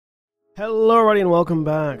Hello, everybody, and welcome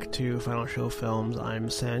back to Final Show Films. I'm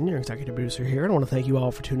Sen, your executive producer here, and I want to thank you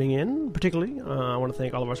all for tuning in. Particularly, I want to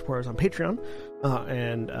thank all of our supporters on Patreon,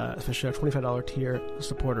 and especially our $25 tier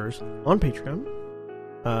supporters on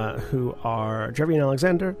Patreon, who are Jeremy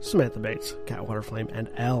Alexander, Samantha Bates, Cat Waterflame, and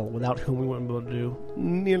Elle, without whom we wouldn't be able to do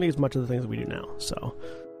nearly as much of the things that we do now. So,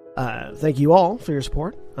 thank you all for your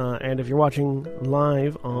support, and if you're watching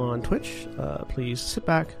live on Twitch, please sit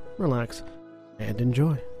back, relax, and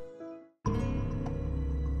enjoy.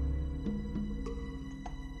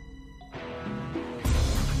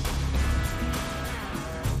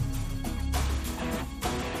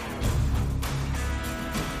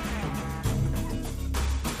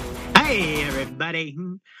 Hey everybody,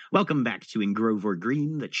 welcome back to In Grove or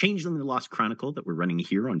Green, the Changeling the Lost Chronicle that we're running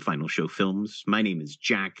here on Final Show Films. My name is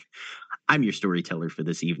Jack. I'm your storyteller for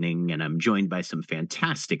this evening, and I'm joined by some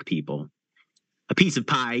fantastic people. A piece of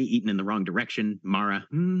pie eaten in the wrong direction, Mara.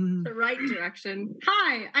 The right direction.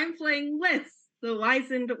 Hi, I'm playing Liz, the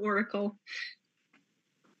wizened oracle.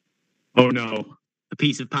 Oh no. A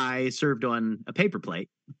piece of pie served on a paper plate,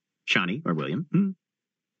 Shawnee or William.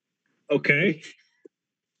 Okay.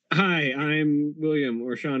 Hi, I'm William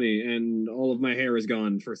or Shawnee, and all of my hair is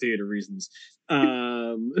gone for theater reasons.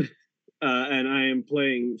 And I am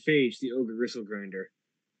playing Phage, the ogre gristle grinder.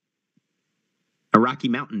 A Rocky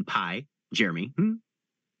Mountain pie, Jeremy.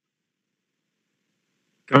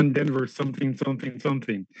 John Denver, something.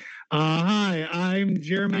 Hi, I'm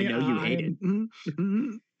Jeremy. I know you hate it.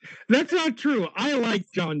 That's not true. I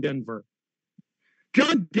like John Denver.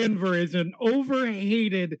 John Denver is an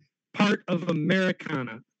overhated part of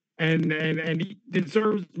Americana, and he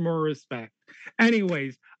deserves more respect.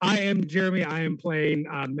 Anyways, I am Jeremy. I am playing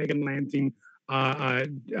Megan Lansing,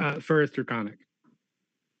 Ferris Draconic.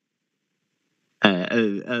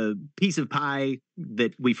 A piece of pie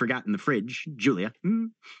that we forgot in the fridge, Julia.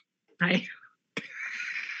 Hi.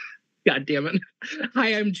 God damn it.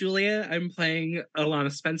 Hi, I'm Julia. I'm playing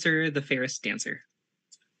Alana Spencer, the Ferris dancer.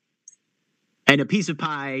 And a piece of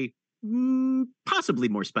pie, possibly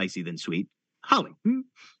more spicy than sweet, Holly.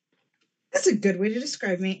 That's a good way to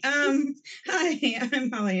describe me. Hi,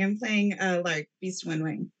 I'm Holly. I'm playing Lark, Beast One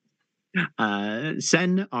Wing.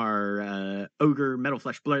 Sen, our ogre metal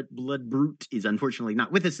flesh blood brute, is unfortunately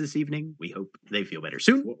not with us this evening. We hope they feel better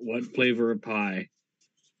soon. What flavor of pie?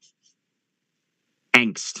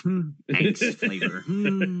 Angst. Angst flavor.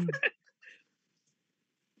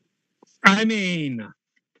 I mean...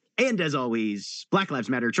 And as always, Black Lives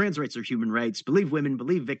Matter, trans rights are human rights, believe women,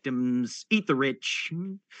 believe victims, eat the rich.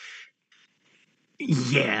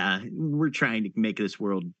 Yeah, we're trying to make this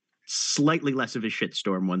world slightly less of a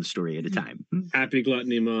shitstorm, one story at a time. Happy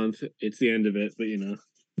Gluttony Month. It's the end of it, but you know.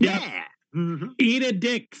 Yeah. Mm-hmm. Eat a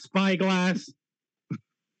dick, Spyglass.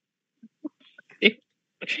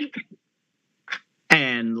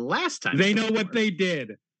 And last time... They know what they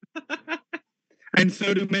did. And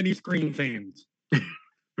so do many Scream fans.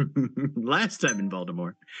 Last time in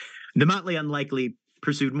Baltimore, the Motley Unlikely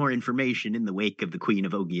pursued more information in the wake of the Queen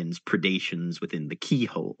of Ogian's predations within the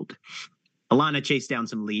Keyhold. Alana chased down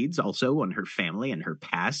some leads also on her family and her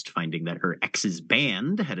past, finding that her ex's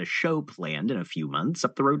band had a show planned in a few months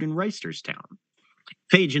up the road in Reisterstown.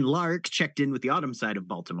 Phage and Lark checked in with the autumn side of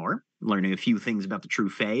Baltimore, learning a few things about the true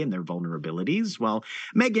Fae and their vulnerabilities, while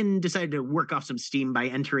Megan decided to work off some steam by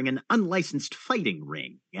entering an unlicensed fighting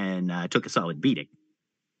ring and took a solid beating.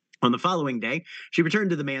 On the following day, she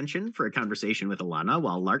returned to the mansion for a conversation with Alana,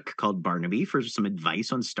 while Lark called Barnaby for some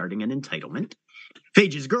advice on starting an entitlement.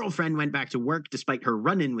 Phage's girlfriend went back to work despite her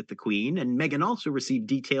run-in with the Queen, and Megan also received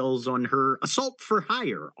details on her assault for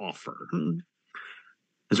hire offer.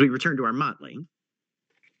 As we return to our motley,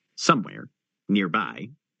 somewhere nearby,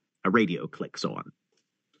 a radio clicks on.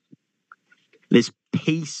 This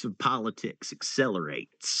pace of politics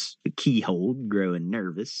accelerates, the Keyhold growing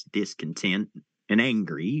nervous, discontent, and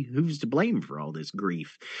angry. Who's to blame for all this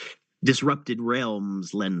grief? Disrupted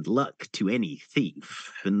realms lend luck to any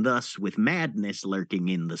thief, and thus, with madness lurking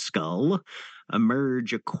in the skull,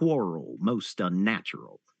 emerge a quarrel most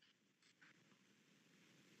unnatural.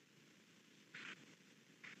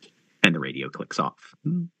 And the radio clicks off.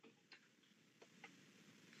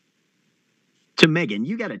 So, Megan,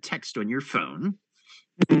 you got a text on your phone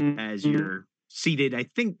as you're seated, I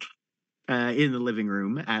think, in the living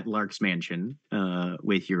room at Lark's mansion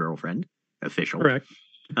with your girlfriend, official. Correct.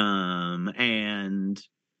 And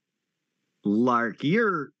Lark,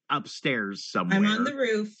 you're upstairs somewhere. I'm on the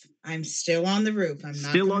roof. I'm still on the roof. I'm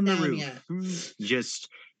not still on the down roof. yet. Just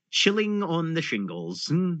chilling on the shingles,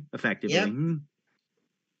 effectively. Yep.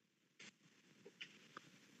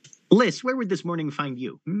 Liz, where would this morning find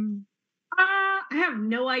you? I have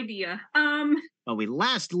no idea. Well, we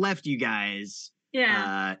last left you guys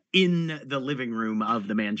Yeah. in the living room of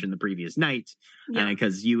the mansion the previous night Yep.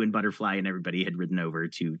 because you and Butterfly and everybody had ridden over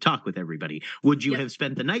to talk with everybody. Would you Yep. have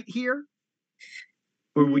spent the night here?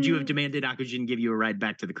 Or would you have Mm. demanded Akujin give you a ride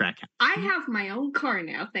back to the crack house? I have my own car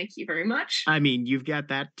now. Thank you very much. I mean, you've got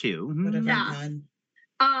that too. What have Yeah. I done?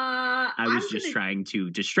 I was just trying to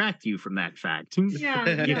distract you from that fact.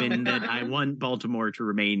 Yeah. Given no. that I want Baltimore to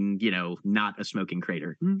remain, not a smoking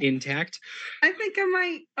crater. Intact. I think I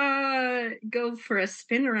might go for a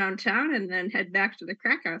spin around town and then head back to the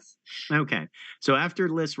crack house. Okay. So after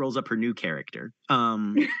Liz rolls up her new character,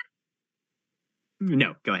 no,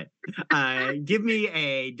 go ahead. Give me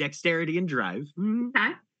a dexterity and drive.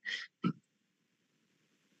 Okay.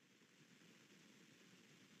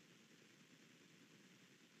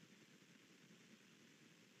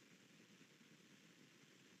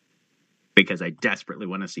 Because I desperately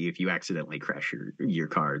want to see if you accidentally crash your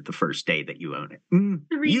car the first day that you own it.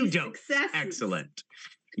 3 You don't. successes. Excellent.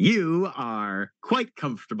 You are quite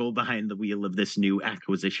comfortable behind the wheel of this new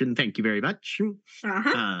acquisition. Thank you very much.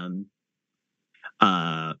 Uh-huh.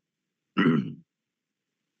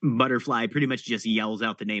 Butterfly pretty much just yells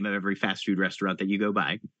out the name of every fast food restaurant that you go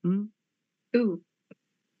by. Ooh.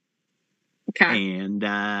 Okay.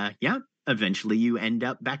 And eventually you end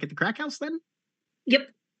up back at the crack house then? Yep.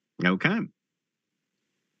 Okay.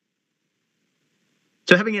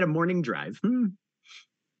 So having it a morning drive,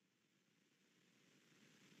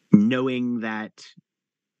 knowing that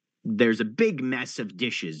there's a big mess of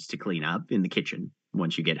dishes to clean up in the kitchen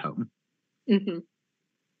once you get home, Mm-hmm.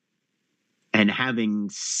 and having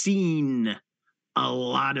seen a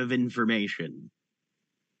lot of information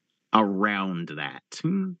around that,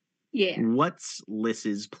 Yeah. what's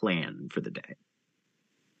Liz's plan for the day?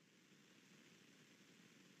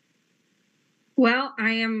 Well,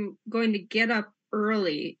 I am going to get up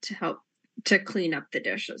early to help to clean up the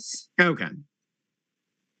dishes. Okay.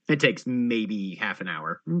 It takes maybe half an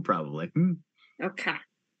hour, probably. Okay.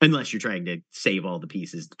 Unless you're trying to save all the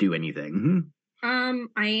pieces to do anything. I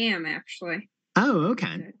am actually. Oh,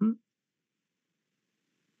 okay.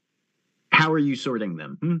 How are you sorting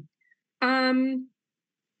them?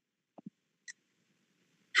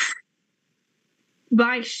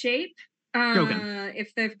 By shape. Okay.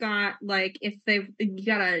 If they've got you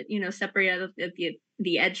gotta separate out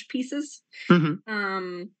the edge pieces.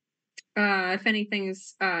 Mm-hmm. If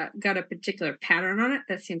anything's got a particular pattern on it,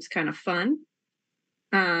 that seems kind of fun.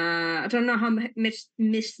 I don't know how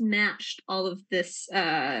mismatched all of this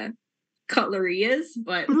cutlery is,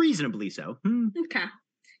 but Reasonably so. okay.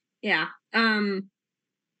 Yeah.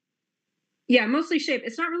 Yeah, mostly shape.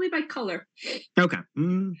 It's not really by color. Okay.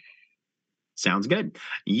 Sounds good.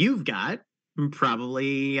 You've got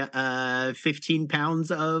probably 15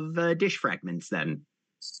 pounds of dish fragments then.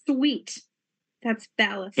 Sweet. That's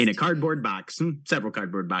ballast. In a cardboard box. Several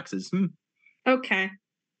cardboard boxes. Okay.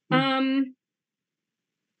 And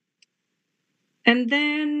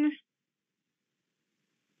then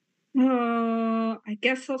I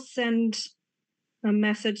guess I'll send a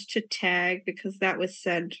message to Tag because that was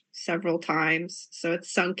said several times, so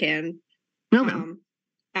it's sunk in. Okay.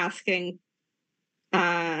 Asking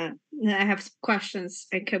I have some questions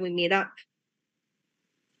and can we meet up?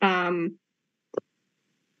 And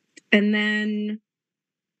then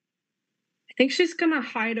I think she's gonna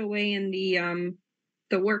hide away in the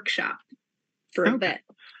workshop for a bit.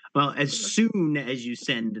 Well, as soon as you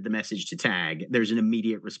send the message to Tag, there's an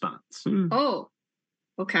immediate response. Oh,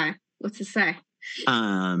 okay. What's it say?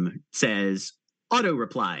 Says auto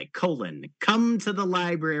reply : come to the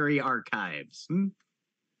library archives.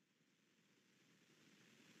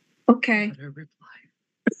 Okay. Auto reply.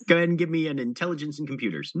 Go ahead and give me an intelligence and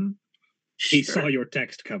computers. He saw your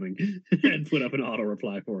text coming and put up an auto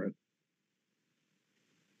reply for it.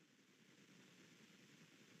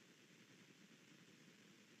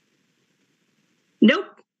 Nope.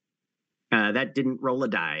 That didn't roll a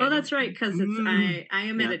die. Oh, that's right, because it's I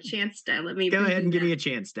am at a chance die. Let me go ahead and give me a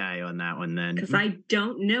chance die on that one then. Because I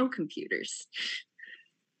don't know computers.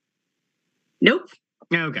 Nope.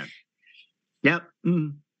 Okay. Yep.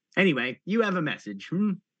 Anyway, you have a message.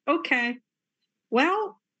 Okay.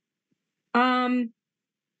 Well,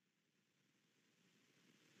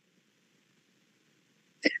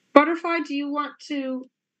 Butterfly, do you want to?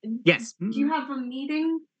 Yes. Do you have a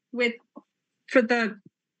meeting for the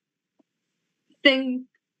thing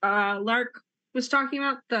Lark was talking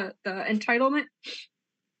about, the entitlement?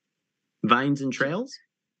 Vines and Trails?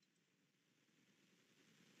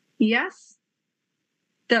 Yes.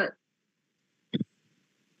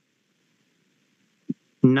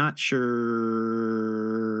 Not sure.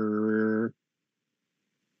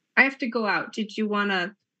 I have to go out. Did you want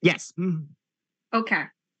to? Yes. Okay.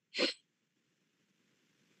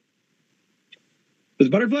 Does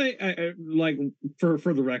Butterfly, like, for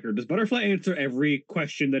the record, does Butterfly answer every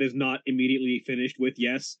question that is not immediately finished with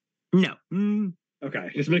yes? No.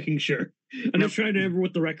 Okay, just making sure. I'm just trying to remember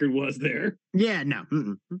what the record was there. Yeah, no.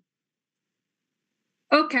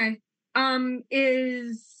 Okay. I'll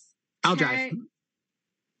drive.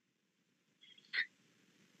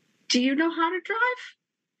 Do you know how to drive?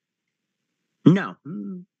 No.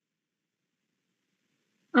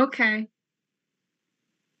 Okay.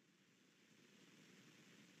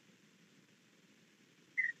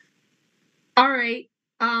 All right.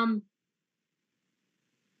 I'll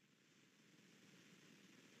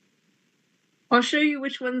show you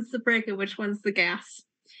which one's the brake and which one's the gas.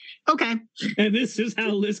 Okay. And this is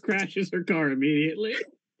how Liz crashes her car immediately.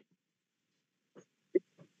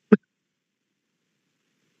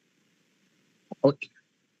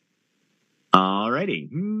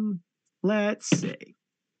 Alrighty. Let's see.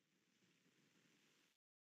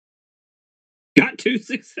 Got 2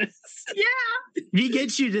 successes. Yeah. He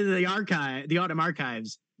gets you to the autumn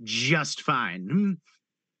archives, just fine.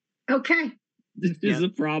 Okay. This is a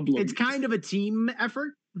problem. It's kind of a team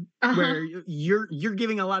effort where you're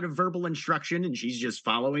giving a lot of verbal instruction and she's just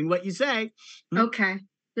following what you say. Okay.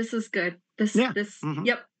 This is good. Yeah.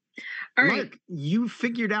 Yep. All right. Look, you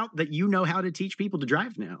figured out that you know how to teach people to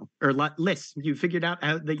drive now. Or Liz, you figured out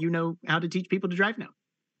that you know how to teach people to drive now.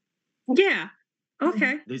 Yeah.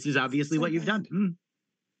 Okay. This is obviously what you've done.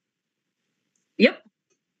 Yep.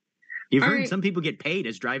 You've All heard right. some people get paid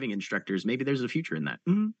as driving instructors. Maybe there's a future in that.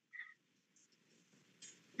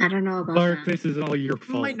 I don't know about Clark, that. this is all your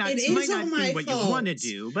fault. Might not It be is all my what you want to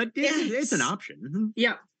do, but it's an option.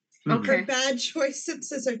 Yep. Mhm. Okay. Her bad choice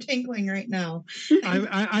senses are tingling right now.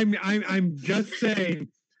 I'm just saying,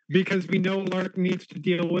 because we know Lark needs to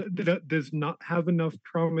deal with, does not have enough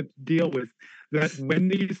trauma to deal with, that when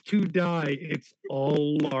these two die, it's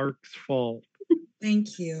all Lark's fault.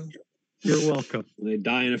 Thank you. You're welcome. They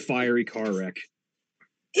die in a fiery car wreck.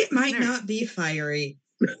 It might There. not be fiery.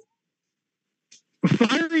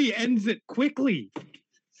 Fiery ends it quickly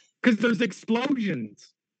because there's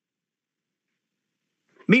explosions.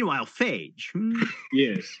 Meanwhile, Phage,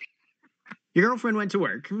 Yes. your girlfriend went to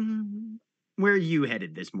work. Where are you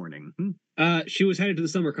headed this morning? She was headed to the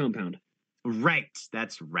summer compound. Right,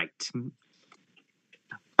 that's right.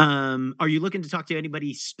 Are you looking to talk to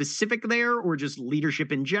anybody specific there, or just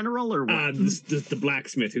leadership in general, or what? This the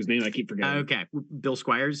blacksmith whose name I keep forgetting. Okay, Bill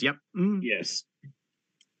Squires. Yep. Yes.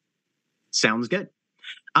 Sounds good.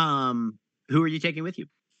 Who are you taking with you?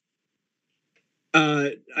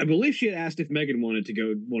 I believe she had asked if Megan wanted to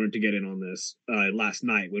get in on this last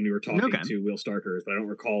night when we were talking to Will Starkers, but I don't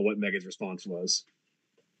recall what Megan's response was.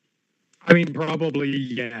 I mean, probably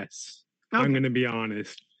yes. Okay. I'm going to be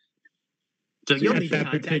honest. So you'll At need to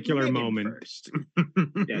that contact particular Megan moment. first.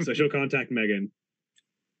 Yeah, so she'll contact Megan.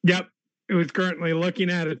 Yep. It was currently looking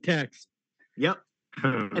at a text. Yep.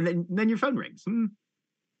 And then your phone rings.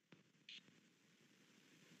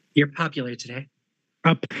 You're popular today.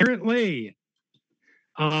 Apparently.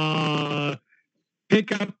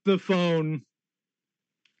 Pick up the phone.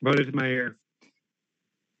 But it's my ear.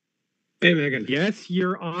 Hey, Megan. Yes,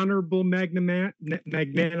 your honorable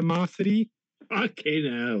magnanimosity. Okay,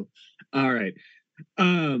 now. All right.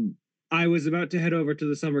 I was about to head over to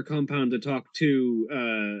the summer compound to talk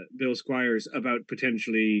to Bill Squires about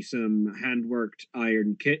potentially some hand-worked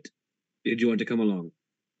iron kit. Did you want to come along?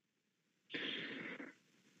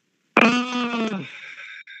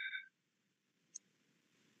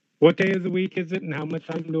 What day of the week is it, and how much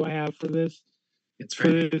time do I have for this? It's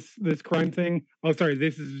For right. this crime thing? Oh, sorry.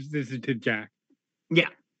 This is to Jack. Yeah.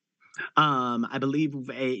 I believe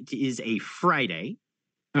it is a Friday.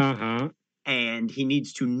 Uh-huh. And he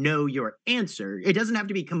needs to know your answer. It doesn't have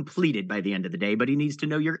to be completed by the end of the day, but he needs to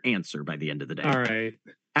know your answer by the end of the day. All right.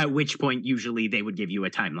 At which point, usually, they would give you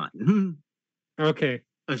a timeline. Okay.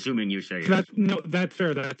 Assuming you say So yes. that's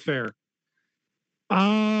fair. That's fair.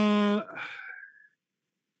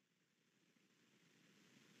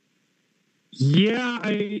 Yeah,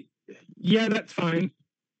 that's fine.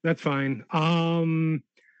 That's fine.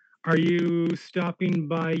 Are you stopping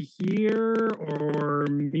by here or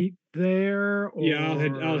meet there? Or... Yeah,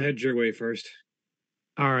 I'll head your way first.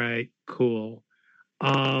 All right, cool.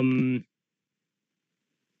 Is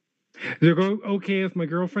it okay if my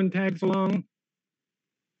girlfriend tags along?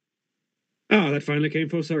 Oh, that finally came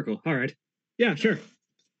full circle. All right. Yeah, sure.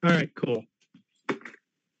 All right, cool.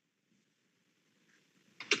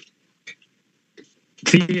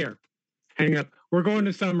 See you here. Hang up. We're going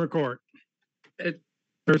to summer court.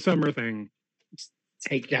 Or summer thing.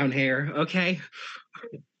 Take down hair, okay?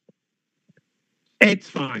 It's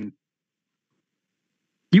fine.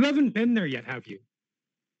 You haven't been there yet, have you?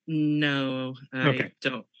 No, I Okay.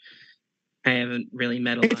 don't. I haven't really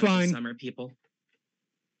met a It's lot of the fine. summer people.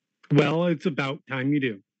 Well, it's about time you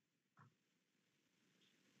do.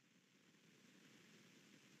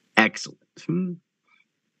 Excellent.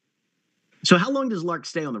 So how long does Lark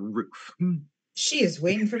stay on the roof? She is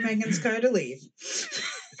waiting for Megan's car to leave.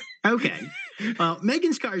 Okay.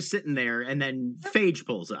 Megan's car is sitting there, and then Phage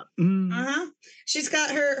pulls up. Uh-huh. She's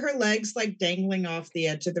got her legs like dangling off the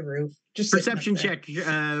edge of the roof. Just sitting up Perception there.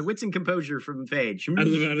 check, wits and composure from Phage. I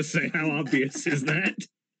was about to say, how obvious is that?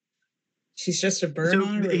 She's just a bird So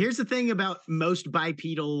on a roof. here's the thing about most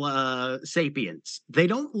bipedal sapiens. They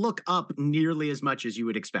don't look up nearly as much as you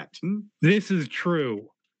would expect. This is true.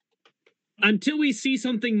 Until we see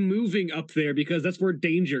something moving up there, because that's where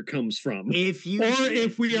danger comes from. If you Or see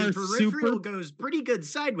if we the are peripheral super- goes pretty good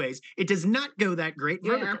sideways, it does not go that great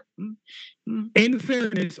Yeah. vertical. In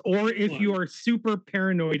fairness, or if What? you are super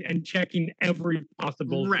paranoid and checking every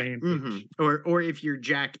possible Right. advantage. Or if you're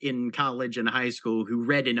Jack in college and high school who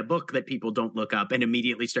read in a book that people don't look up and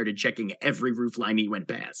immediately started checking every roof line he went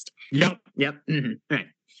past. Yep. Yep. Right.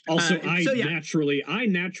 Also, so yeah. I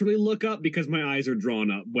naturally look up because my eyes are drawn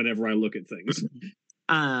up whenever I look at things.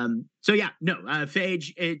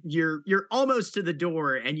 Phage, you're almost to the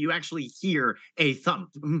door and you actually hear a thump.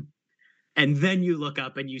 And then you look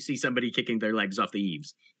up and you see somebody kicking their legs off the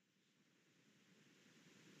eaves.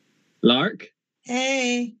 Lark,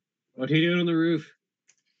 Hey, what are you doing on the roof?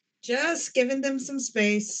 just giving them some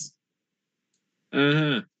space.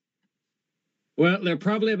 Uh-huh. Well, they're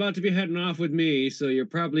probably about to be heading off with me, so you're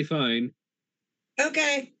probably fine.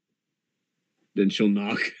 Okay. Then she'll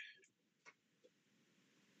knock.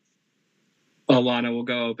 Alana will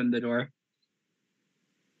go open the door.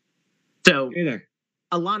 So Hey there.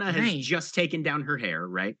 Alana has Hi. just taken down her hair,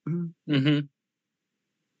 right? Mm-hmm.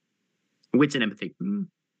 Wits and empathy From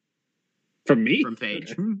me? from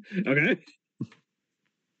Phage. Okay.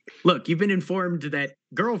 Look, you've been informed that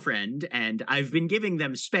girlfriend and I've been giving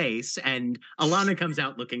them space, and Alana comes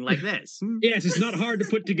out looking like this. Yes, it's not hard to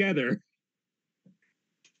put together.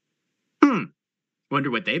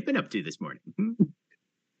 Wonder what they've been up to this morning.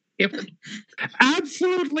 Yep.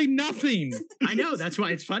 Absolutely nothing. I know, that's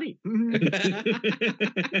why it's funny. I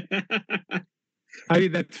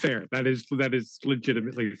mean, that's fair. That is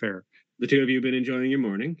legitimately fair. The two of you been enjoying your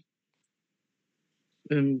morning?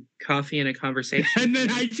 Coffee and a conversation. And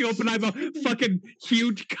then I show up and I have a fucking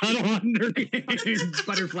huge cut on her.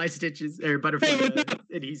 Butterfly stitches or butterfly Hey, what's up?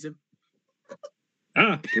 adhesive.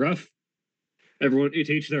 Ah, rough. Everyone, to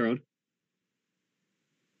each their own.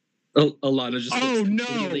 Alana just looks Oh no!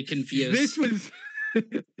 completely confused.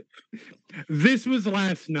 This was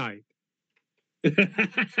last night.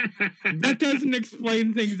 That doesn't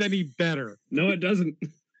explain things any better. No, it doesn't.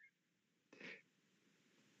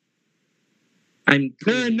 I'm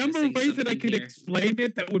There are a clearly number of missing ways that I something could here. explain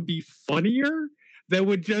it that would be funnier, that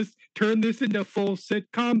would just turn this into full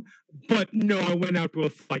sitcom. But no, I went out to a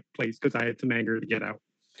fight place because I had some anger to get out.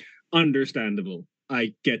 Understandable.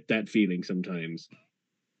 I get that feeling sometimes.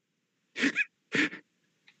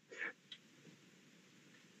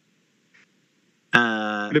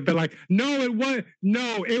 They'd be like,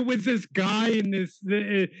 it was this guy in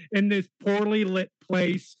this poorly lit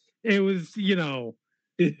place. It was, but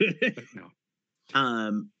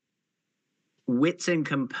no. Wits and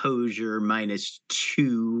composure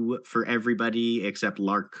 -2 for everybody except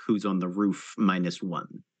Lark, who's on the roof,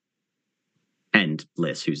 -1. And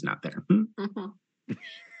Liz, who's not there. Mhm.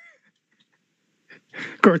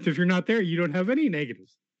 Of course, if you're not there, you don't have any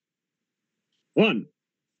negatives. 1.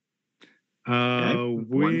 One for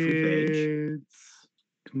Phage. Wits,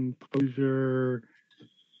 composure,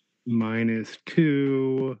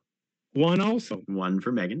 -2. 1 also. 1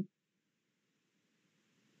 for Megan.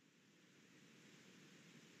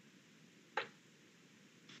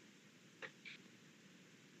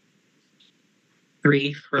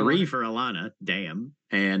 Three for 3 Alana. for Alana. Damn.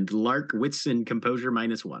 And Lark, wits and composure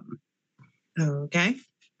 -1. Okay.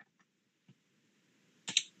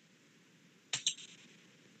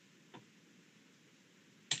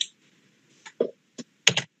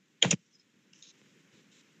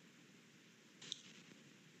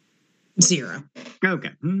 Zero.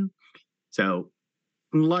 Okay. So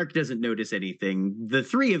Lark doesn't notice anything. The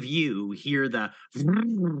three of you hear the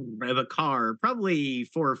of a car probably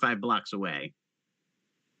 4 or 5 blocks away.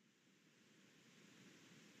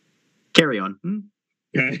 Carry on.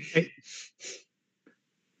 Okay.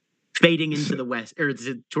 Fading into the west, or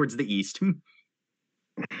towards the east.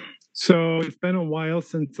 So it's been a while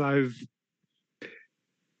since I've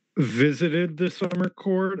visited the summer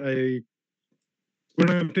court. We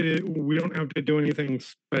don't have to do anything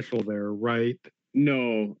special there, right?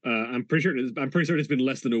 No, I'm pretty certain it's been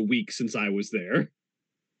less than a week since I was there.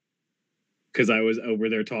 Because I was over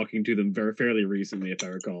there talking to them fairly recently, if I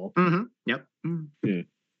recall. Mm-hmm. Yep. Yeah.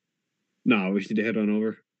 No, we just need to head on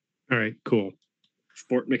over. All right, cool.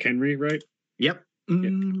 Fort McHenry, right? Yep.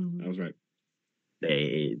 I was right.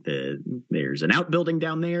 There's an outbuilding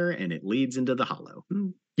down there, and it leads into the hollow.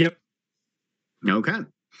 Yep. Okay.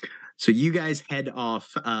 So you guys head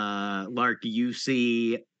off. Lark, you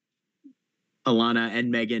see Alana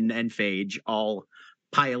and Megan and Phage all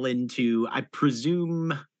pile into, I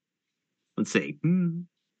presume, let's see. I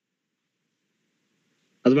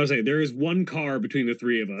was about to say, there is one car between the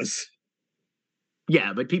three of us.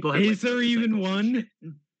 Yeah, but people have. Is there even one?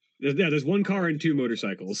 There's one car and two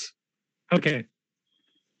motorcycles. Okay.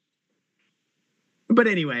 But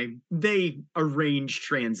anyway, they arrange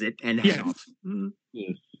transit and head off.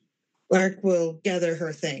 Yeah. Lark will gather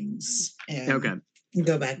her things and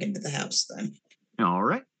go back into the house then. All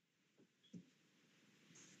right.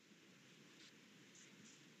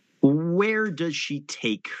 Where does she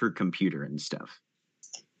take her computer and stuff?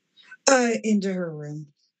 Into her room.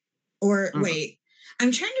 Or wait,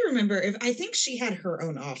 I'm trying to remember if I think she had her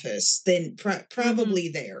own office, then probably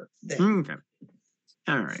there. Then. Okay.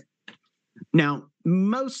 All right. Now,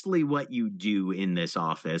 mostly what you do in this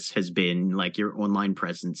office has been like your online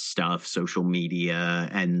presence stuff, social media,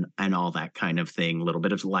 and all that kind of thing. A little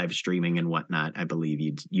bit of live streaming and whatnot. I believe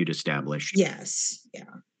you'd established. Yes. Yeah.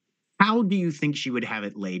 How do you think she would have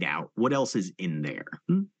it laid out? What else is in there?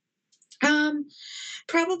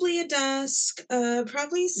 Probably a desk.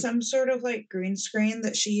 Probably some sort of like green screen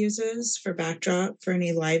that she uses for backdrop for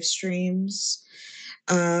any live streams.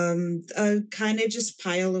 A kind of just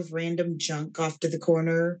pile of random junk off to the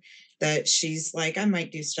corner that she's like, I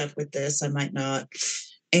might do stuff with this, I might not.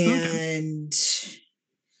 And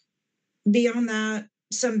beyond that,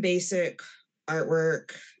 some basic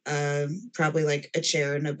artwork, probably like a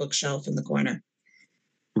chair and a bookshelf in the corner.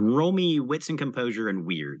 Roll me wits and composure and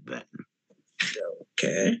weird then.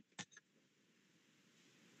 Okay.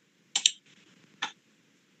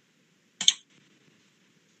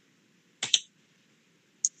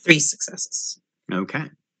 Three successes. Okay.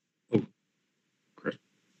 Oh, great.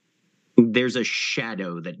 There's a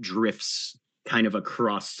shadow that drifts kind of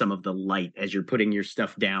across some of the light as you're putting your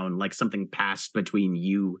stuff down, like something passed between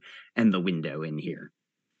you and the window in here.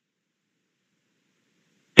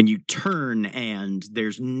 And you turn and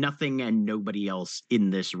there's nothing and nobody else in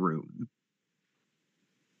this room.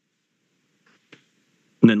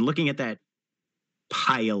 And then looking at that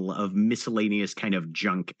pile of miscellaneous kind of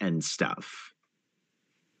junk and stuff,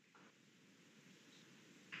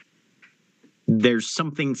 there's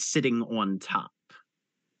something sitting on top.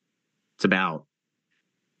 It's about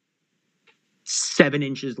 7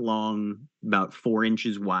 inches long, about 4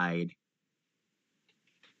 inches wide,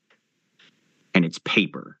 and it's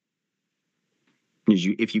paper.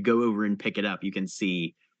 If you go over and pick it up, you can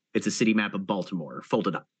see it's a city map of Baltimore,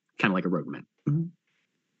 folded up, kind of like a road map.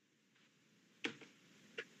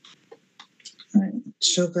 All right.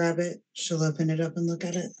 She'll grab it. She'll open it up and look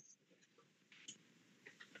at it.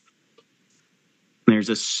 There's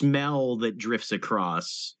a smell that drifts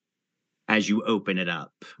across as you open it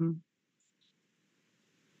up. It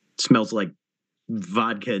smells like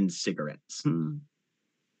vodka and cigarettes. And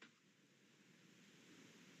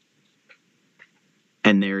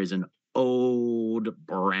there is an old,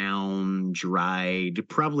 brown, dried,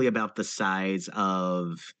 probably about the size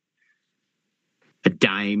of a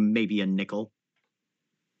dime, maybe a nickel,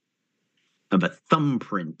 of a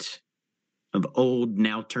thumbprint of old,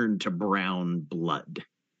 now turned to brown blood.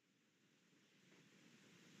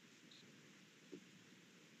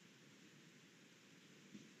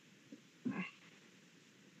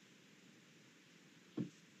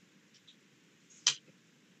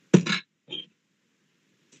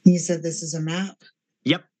 You said this is a map?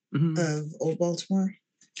 Yep. Of Old Baltimore?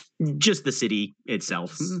 Just the city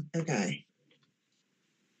itself. Okay.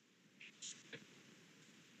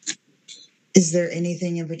 Is there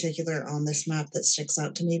anything in particular on this map that sticks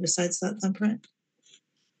out to me besides that thumbprint?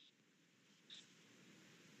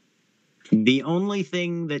 The only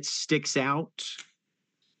thing that sticks out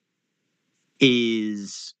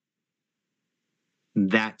is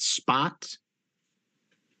that spot,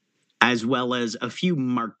 as well as a few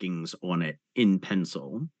markings on it in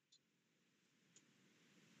pencil.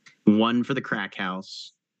 One for the crack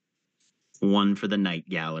house, one for the night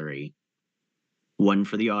gallery, one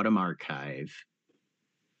for the autumn archive.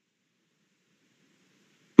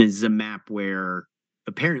 This is a map where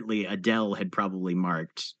apparently Adele had probably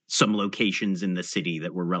marked some locations in the city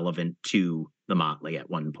that were relevant to the Motley at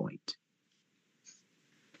one point.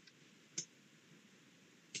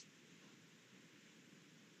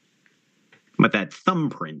 But that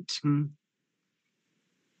thumbprint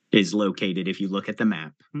is located, if you look at the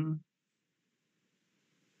map,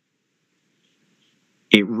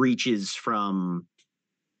 it reaches from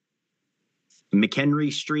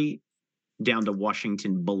McHenry Street down to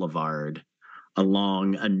Washington Boulevard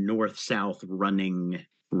along a north-south running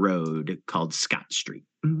road called Scott Street.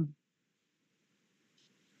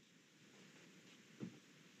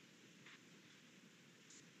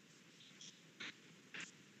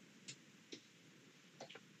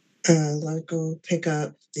 I'll go pick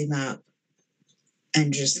up the map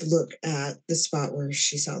and just look at the spot where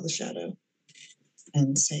she saw the shadow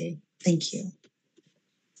and say, thank you.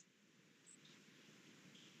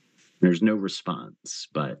 There's no response,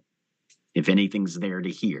 but if anything's there to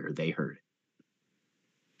hear, they heard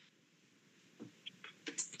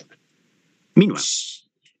it. Meanwhile,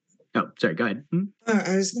 oh, sorry, go ahead.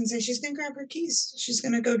 I was going to say she's going to grab her keys. She's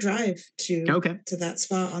going to go drive to that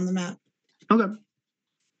spot on the map. Okay.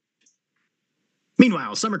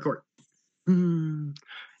 Meanwhile, Summer Court.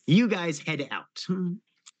 You guys head out.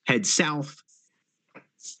 Head south,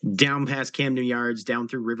 down past Camden Yards, down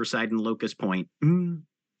through Riverside and Locust Point, and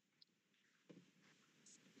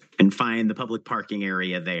find the public parking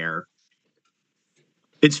area there.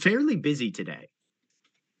 It's fairly busy today.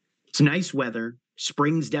 It's nice weather.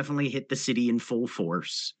 Spring's definitely hit the city in full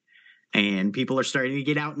force, and people are starting to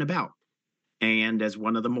get out and about. And as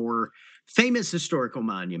one of the more famous historical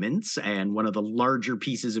monuments and one of the larger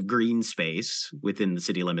pieces of green space within the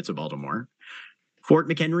city limits of Baltimore, Fort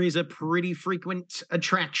McHenry is a pretty frequent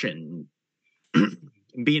attraction.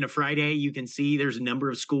 Being a Friday, you can see there's a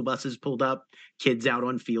number of school buses pulled up, kids out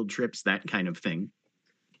on field trips, that kind of thing.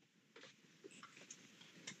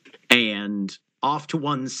 And off to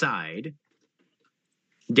one side,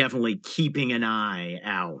 definitely keeping an eye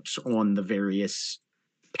out on the various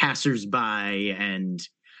passersby and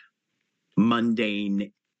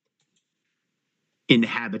mundane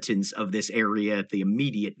inhabitants of this area, the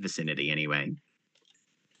immediate vicinity anyway.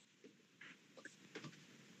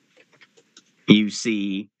 You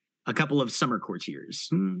see a couple of summer courtiers,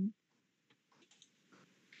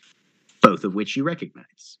 both of which you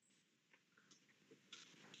recognize.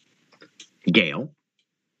 Gail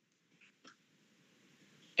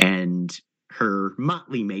and her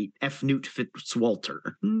motley mate, F. Newt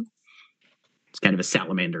Fitzwalter. It's kind of a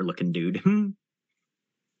salamander-looking dude.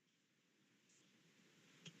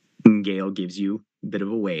 Gail gives you a bit of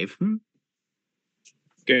a wave.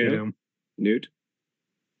 Gail, Newt.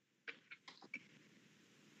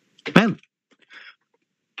 Well,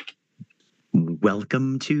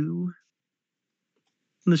 welcome to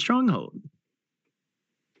the Stronghold,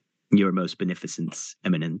 your most beneficence,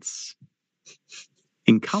 eminence,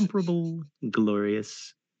 incomparable,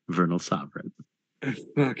 glorious, vernal sovereign.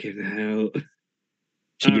 Fucking hell.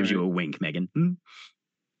 She gives you a wink, Megan.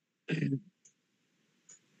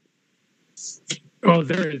 Oh,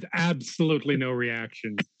 there is absolutely no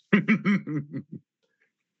reaction.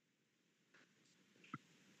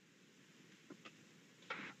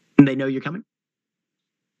 They know you're coming?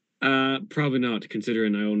 Probably not,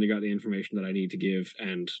 considering I only got the information that I need to give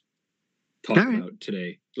and talk about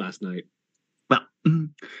last night. Well,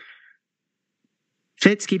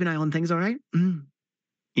 Fitz, keep an eye on things, all right?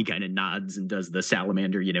 He kind of nods and does the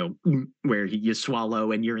salamander, where you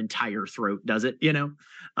swallow and your entire throat does it,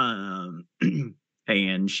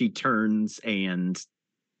 and she turns and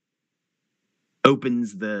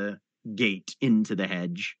opens the gate into the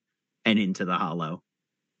hedge and into the hollow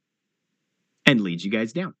and leads you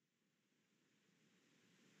guys down.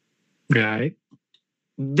 Right.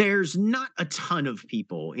 There's not a ton of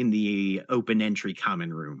people in the open entry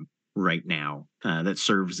common room right now that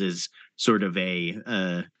serves as sort of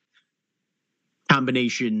a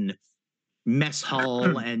combination mess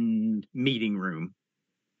hall and meeting room.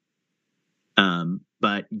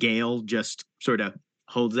 But Gail just sort of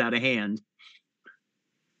holds out a hand.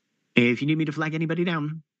 If you need me to flag anybody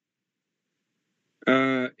down.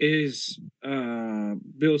 Is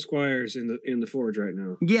Bill Squires in the forge right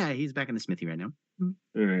now? Yeah, he's back in the smithy right now. All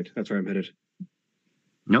right, that's where I'm headed.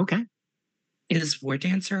 Okay. Is War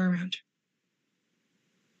Dancer around?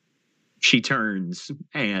 She turns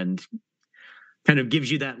and kind of gives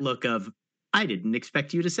you that look of, I didn't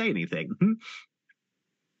expect you to say anything.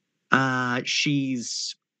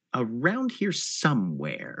 She's around here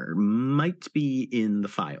somewhere. Might be in the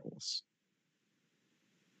files.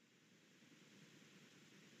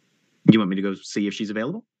 You want me to go see if she's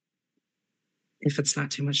available? If it's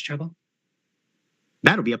not too much trouble.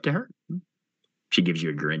 That'll be up to her. She gives you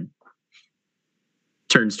a grin.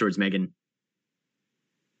 Turns towards Megan.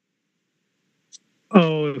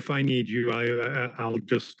 Oh, if I need you, I'll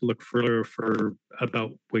just look for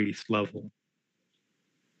about waist level.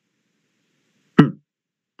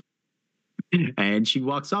 And she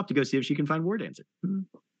walks off to go see if she can find War Dancer.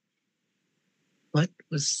 What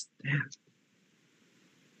was that?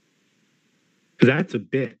 That's a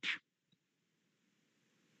bitch.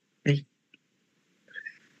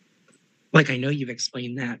 I know you've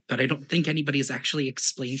explained that, but I don't think anybody's actually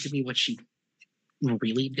explained to me what she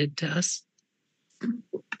really did to us.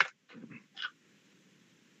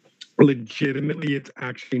 Legitimately, it's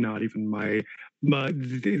actually not even my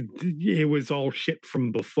it was all shit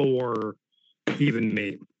from before even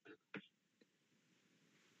me.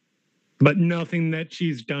 But nothing that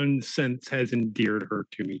she's done since has endeared her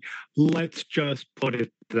to me. Let's just put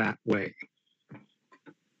it that way.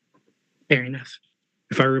 Fair enough.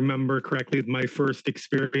 If I remember correctly, my first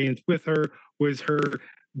experience with her was her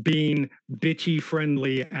being bitchy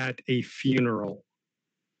friendly at a funeral.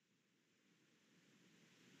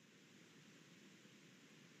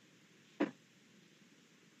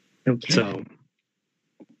 Okay.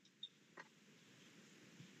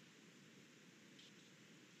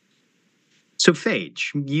 So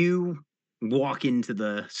Phage, you walk into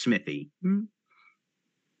the smithy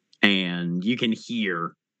and you can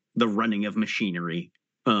hear the running of machinery.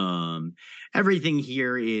 Everything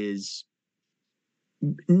here is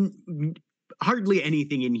hardly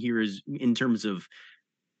anything in here is in terms of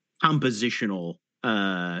compositional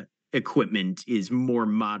equipment is more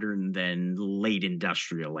modern than late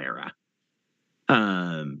industrial era.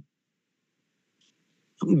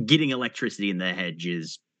 Getting electricity in the hedge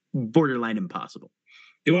is borderline impossible.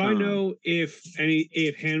 Do I know if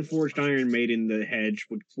hand forged iron made in the hedge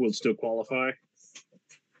will still qualify?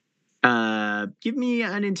 Give me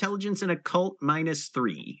an intelligence and occult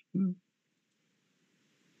 -3.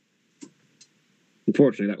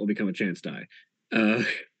 Unfortunately, that will become a chance die. I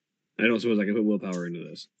don't suppose I can put willpower into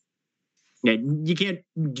this. Yeah, you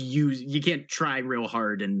can't try real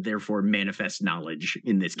hard and therefore manifest knowledge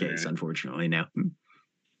in this case, unfortunately. No.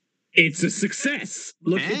 It's a success.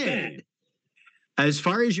 Look at that. As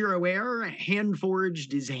far as you're aware, hand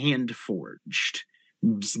forged is hand forged.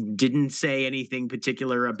 Didn't say anything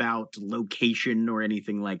particular about location or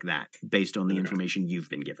anything like that, based on the information you've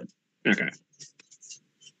been given. Okay.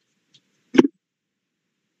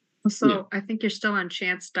 So Yeah. I think you're still on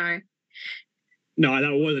chance die. No,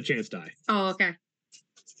 that was a chance die. Oh, okay.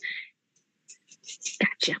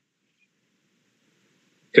 Gotcha.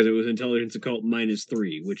 Because it was intelligence occult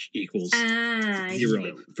 -3, which equals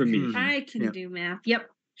 0 for me. I can do math. Yep.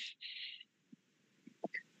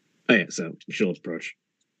 Oh yeah, so she'll approach.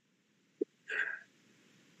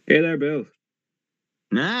 Hey there, Bill.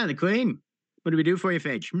 The Queen. What do we do for you,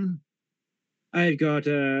 Phage? I've got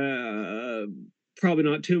probably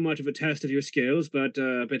not too much of a test of your skills, but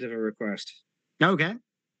a bit of a request. Okay.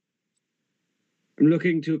 I'm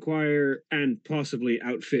looking to acquire and possibly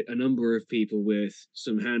outfit a number of people with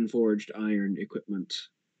some hand-forged iron equipment.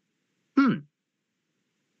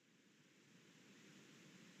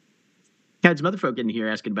 Had some other folk in here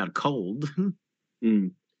asking about cold.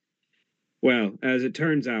 Well, as it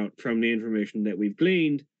turns out from the information that we've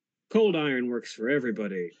gleaned, cold iron works for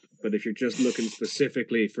everybody. But if you're just looking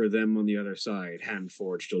specifically for them on the other side,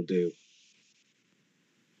 hand-forged will do.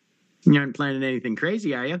 You aren't planning anything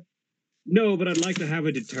crazy, are you? No, but I'd like to have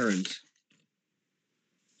a deterrent.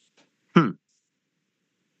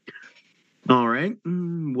 All right.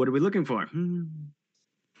 What are we looking for?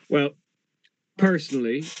 Well,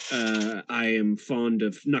 personally, I am fond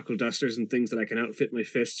of knuckle dusters and things that I can outfit my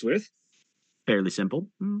fists with. Fairly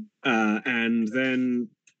simple. And then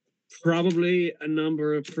probably a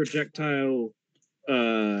number of projectile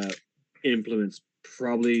implements.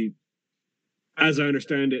 Probably, as I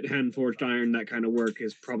understand it, hand-forged iron, that kind of work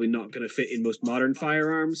is probably not going to fit in most modern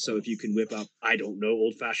firearms. So if you can whip up, I don't know,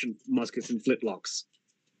 old-fashioned muskets and flintlocks.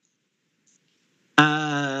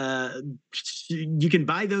 You can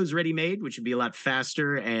buy those ready-made, which would be a lot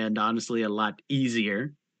faster and honestly a lot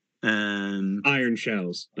easier. Iron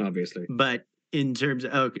shells, obviously. But in terms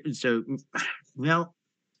of, well,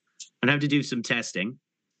 I'd have to do some testing,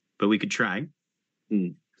 but we could try.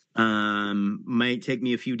 Might take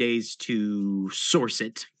me a few days to source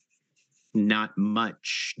it. Not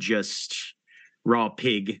much, just raw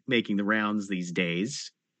pig making the rounds these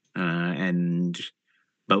days.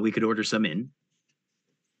 But we could order some in.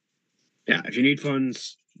 Yeah, if you need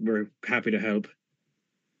funds, we're happy to help.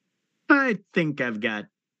 I think I've got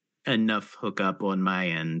enough hookup on my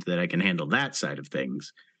end that I can handle that side of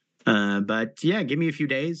things. But yeah, give me a few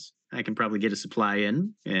days. I can probably get a supply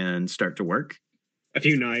in and start to work. A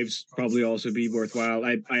few knives probably also be worthwhile.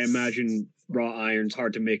 I imagine raw iron's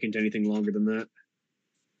hard to make into anything longer than that.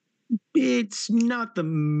 It's not the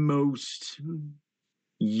most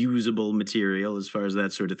usable material as far as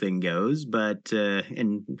that sort of thing goes, but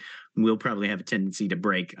and we'll probably have a tendency to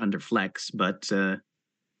break under flex, but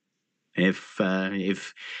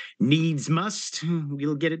if needs must,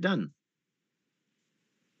 we'll get it done.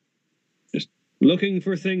 Just looking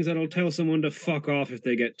for things that'll tell someone to fuck off if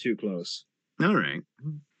they get too close. All right.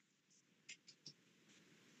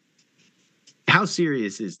 How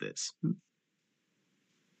serious is this?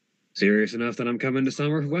 Serious enough that I'm coming to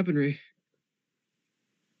summer weaponry.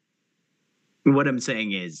 What I'm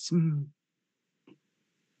saying is,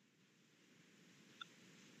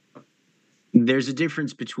 there's a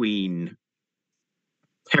difference between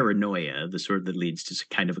paranoia, the sort that leads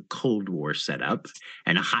to kind of a Cold War setup,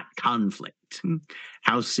 and a hot conflict.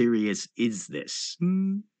 How serious is this?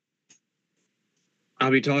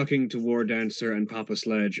 I'll be talking to War Dancer and Papa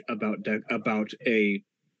Sledge about a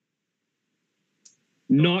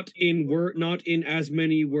not in as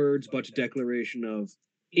many words, but declaration of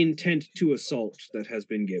intent to assault that has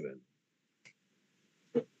been given.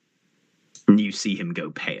 You see him go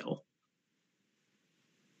pale.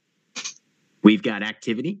 We've got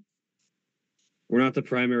activity. We're not the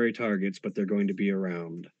primary targets, but they're going to be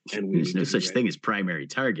around, and there's no such thing as primary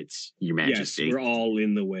targets, Your Majesty. Yes, we're all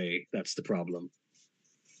in the way. That's the problem.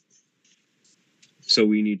 So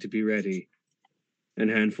we need to be ready, and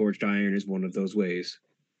hand-forged iron is one of those ways.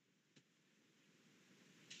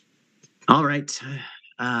 All right.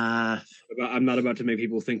 I'm not about to make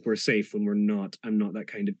people think we're safe when we're not. I'm not that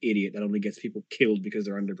kind of idiot that only gets people killed because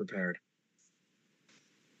they're underprepared.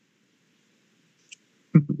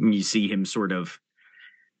 You see him sort of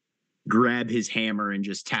grab his hammer and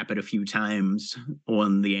just tap it a few times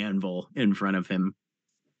on the anvil in front of him,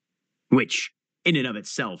 which in and of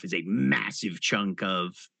itself is a massive chunk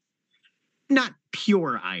of not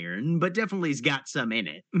pure iron, but definitely has got some in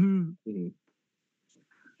it. Mm-hmm.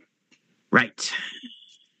 Right.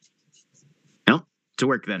 Well, to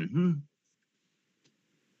work then.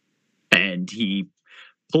 And he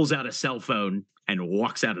pulls out a cell phone and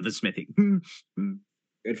walks out of the smithy.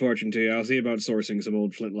 Good fortune to you. I'll see about sourcing some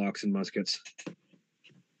old flintlocks and muskets.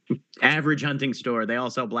 Average hunting store. They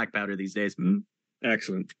all sell black powder these days.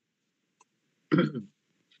 Excellent. And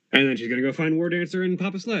then she's going to go find War Dancer and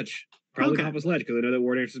Papa Sledge. Probably okay. Papa Sledge, because I know that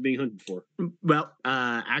War Dancer is being hunted for. Well,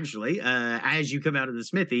 actually, as you come out of the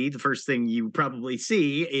smithy, the first thing you probably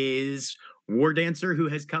see is War Dancer, who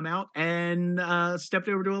has come out and stepped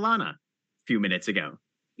over to Alana a few minutes ago.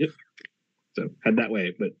 Yep. So head that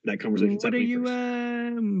way, but that conversation. What are you?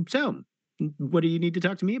 So, what do you need to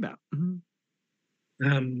talk to me about?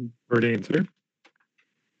 War Dancer.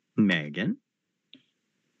 Megan.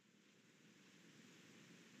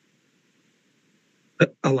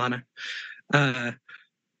 Alana. I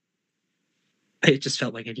just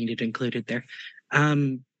felt like I needed to include it there.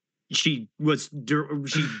 She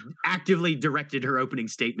actively directed her opening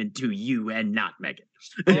statement to you and not Megan.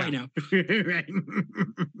 Oh, yeah. I know.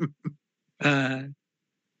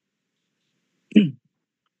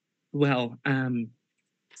 Well,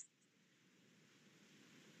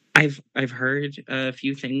 I've heard a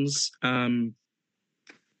few things. Sorry,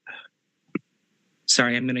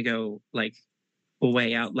 I'm gonna go like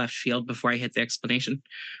way out left field before I hit the explanation.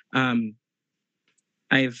 I've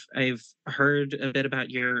heard a bit about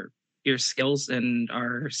your skills, and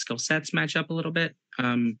our skill sets match up a little bit.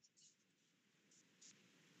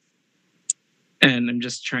 And I'm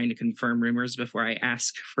just trying to confirm rumors before I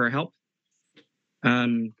ask for help.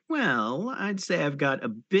 Well, I'd say I've got a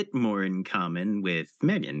bit more in common with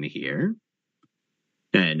Megan here.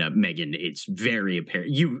 And Megan, it's very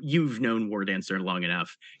apparent. You've known War Dancer long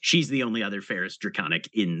enough. She's the only other Ferris Draconic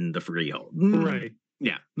in the Freehold. Right.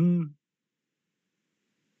 Yeah.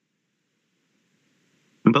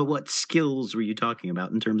 But what skills were you talking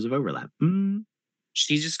about in terms of overlap?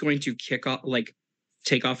 She's just going to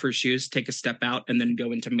take off her shoes, take a step out, and then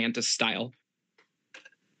go into Mantis style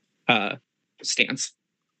stance.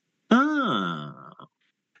 Ah.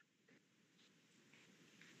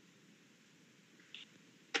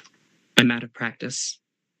 I'm out of practice.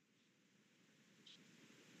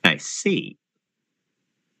 I see.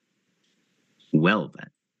 Well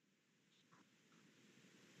then.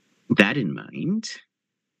 That in mind,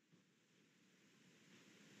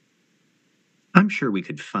 I'm sure we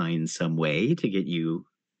could find some way to get you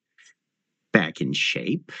back in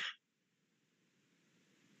shape.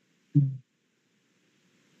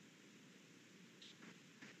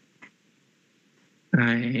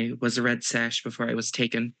 I was a red sash before I was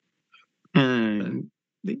taken.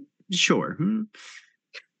 Sure.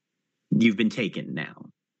 You've been taken now.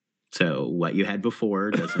 So what you had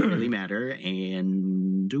before doesn't really matter,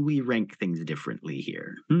 and we rank things differently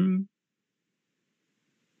here.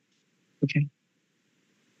 Okay.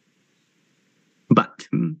 But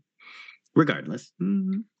regardless,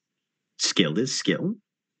 skill is skill.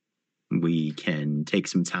 We can take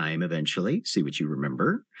some time eventually, see what you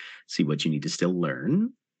remember, see what you need to still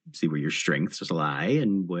learn, see where your strengths lie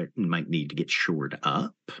and what might need to get shored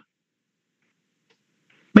up.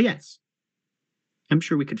 But yes, I'm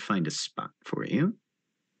sure we could find a spot for you.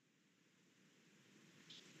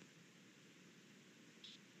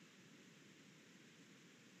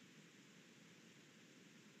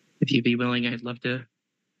 If you'd be willing, I'd love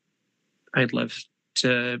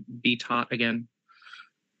to be taught again.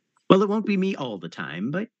 Well, it won't be me all the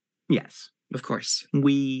time, but yes. Of course.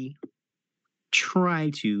 We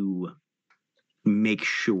try to make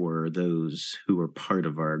sure those who are part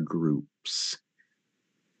of our groups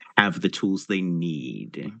have the tools they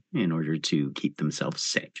need in order to keep themselves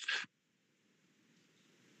safe.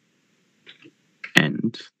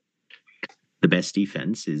 And the best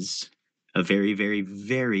defense is a very, very,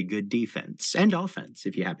 very good defense and offense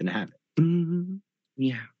if you happen to have it.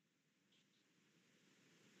 Yeah.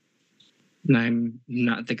 And I'm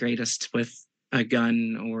not the greatest with a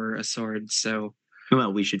gun or a sword, so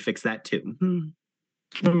Well, we should fix that too.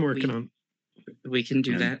 I'm working on. we can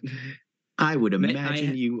do that. I would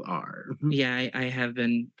imagine you are. Yeah, I have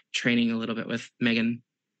been training a little bit with Megan.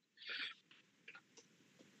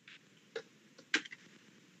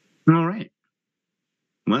 All right.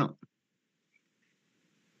 Well,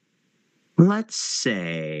 let's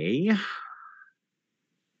say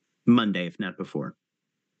Monday, if not before.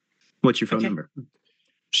 What's your phone Okay. number?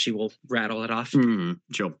 She will rattle it off.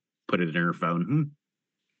 She'll put it in her phone.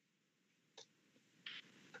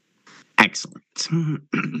 Excellent.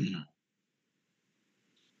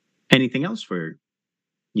 Anything else for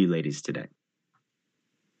you ladies today?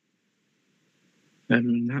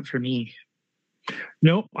 Not for me.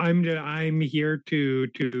 Nope, I'm here to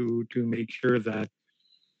make sure that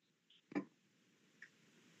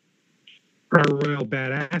our royal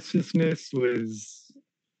badassness was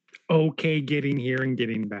okay getting here and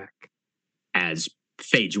getting back. As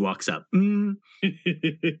Phage walks up. You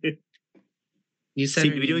said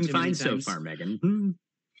Seem her to be name doing too many fine so times. far, Megan.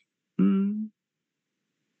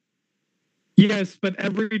 Yes, but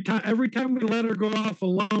every time we let her go off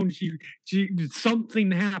alone, she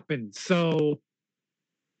something happens. So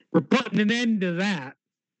we're putting an end to that.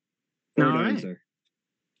 All All right. right.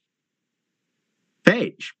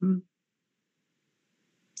 Phage.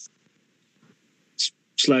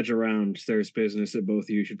 Sledge around. There's business that both of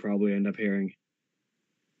you should probably end up hearing.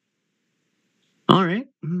 All right.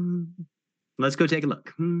 Let's go take a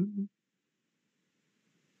look.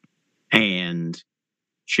 And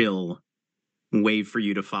she'll wave for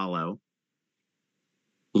you to follow,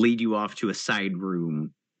 lead you off to a side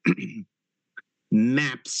room.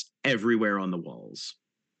 Maps everywhere on the walls.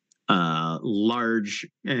 Large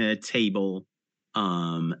table,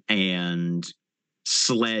 and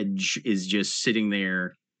Sledge is just sitting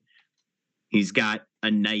there. He's got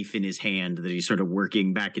a knife in his hand that he's sort of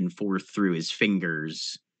working back and forth through his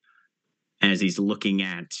fingers as he's looking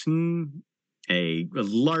at a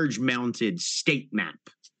large mounted state map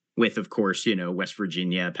with, of course, West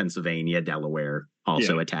Virginia, Pennsylvania, Delaware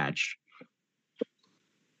also attached.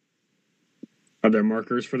 Are there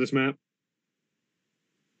markers for this map?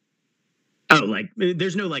 Oh, like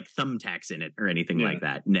there's no like thumbtacks in it or anything like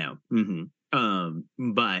that. No.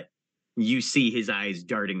 But you see his eyes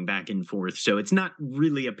darting back and forth, so it's not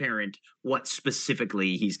really apparent what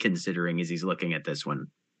specifically he's considering as he's looking at this one.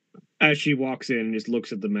 As she walks in and just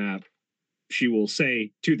looks at the map, she will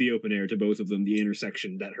say to the open air, to both of them, the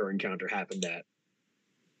intersection that her encounter happened at.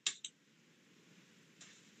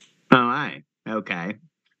 Oh, aye. Okay.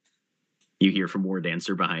 You hear from War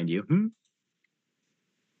Dancer behind you.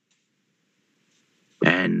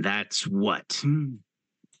 And that's what?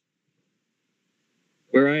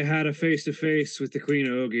 Where I had a face-to-face with the Queen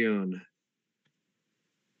of Ogion.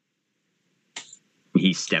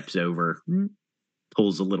 He steps over,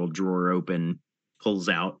 pulls a little drawer open, pulls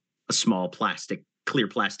out a small clear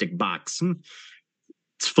plastic box.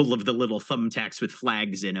 It's full of the little thumbtacks with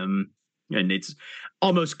flags in them. And it's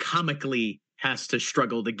almost comically has to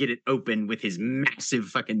struggle to get it open with his massive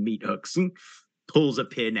fucking meat hooks. Pulls a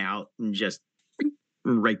pin out and just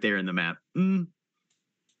right there in the map.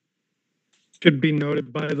 Should be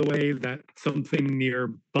noted, by the way, that something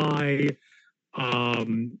nearby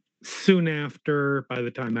soon after, by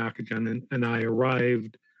the time Akajan and I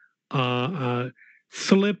arrived,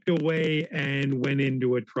 slipped away and went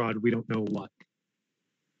into a trod. We don't know what.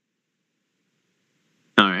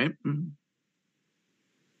 All right. I'm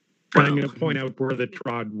Well, going to point out where the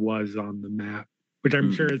trod was on the map, which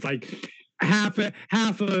I'm sure is like half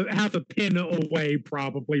a pin away,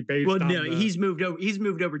 probably based well, on. no, he's moved over. He's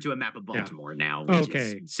moved over to a map of Baltimore now, which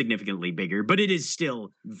Okay. is significantly bigger, but it is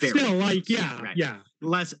still very still like close, yeah, right? yeah.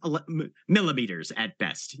 Less millimeters at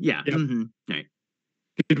best. Yeah. Yep. Right.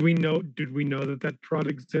 Did we know that trod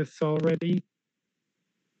exists already?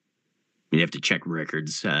 You have to check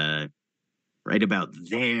records. Right about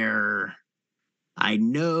there. I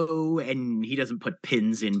know, and he doesn't put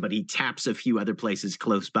pins in, but he taps a few other places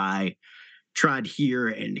close by. Trod here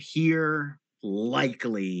and here.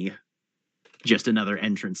 Likely just another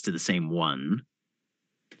entrance to the same one.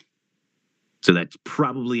 So that's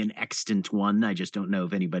probably an extant one. I just don't know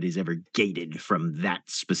if anybody's ever gated from that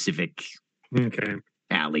specific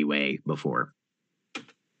alleyway before.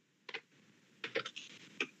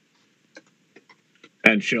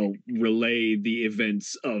 And she'll relay the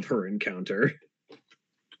events of her encounter.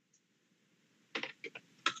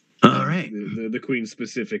 All right. The queen's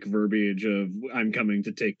specific verbiage of "I'm coming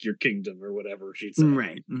to take your kingdom" or whatever she'd say.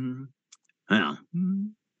 Right. Well.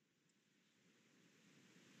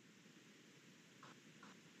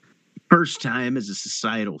 First time as a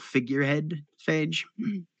societal figurehead, Phage?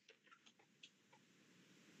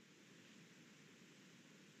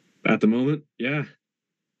 At the moment, yeah.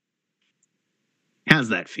 How's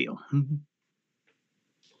that feel?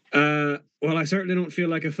 Well, I certainly don't feel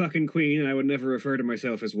like a fucking queen, and I would never refer to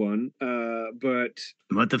myself as one. But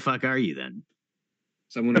What the fuck are you then?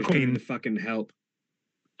 someone who's trying to fucking help.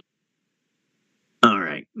 All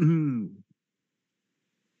right.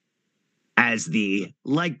 As the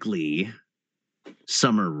likely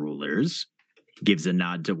summer rulers, gives a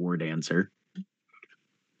nod to War Dancer.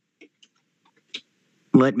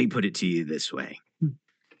 Let me put it to you this way.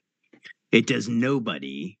 It does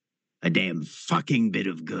nobody a damn fucking bit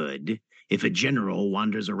of good if a general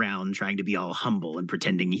wanders around trying to be all humble and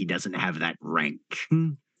pretending he doesn't have that rank.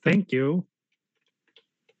 Thank you.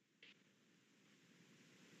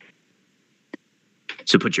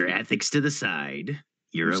 So put your ethics to the side.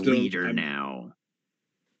 You're a leader now.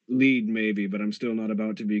 Lead, maybe, but I'm still not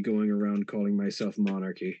about to be going around calling myself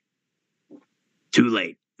monarchy. Too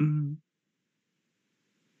late.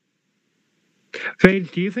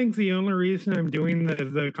 Phage, do you think the only reason I'm doing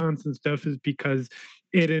the constant stuff is because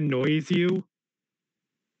it annoys you?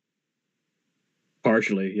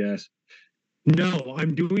 Partially, yes. No,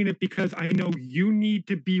 I'm doing it because I know you need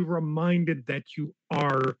to be reminded that you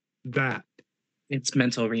are that. It's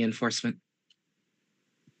mental reinforcement.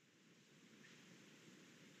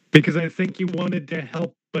 Because I think you wanted to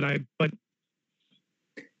help, but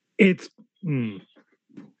it's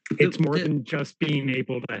more than just being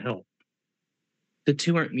able to help. The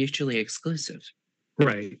two aren't mutually exclusive.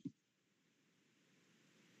 Right.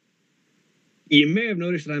 You may have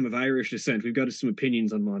noticed that I'm of Irish descent. We've got some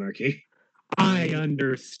opinions on monarchy. I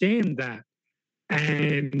understand that.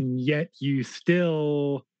 And yet you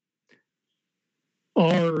still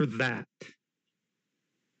are that.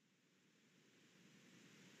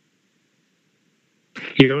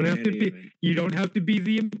 You don't have to be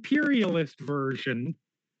the imperialist version.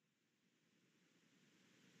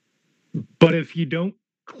 But if you don't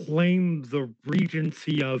claim the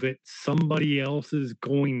regency of it, somebody else is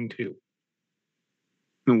going to.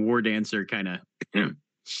 The War Dancer kind of.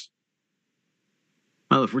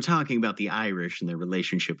 Well, if we're talking about the Irish and their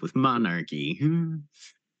relationship with monarchy,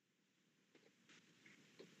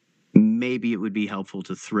 maybe it would be helpful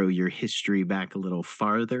to throw your history back a little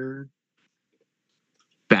farther.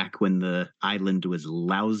 Back when the island was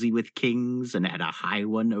lousy with kings and had a high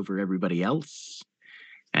one over everybody else.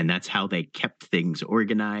 And that's how they kept things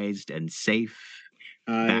organized and safe.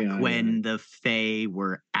 Back when the Fae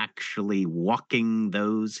were actually walking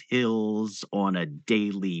those hills on a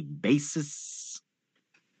daily basis.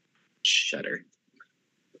 Shudder.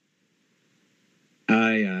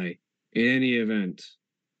 Aye. In any event,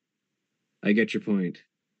 I get your point.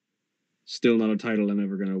 Still not a title I'm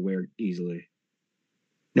ever going to wear easily.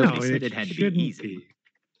 Nobody said it had to be easy.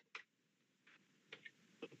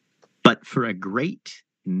 But for a great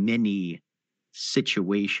many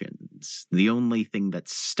situations, the only thing that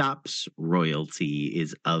stops royalty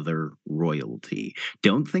is other royalty.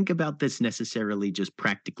 Don't think about this necessarily just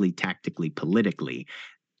practically, tactically, politically.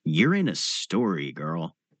 You're in a story,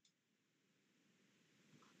 girl.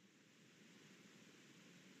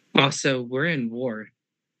 Also, we're in war.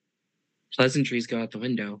 Pleasantries go out the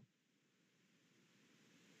window.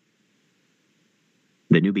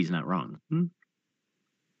 The newbie's not wrong.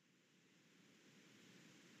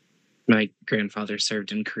 My grandfather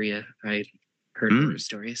served in Korea. I heard horror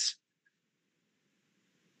stories.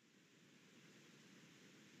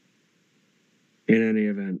 In any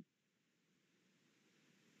event,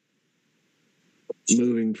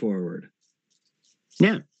 moving forward.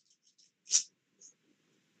 Yeah.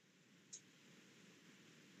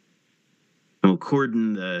 Well,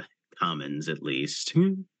 cordon the commons at least.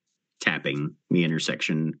 Tapping the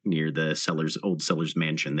intersection near the old Sellers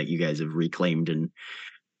mansion that you guys have reclaimed and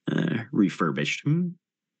refurbished.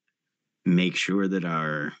 Make sure that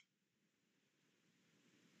our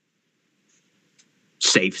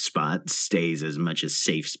safe spot stays as much a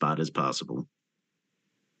safe spot as possible.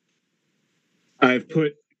 I've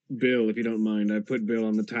put Bill, if you don't mind, I've put Bill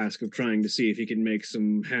on the task of trying to see if he can make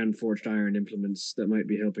some hand-forged iron implements that might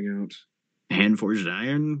be helping out. Hand-forged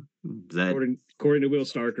iron? According to Will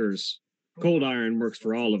Starkers, cold iron works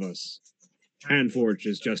for all of us. Hand-forged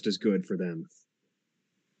is just as good for them.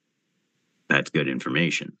 That's good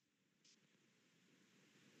information.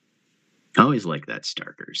 I always like that,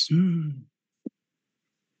 Starkers. And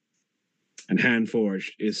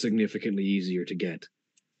hand-forged is significantly easier to get.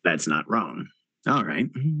 That's not wrong. All right.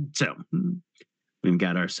 So, we've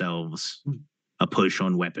got ourselves a push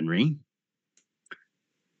on weaponry.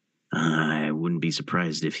 I wouldn't be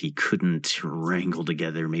surprised if he couldn't wrangle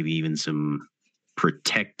together maybe even some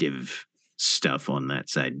protective stuff on that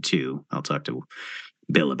side, too. I'll talk to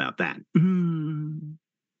Bill about that.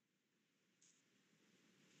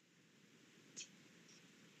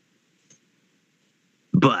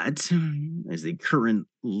 But as the current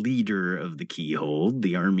leader of the Keyhold,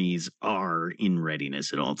 the armies are in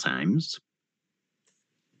readiness at all times.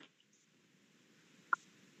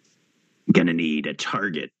 Gonna need a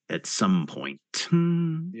target at some point.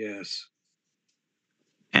 Yes.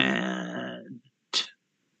 And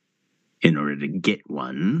in order to get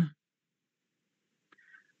one,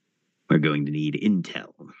 we're going to need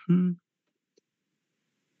intel.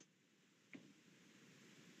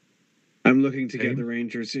 I'm looking to get the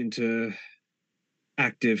Rangers into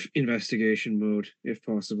active investigation mode, if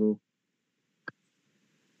possible.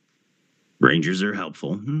 Rangers are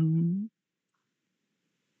helpful.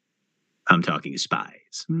 I'm talking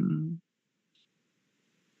spies.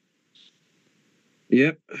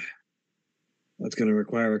 Yep. That's going to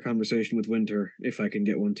require a conversation with Winter, if I can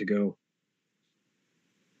get one to go.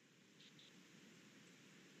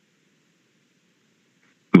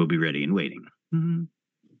 We'll be ready and waiting.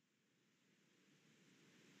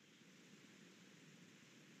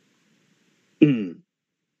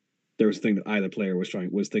 There was a thing that either player was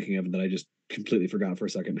thinking of that I just completely forgot for a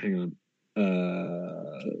second. Hang on.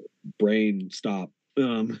 Brain stop.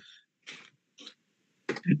 There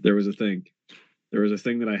was a thing. There was a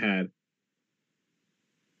thing that I had.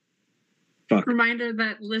 Fuck. Reminder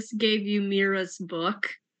that Liz gave you Mira's book.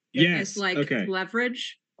 Yes. It's like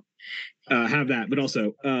leverage. Have that, but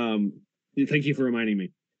also, thank you for reminding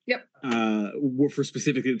me. Yep. For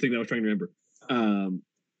specifically the thing that I was trying to remember.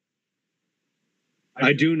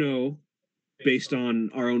 I do know, based on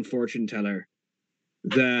our own fortune teller,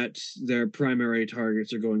 that their primary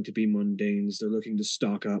targets are going to be mundanes. They're looking to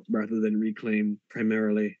stock up rather than reclaim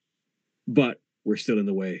primarily. But we're still in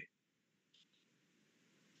the way.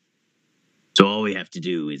 So all we have to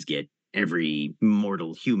do is get every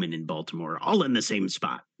mortal human in Baltimore all in the same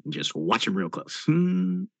spot. Just watch them real close.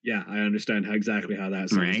 Yeah, I understand exactly how that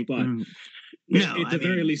sounds. Right? But at the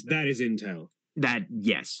very least, that is intel. That,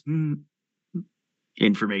 yes.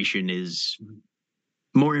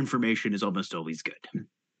 More information is almost always good.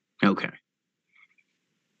 Okay.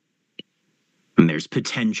 And there's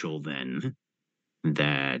potential then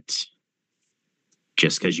that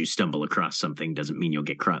just because you stumble across something doesn't mean you'll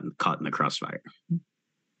get caught in the crossfire.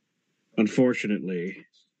 Unfortunately,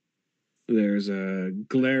 there's a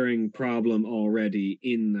glaring problem already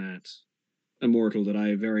in that immortal that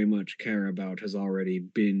I very much care about has already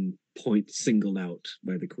been singled out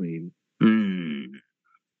by the Queen.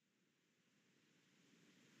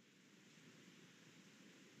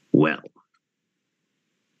 Well,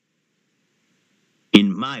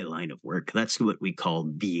 in my line of work, that's what we call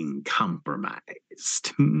being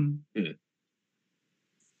compromised.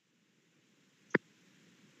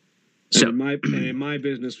 So in my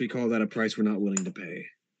business, we call that a price we're not willing to pay.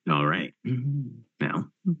 All right.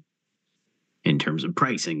 Now, in terms of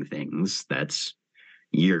pricing things, that's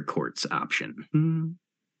your court's option.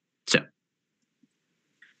 So,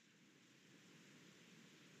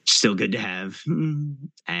 still good to have.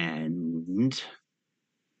 And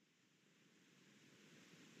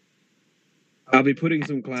I'll be putting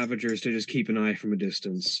some clavigers to just keep an eye from a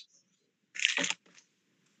distance.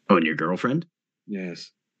 Oh, and your girlfriend?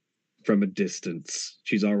 Yes. From a distance.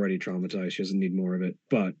 She's already traumatized. She doesn't need more of it.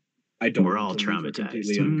 But I don't We're want all to leave her traumatized.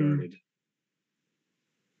 completely unguarded.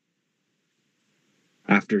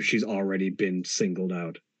 After she's already been singled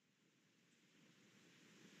out.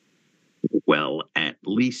 Well, at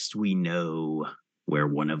least we know where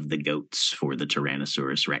one of the goats for the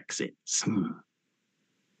Tyrannosaurus Rex is.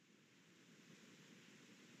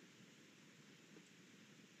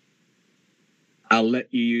 I'll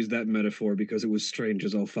let you use that metaphor because it was strange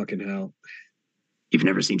as all fucking hell. You've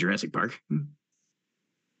never seen Jurassic Park? It's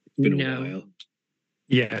been No. a while.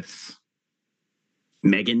 Yes.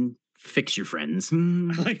 Megan, fix your friends. I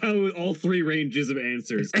like how all three ranges of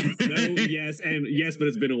answers. No, yes, and yes, but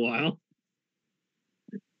it's been a while.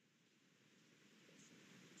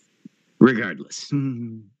 Regardless,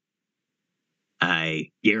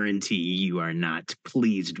 I guarantee you are not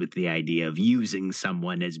pleased with the idea of using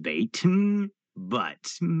someone as bait,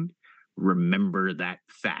 but remember that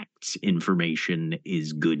fact information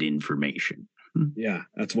is good information. Yeah,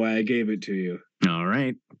 that's why I gave it to you. All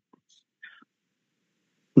right.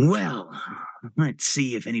 Well, let's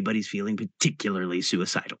see if anybody's feeling particularly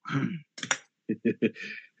suicidal.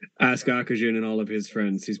 Ask Akajin and all of his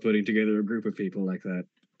friends. He's putting together a group of people like that.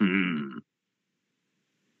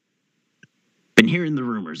 Been hearing the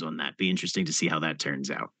rumors on that. Be interesting to see how that turns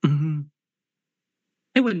out.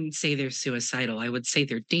 I wouldn't say they're suicidal. I would say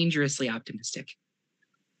they're dangerously optimistic.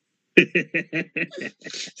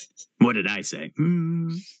 What did I say?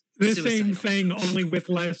 The same Suicidal. thing, only with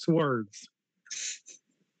less words.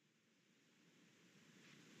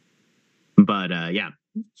 But yeah,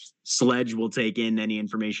 Sledge will take in any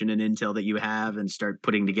information and intel that you have and start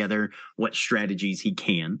putting together what strategies he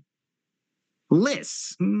can.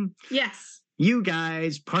 Liz, Yes. you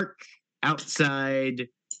guys park outside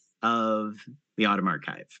of the Autumn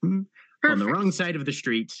Archive on the Perfect. wrong side of the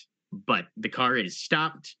street, but the car is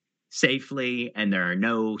stopped safely and there are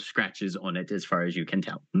no scratches on it as far as you can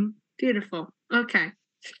tell. Beautiful. Okay.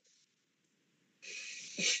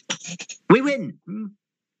 We win.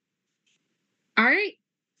 All right.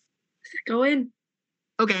 Go in.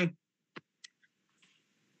 Okay.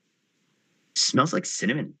 Smells like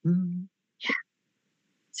cinnamon.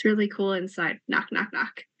 It's really cool inside. Knock, knock,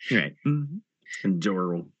 knock. Right. And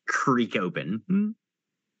door will creak open.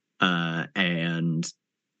 And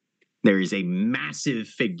there is a massive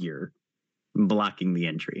figure blocking the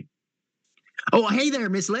entry. Oh, hey there,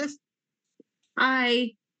 Miss Liz.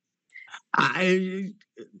 Hi.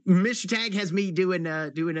 Mr. Tag has me doing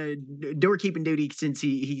a doorkeeping duty since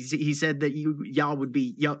he said that y'all would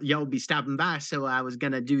be stopping by, so I was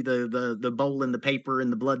gonna do the bowl and the paper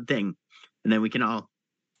and the blood thing, and then we can all.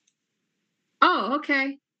 Oh,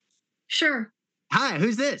 okay. Sure. Hi,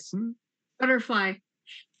 who's this? Butterfly.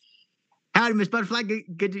 Howdy, Miss Butterfly.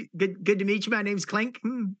 Good to meet you. My name's Clink.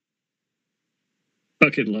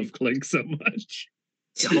 Fucking love Clink so much.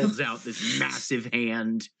 He holds out this massive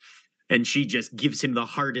hand, and she just gives him the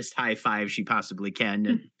hardest high five she possibly can.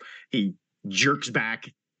 And he jerks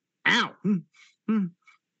back. Ow! All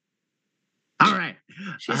right.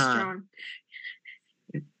 She's strong.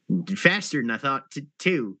 Faster than I thought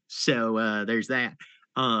too. So there's that.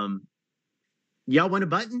 Y'all want a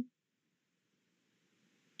button?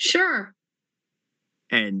 Sure.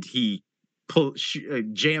 And he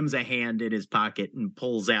jams a hand in his pocket and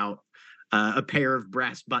pulls out a pair of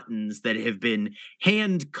brass buttons that have been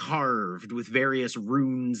hand carved with various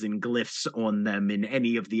runes and glyphs on them in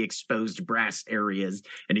any of the exposed brass areas,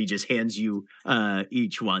 and he just hands you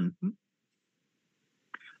each one.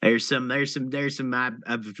 There's some.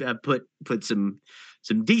 I've put some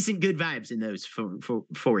decent good vibes in those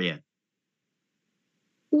for you.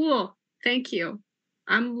 Cool. Thank you.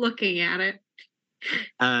 I'm looking at it.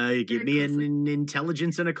 Give me an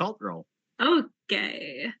intelligence and occult roll.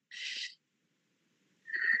 Okay.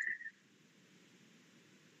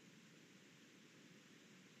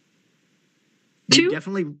 You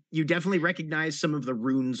definitely recognize some of the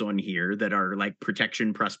runes on here that are like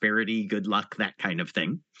protection, prosperity, good luck, that kind of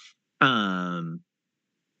thing.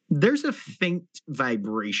 There's a faint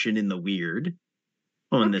vibration in the weird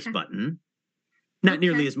on this button. Not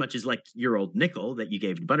nearly as much as like your old nickel that you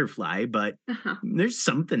gave to Butterfly, but there's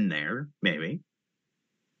something there, maybe.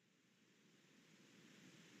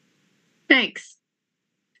 Thanks.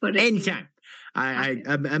 Anytime.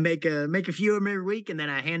 I make a few of them every week, and then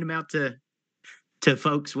I hand them out to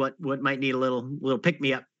folks what might need a little pick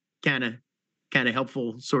me up kind of kind of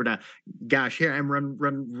helpful sort of, gosh, here I'm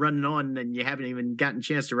running on, and you haven't even gotten a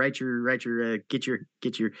chance to get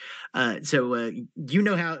your. You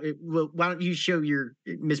know how? Well, why don't you show your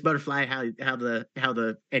Miss Butterfly how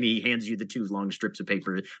the and he hands you the 2 long strips of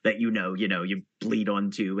paper that you bleed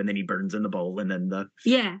onto, and then he burns in the bowl, and then the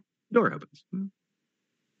door opens.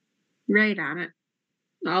 Right on it.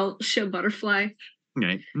 I'll show Butterfly.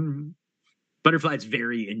 Right. Mm-hmm. Butterfly's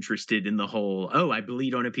very interested in the whole, I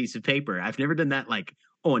bleed on a piece of paper. I've never done that like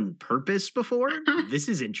on purpose before. This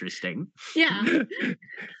is interesting. Yeah.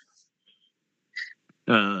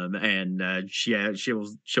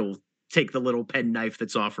 She'll take the little pen knife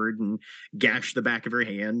that's offered and gash the back of her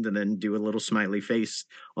hand, and then do a little smiley face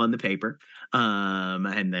on the paper,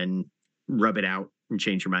 and then rub it out and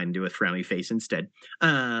change her mind to a frowny face instead.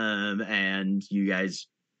 And you guys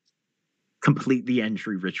complete the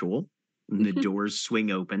entry ritual. And the doors swing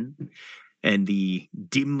open, and the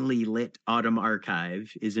dimly lit autumn archive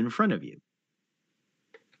is in front of you.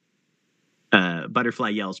 Butterfly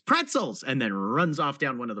yells, "Pretzels!" and then runs off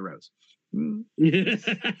down one of the rows.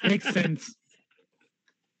 Makes sense.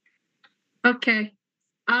 Okay.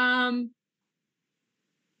 I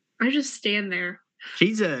just stand there.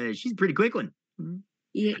 She's a pretty quick one.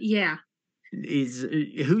 Yeah.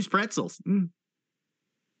 Who's Pretzels?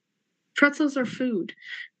 Pretzels are food.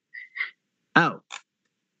 Oh.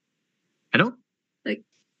 I don't. Like.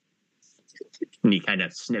 And he kind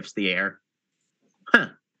of sniffs the air. Huh.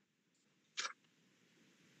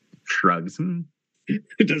 Shrugs.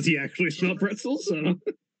 Does he actually smell pretzels?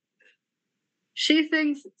 She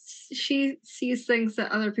sees things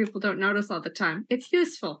that other people don't notice all the time. It's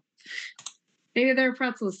useful. Maybe there are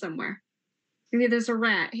pretzels somewhere. Maybe there's a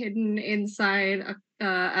rat hidden inside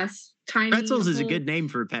a tiny. Pretzels is a good name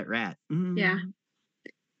for a pet rat. Yeah.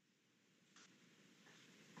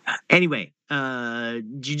 Anyway, do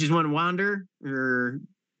you just want to wander, or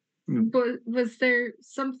was there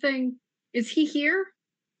something? Is he here?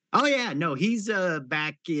 Oh yeah, no, he's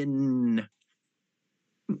back in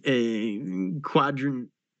quadrant.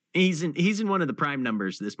 He's in one of the prime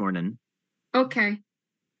numbers this morning. Okay.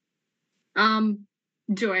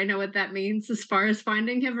 Do I know what that means as far as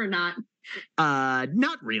finding him or not?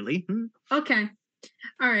 Not really. Okay.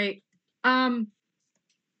 All right.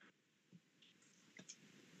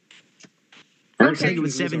 I think it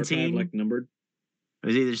was 17. Like numbered. It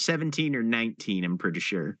was either 17 or 19, I'm pretty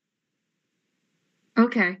sure.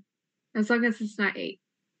 Okay. As long as it's not 8.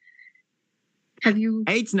 Have you...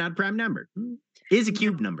 8's not a prime number. It is a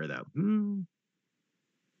cube number, though.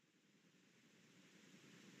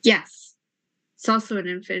 Yes. It's also an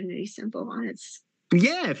infinity symbol on its...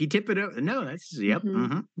 Yeah, if you tip it over. No, that's... Yep.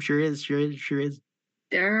 Sure is.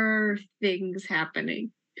 There are things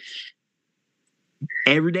happening.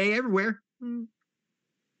 Every day, everywhere.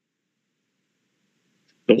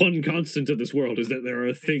 The one constant of this world is that there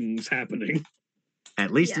are things happening.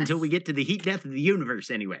 At least until we get to the heat death of the universe,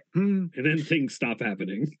 anyway. And then things stop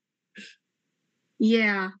happening.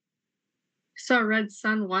 Yeah. Saw a red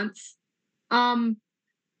sun once.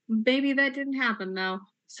 Maybe that didn't happen though.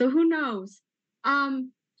 So who knows?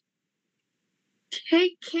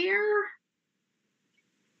 Take care.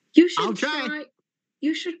 I'll try.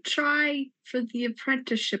 You should try for the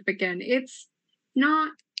apprenticeship again. It's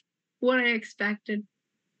not what I expected.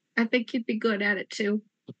 I think you'd be good at it too.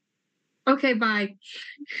 Okay, bye.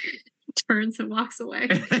 Turns and walks away.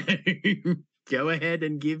 Go ahead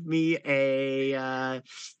and give me a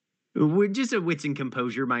just a wits and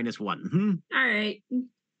composure -1. All right.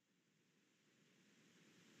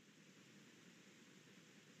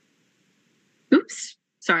 Oops.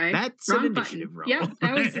 Sorry. That's wrong an initiative button. roll. Yep,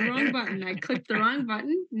 that was the wrong button. I clicked the wrong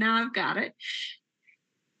button. Now I've got it.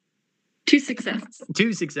 2 successes.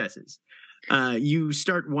 2 successes. You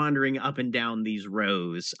start wandering up and down these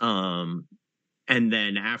rows, and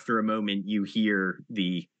then after a moment, you hear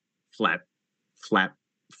the flap, flap,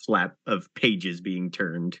 flap of pages being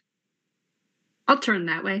turned. I'll turn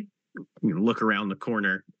that way. You look around the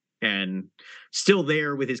corner, and still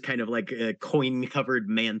there with his kind of like a coin-covered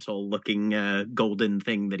mantle-looking golden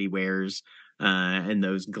thing that he wears, and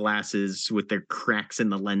those glasses with their cracks in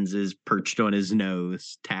the lenses perched on his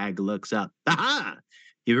nose. Tag looks up. Aha!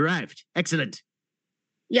 You've arrived. Excellent.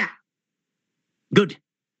 Yeah. Good.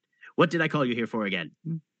 What did I call you here for again?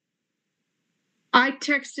 I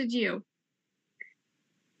texted you.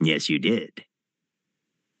 Yes, you did.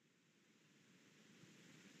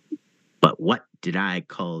 But what did I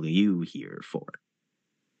call you here for?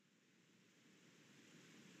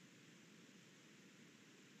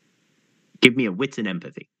 Give me a wits and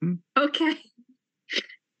empathy. Okay.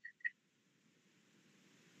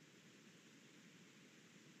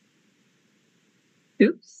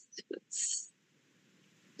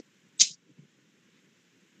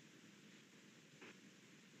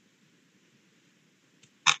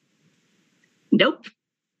 Nope.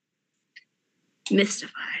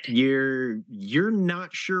 Mystified. You're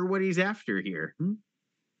not sure what he's after here.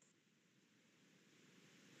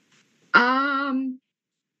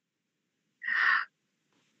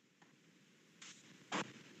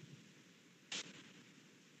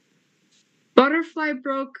 Butterfly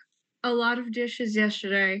broke a lot of dishes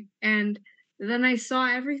yesterday, and then I saw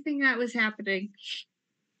everything that was happening.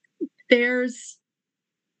 There's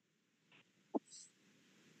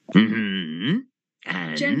Mm-hmm.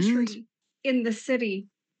 And gentry in the city.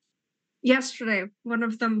 Yesterday, one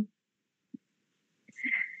of them,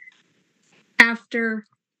 after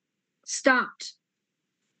stopped.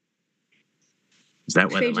 Is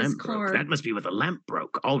that why the Phage's lamp car. broke? That must be where the lamp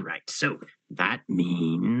broke. All right. So that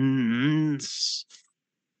means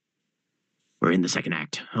we're in the second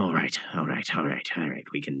act. All right.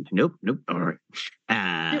 We can. Nope. All right.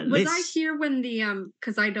 Was I here when the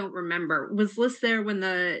because I don't remember. Was Liz there when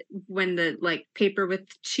the like paper with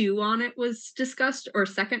 2 on it was discussed, or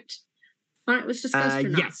second on it was discussed, or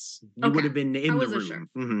not? Yes, you would have been in the room. Sure.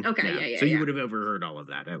 Mhm, Okay, yeah. So you would have overheard all of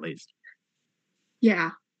that at least.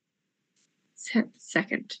 Yeah.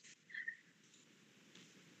 Second.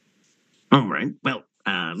 All right. Well,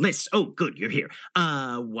 Liz. Oh, good, you're here.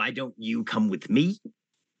 Why don't you come with me?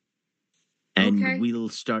 And Okay. we'll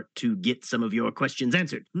start to get some of your questions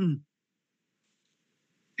answered. I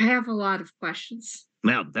have a lot of questions.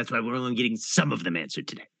 Well, that's why we're only getting some of them answered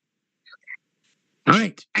today. All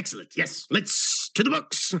right, excellent. Yes, let's to the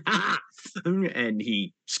books. And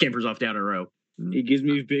he scampers off down a row. It gives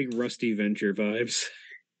me big Rusty Venture vibes.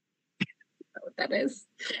 What that is.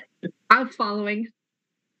 I'm following.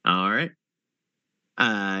 All right.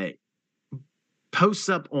 Posts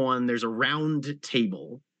up on, there's a round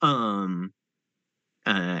table. And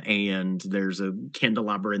there's a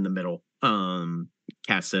candelabra in the middle.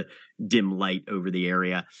 Casts a dim light over the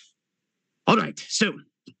area. All right, so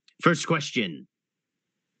first question.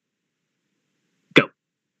 Go.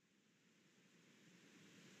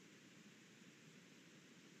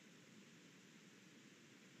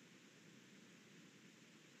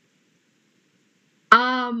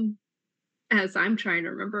 As I'm trying to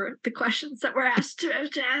remember the questions that were asked to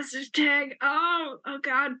hashtag. Oh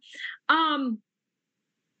God.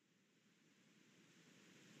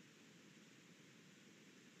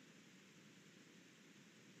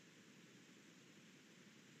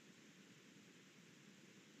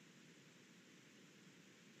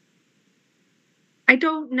 I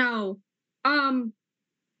don't know.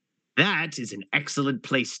 That is an excellent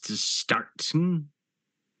place to start.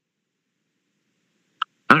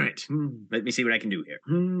 All right. Let me see what I can do here.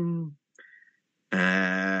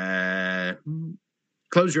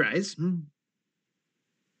 Close your eyes.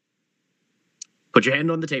 Put your hand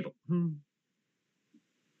on the table. And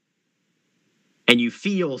you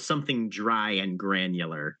feel something dry and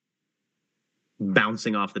granular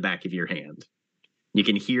bouncing off the back of your hand. You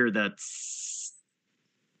can hear the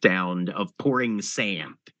sound of pouring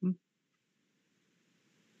sand.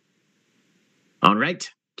 All right.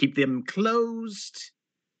 Keep them closed.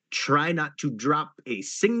 Try not to drop a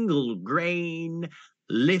single grain.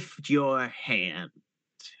 Lift your hand.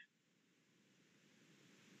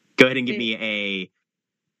 Go ahead and give me a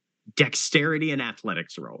dexterity and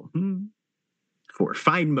athletics roll for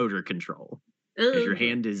fine motor control. As your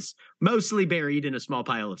hand is mostly buried in a small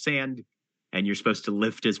pile of sand, and you're supposed to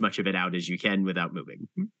lift as much of it out as you can without moving.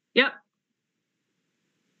 Yep.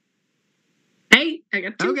 Hey, I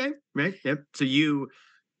got 2. Okay, right. Yep. So you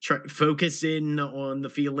focus in on the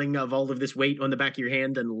feeling of all of this weight on the back of your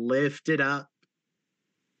hand and lift it up.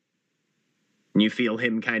 And you feel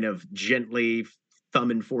him kind of gently, thumb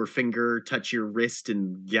and forefinger, touch your wrist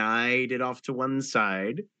and guide it off to one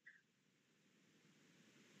side.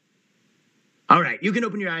 All right, you can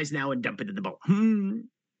open your eyes now and dump it in the bowl. And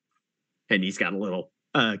he's got a little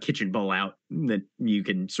kitchen bowl out that you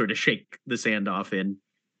can sort of shake the sand off in.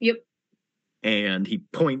 Yep. And he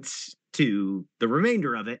points to the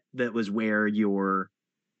remainder of it that was where your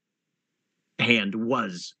hand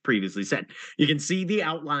was previously set. You can see the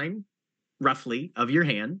outline, roughly, of your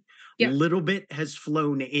hand. A little bit has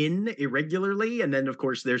flown in irregularly, and then, of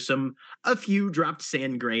course, there's a few dropped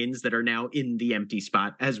sand grains that are now in the empty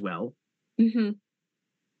spot as well.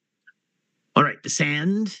 All right, the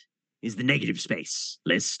sand is the negative space.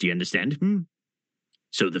 Liz, do you understand?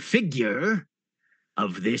 So the figure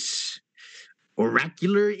of this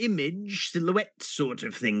oracular image, silhouette sort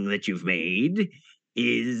of thing that you've made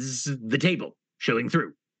is the table showing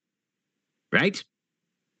through. Right?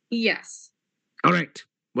 Yes. All right.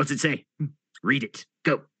 What's it say? Read it.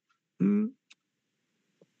 Go.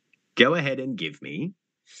 Go ahead and give me.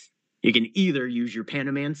 You can either use your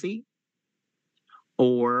panomancy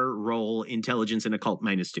or roll intelligence and occult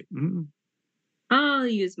 -2. I'll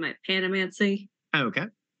use my panamancy. Okay.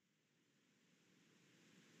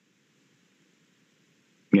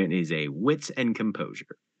 It is a wits and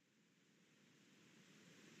composure.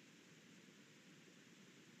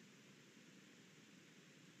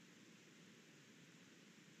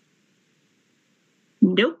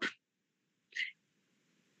 Nope.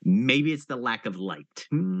 Maybe it's the lack of light.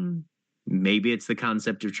 Maybe it's the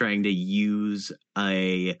concept of trying to use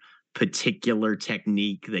a particular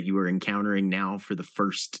technique that you are encountering now for the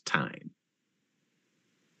first time.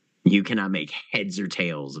 You cannot make heads or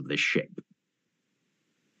tails of this shape.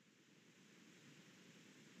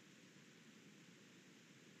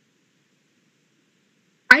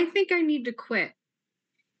 I think I need to quit.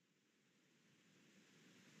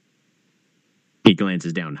 He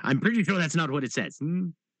glances down. I'm pretty sure that's not what it says.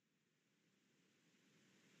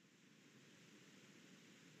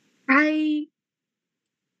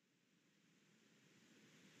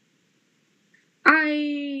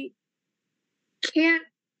 I can't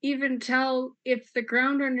even tell if the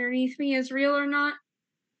ground underneath me is real or not.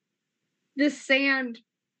 This sand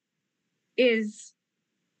is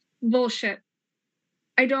bullshit.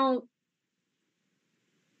 I don't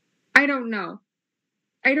know.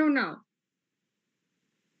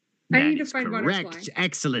 I need to find correct. butterfly.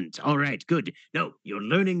 Excellent. All right, good. No, you're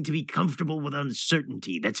learning to be comfortable with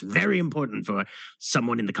uncertainty. That's very important for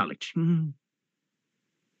someone in the college.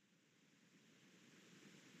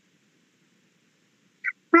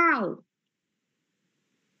 How?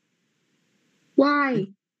 Why?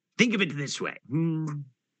 Think of it this way.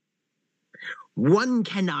 One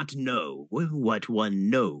cannot know what one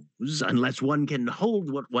knows unless one can hold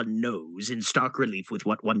what one knows in stark relief with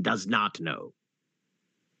what one does not know.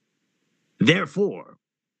 Therefore,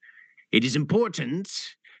 it is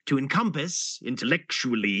important to encompass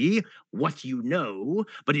intellectually what you know,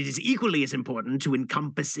 but it is equally as important to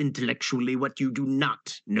encompass intellectually what you do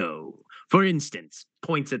not know. For instance,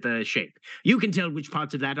 points at the shape. You can tell which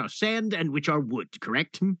parts of that are sand and which are wood,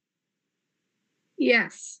 correct?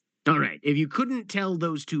 Yes. All right. If you couldn't tell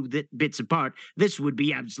those two bits apart, this would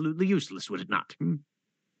be absolutely useless, would it not?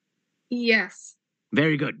 Yes.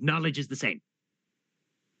 Very good. Knowledge is the same.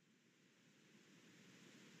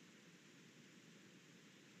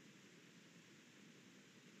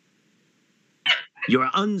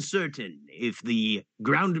 You're uncertain if the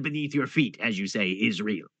ground beneath your feet, as you say, is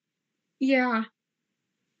real. Yeah.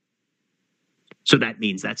 So that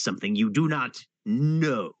means that's something you do not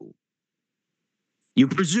know. You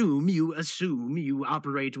presume, you assume, you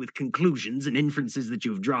operate with conclusions and inferences that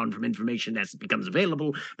you've drawn from information as it becomes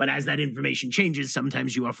available, but as that information changes,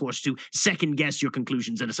 sometimes you are forced to second guess your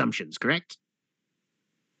conclusions and assumptions, correct?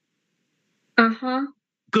 Uh-huh.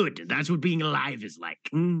 Good. That's what being alive is like.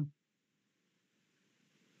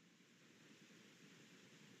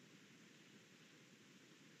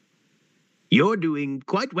 You're doing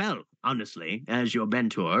quite well, honestly. As your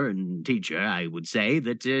mentor and teacher, I would say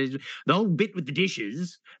that the whole bit with the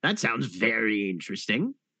dishes, that sounds very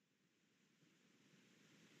interesting.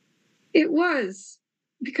 It was.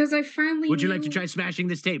 Because I finally Would you knew... like to try smashing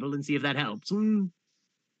this table and see if that helps?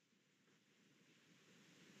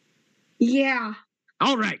 Yeah.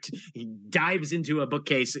 All right. He dives into a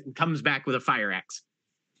bookcase and comes back with a fire axe.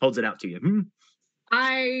 Holds it out to you.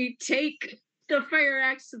 I take the fire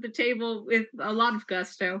axe to the table with a lot of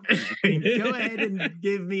gusto. Go ahead and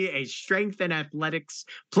give me a strength and athletics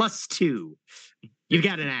 +2. You've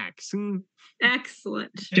got an axe.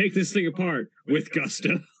 Excellent. Take this thing apart with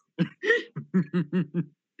gusto.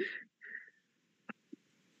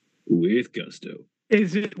 With gusto.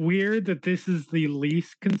 Is it weird that this is the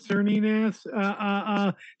least concerning ass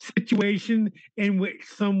situation in which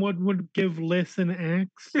someone would give Liz an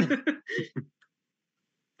axe?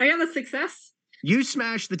 I got a success. You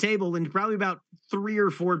smash the table into probably about 3 or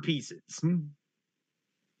 4 pieces.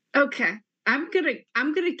 Okay. I'm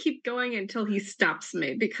gonna keep going until he stops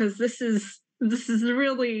me because this is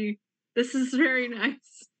very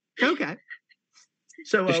nice. Okay.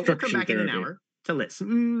 So we'll come back in an hour to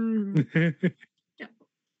listen. Yeah.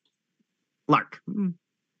 Lark,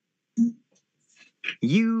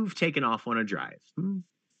 you've taken off on a drive.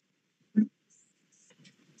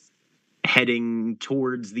 Heading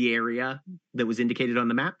towards the area that was indicated on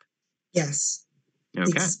the map? Yes.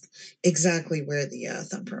 Okay. Exactly where the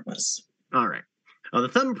thumbprint was. All right. Well, the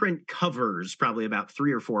thumbprint covers probably about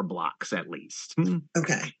 3 or 4 blocks at least.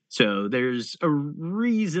 Okay. So there's a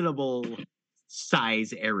reasonable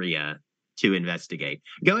size area to investigate.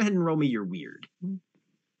 Go ahead and roll me your weird.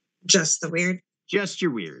 Just the weird? Just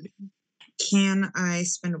your weird. Can I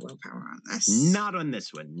spend a willpower on this? Not on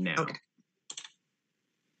this one, no. Okay.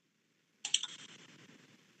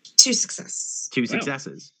 2 successes. 2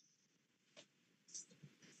 successes.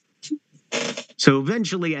 So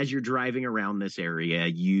eventually, as you're driving around this area,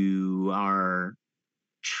 you are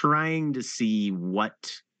trying to see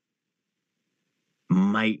what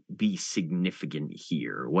might be significant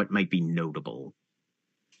here, what might be notable.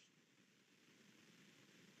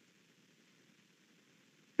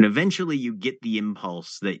 And eventually you get the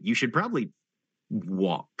impulse that you should probably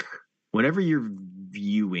walk. Whatever you're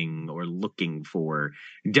viewing or looking for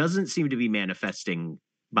doesn't seem to be manifesting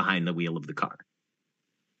behind the wheel of the car.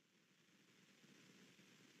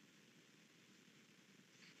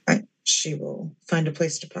 Right. She will find a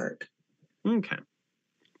place to park. Okay.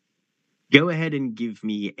 Go ahead and give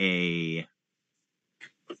me a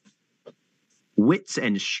wits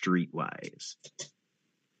and streetwise.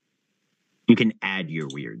 You can add your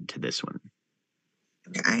weird to this one.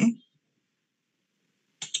 Okay.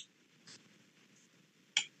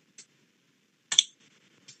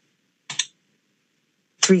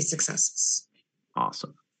 Three successes.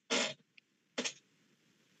 Awesome.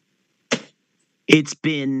 It's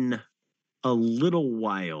been a little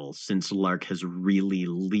while since Lark has really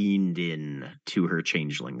leaned in to her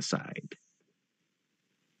changeling side.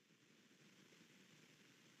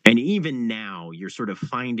 And even now, you're sort of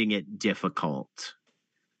finding it difficult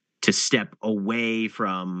to step away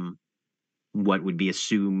from what would be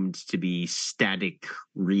assumed to be static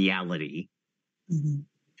reality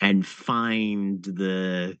and find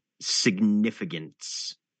the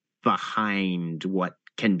significance behind what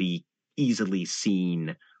can be easily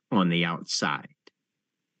seen on the outside.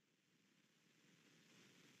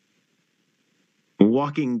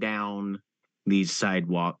 Walking down these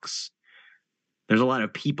sidewalks, there's a lot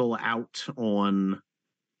of people out on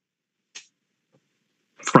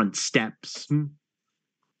front steps.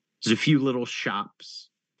 There's a few little shops.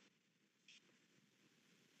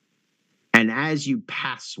 And as you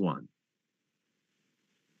pass one,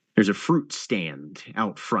 there's a fruit stand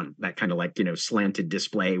out front, that kind of like, slanted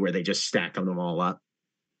display where they just stack them all up.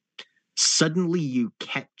 Suddenly you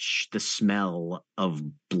catch the smell of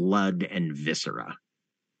blood and viscera.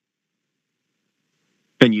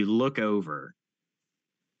 And you look over,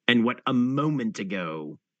 and what a moment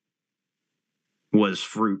ago was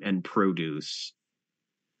fruit and produce,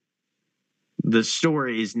 the store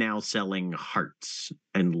is now selling hearts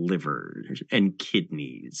and livers and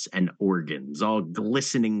kidneys and organs, all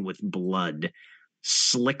glistening with blood,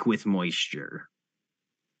 slick with moisture.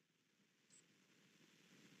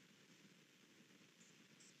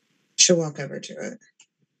 She'll walk over to it.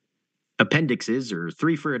 Appendixes are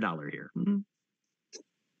 $3 for $1 here.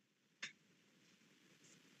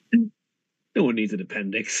 No one needs an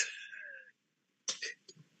appendix.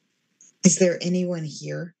 Is there anyone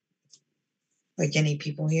here? Like any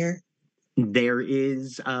people here? There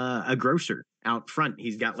is a grocer out front.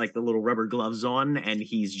 He's got like the little rubber gloves on, and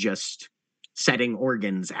he's just setting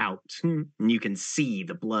organs out. And you can see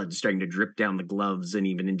the blood starting to drip down the gloves and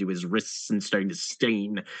even into his wrists and starting to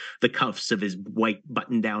stain the cuffs of his white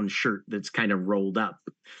button-down shirt that's kind of rolled up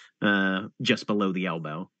just below the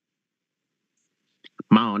elbow.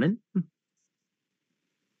 Morning.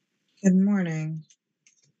 Good morning.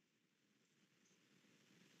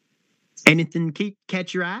 Anything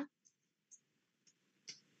catch your eye?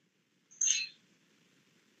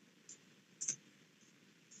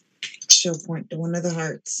 She'll point to one of the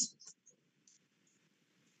hearts.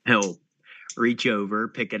 He'll reach over,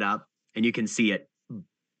 pick it up, and you can see it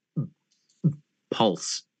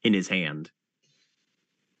pulse in his hand.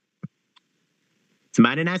 It's a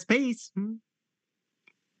mighty nice piece.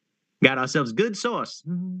 Got ourselves good sauce.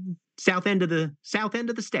 South end of the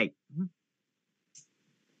state.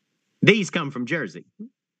 These come from Jersey.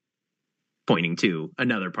 Pointing to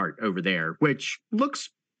another part over there, which looks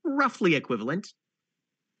roughly equivalent.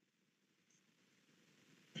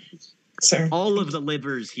 Sir. All of the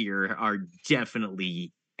livers here are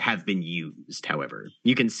definitely have been used, however.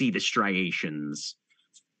 You can see the striations.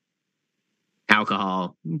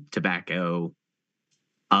 Alcohol, tobacco,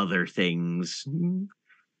 other things.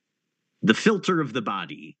 The filter of the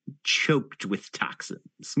body, choked with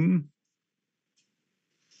toxins.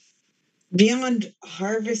 Beyond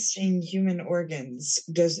harvesting human organs,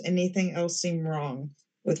 does anything else seem wrong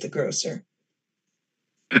with the grocer?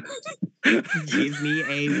 Give me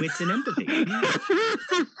a wits and empathy.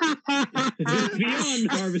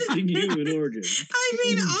 Beyond harvesting human organs. I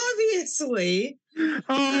mean, obviously.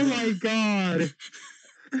 Oh my god.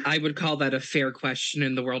 I would call that a fair question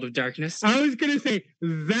in the world of darkness. I was going to say,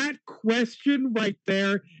 that question right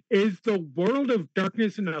there is the world of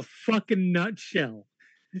darkness in a fucking nutshell.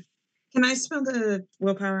 Can I spend the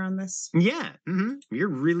willpower on this? Yeah. You're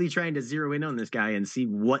really trying to zero in on this guy and see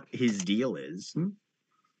what his deal is.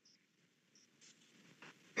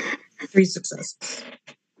 3 successes.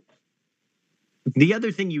 The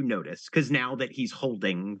other thing you notice, because now that he's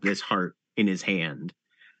holding this heart in his hand,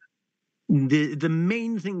 the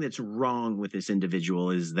main thing that's wrong with this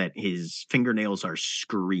individual is that his fingernails are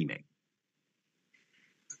screaming.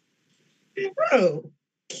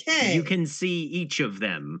 Okay. You can see each of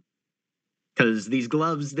them because these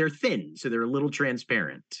gloves, they're thin, so they're a little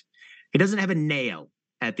transparent. He doesn't have a nail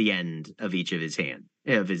at the end of each of his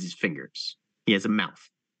fingers. He has a mouth.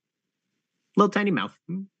 Little tiny mouth.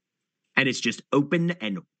 And it's just open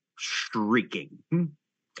and shrieking,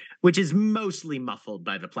 which is mostly muffled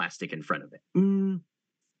by the plastic in front of it.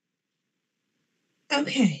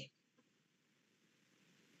 Okay.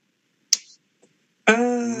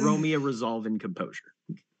 Roll me a resolve and composure.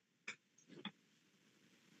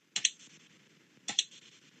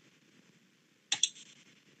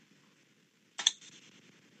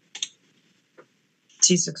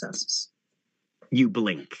 Two successes. You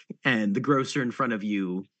blink, and the grocer in front of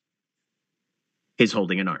you is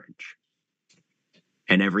holding an orange.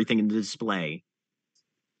 And everything in the display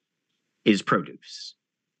is produce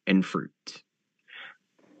and fruit.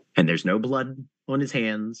 And there's no blood on his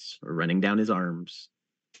hands or running down his arms.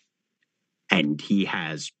 And he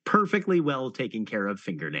has perfectly well taken care of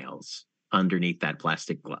fingernails underneath that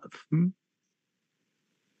plastic glove.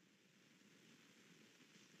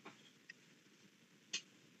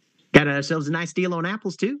 Got ourselves a nice deal on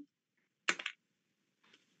apples, too.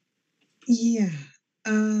 Yeah.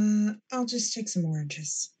 I'll just take some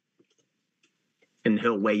oranges. And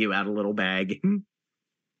he'll weigh you out a little bag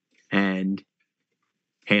and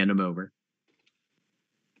hand them over.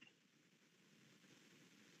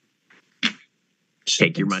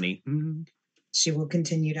 Take your money. She will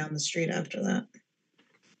continue down the street after that.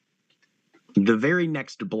 The very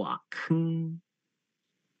next block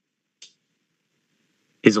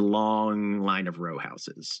is a long line of row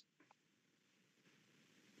houses.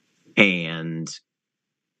 And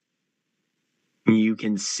you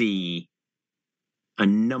can see a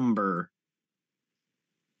number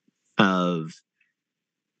of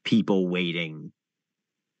people waiting.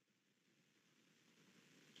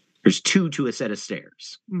 There's 2 to a set of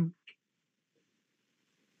stairs.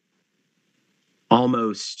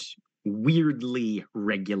 Almost weirdly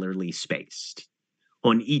regularly spaced.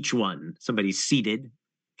 On each one, somebody's seated,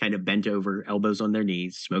 kind of bent over, elbows on their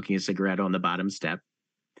knees, smoking a cigarette on the bottom step.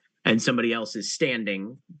 And somebody else is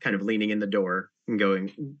standing, kind of leaning in the door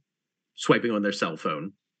and swiping on their cell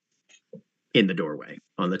phone in the doorway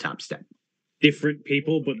on the top step. Different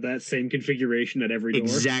people, but that same configuration at every door.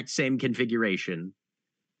 Exact same configuration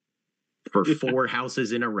for 4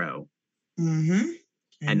 houses in a row. Mm-hmm.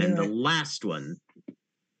 And then the last one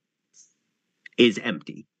is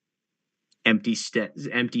empty. Empty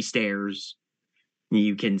stairs.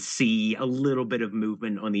 You can see a little bit of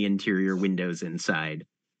movement on the interior windows inside.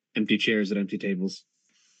 Empty chairs and empty tables.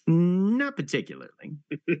 Not particularly.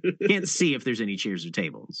 Can't see if there's any chairs or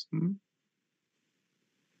tables.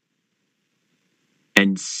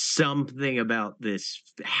 And something about this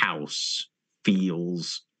house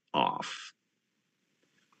feels off.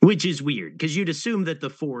 Which is weird, because you'd assume that the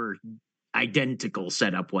 4 identical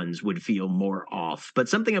setup ones would feel more off. But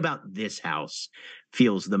something about this house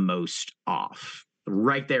feels the most off.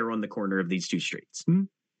 Right there on the corner of these 2 streets.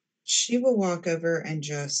 She will walk over and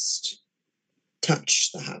just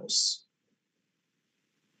touch the house.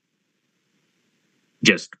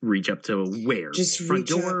 Just reach up to where? Just front reach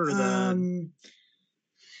door up, or the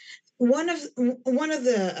one of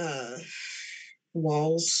the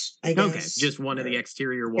walls, I guess. Okay, just one of the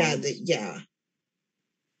exterior walls. Yeah.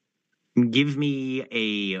 Give me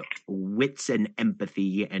a wits and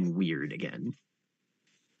empathy and weird again.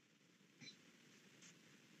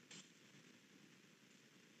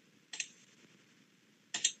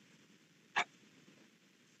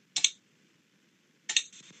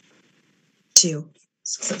 Two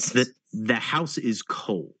successes. The house is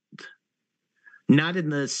cold. Not in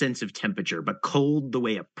the sense of temperature, but cold the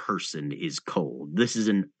way a person is cold. This is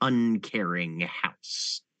an uncaring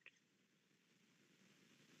house.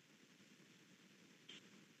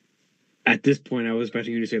 At this point, I was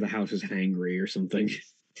expecting you to say the house is hangry or something.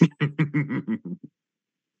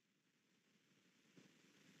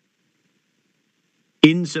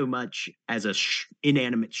 In so much as a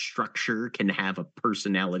inanimate structure can have a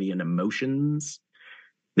personality and emotions,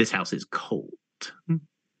 this house is cold.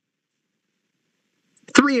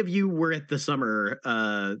 3 of you were at the summer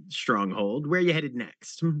stronghold. Where are you headed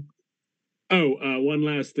next? One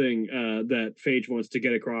last thing that Phage wants to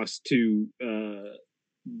get across to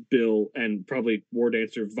Bill and probably War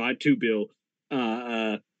Dancer to Bill,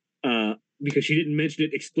 because she didn't mention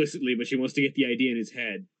it explicitly, but she wants to get the idea in his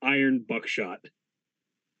head. Iron buckshot.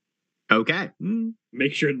 Okay.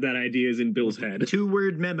 Make sure that idea is in Bill's head.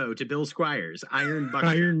 2-word memo to Bill Squires. Iron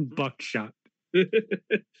buckshot. Iron buckshot.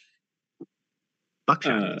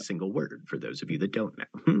 Buckshot is a single word for those of you that don't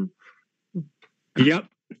know. Yep.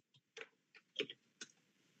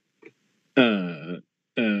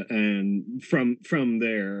 And from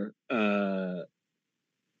there, so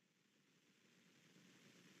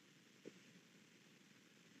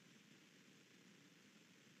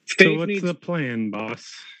what's the plan,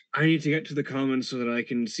 boss? I need to get to the commons so that I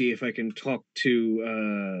can see if I can talk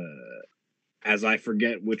to, as I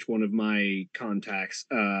forget which one of my contacts,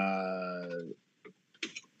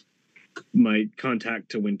 my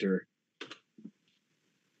contact to Winter.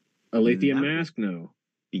 A lithium mask? No.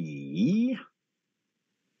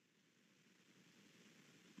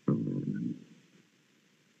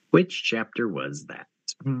 Which chapter was that?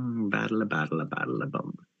 Battle,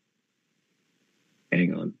 bum.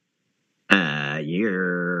 Hang on.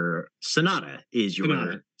 Your Sonata is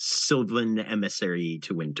your Sylvan emissary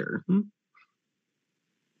to Winter.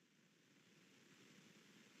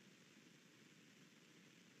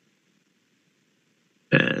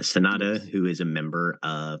 Sonata, who is a member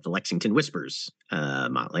of the Lexington Whispers,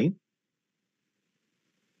 Motley.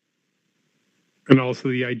 And also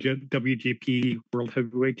the WGP World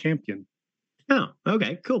Heavyweight Champion. Oh,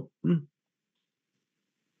 okay, cool.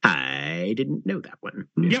 I didn't know that one.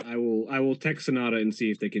 Yep. I will text Sonata and see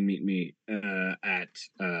if they can meet me at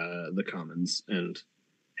the Commons and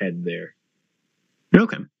head there.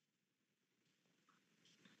 Okay.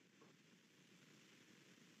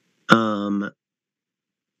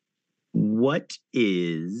 What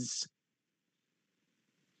is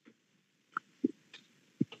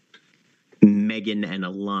Megan and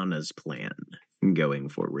Alana's plan going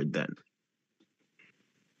forward then?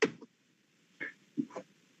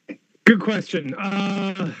 Good question.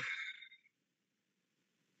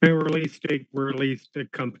 We're at least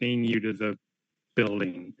accompanying you to the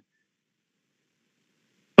building.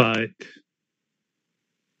 But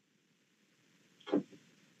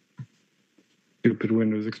stupid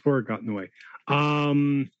Windows Explorer got in the way.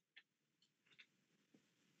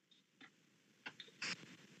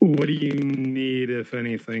 What do you need, if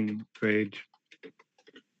anything, Phage?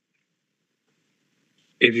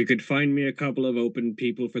 If you could find me a couple of open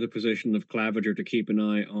people for the position of Claviger to keep an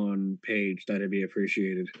eye on Paige, that'd be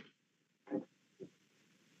appreciated.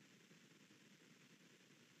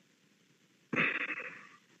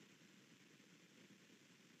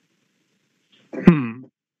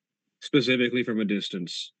 Specifically from a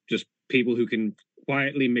distance. Just people who can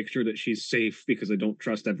quietly make sure that she's safe, because I don't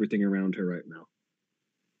trust everything around her right now.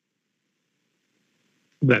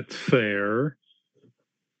 That's fair.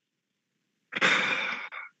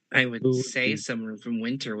 I would say someone from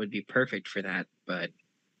Winter would be perfect for that, but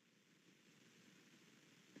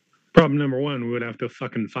problem number one, we would have to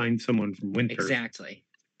fucking find someone from Winter. Exactly.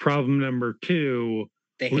 Problem number two,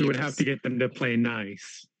 we would have to get them to play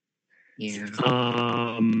nice. Yeah.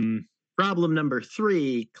 Problem number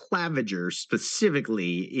three, Claviger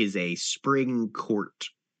specifically is a spring court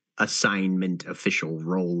assignment, official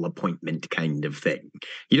role appointment kind of thing.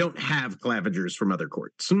 You don't have Clavigers from other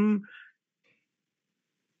courts.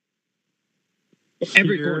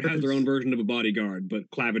 Every court has their own version of a bodyguard, but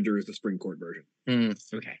Claviger is the spring court version.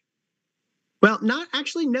 Okay. Well, not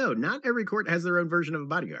every court has their own version of a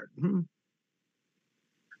bodyguard.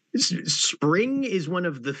 Spring is one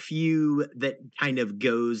of the few that kind of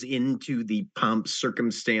goes into the pomp,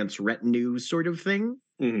 circumstance, retinue sort of thing.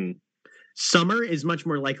 Mm-hmm. Summer is much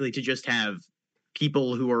more likely to just have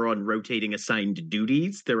people who are on rotating assigned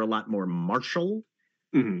duties. They're a lot more martial.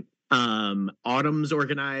 Mm-hmm. Autumn's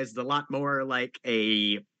organized a lot more like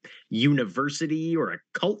a university or a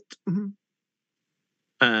cult.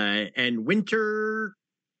 And Winter,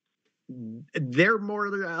 they're more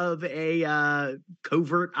of a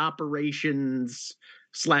covert operations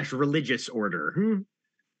 / religious order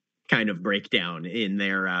kind of breakdown in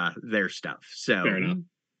their stuff. So fair enough.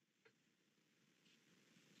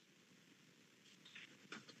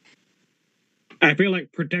 I feel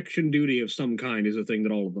like protection duty of some kind is a thing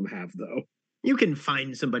that all of them have, though. You can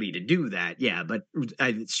find somebody to do that, yeah, but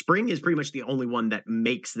Spring is pretty much the only one that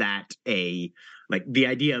makes that the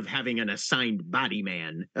idea of having an assigned body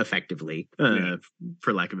man, effectively,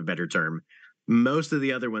 for lack of a better term. Most of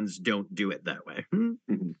the other ones don't do it that way.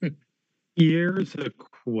 Here's a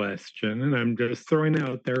question, and I'm just throwing it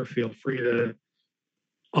out there. Feel free to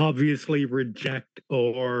obviously reject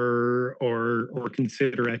or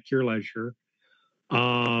consider at your leisure.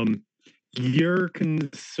 You're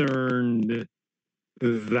concerned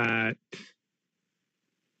that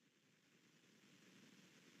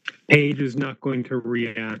Paige is not going to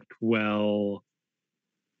react well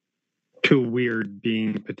to Weird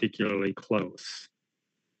being particularly close.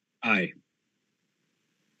 Aye.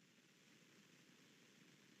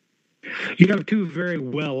 You have two very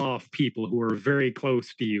well-off people who are very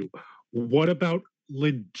close to you. What about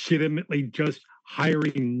legitimately just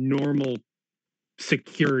hiring normal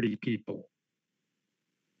security people?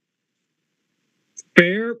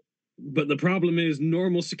 Fair, but the problem is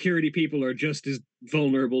normal security people are just as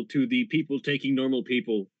vulnerable to the people taking normal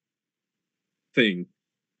people thing.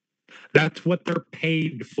 That's what they're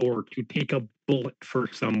paid for, to take a bullet for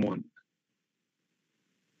someone.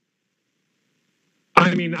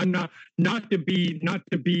 I mean, I'm not to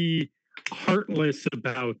be heartless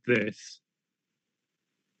about this,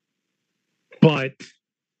 but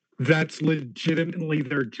that's legitimately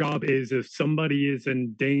their job. Is if somebody is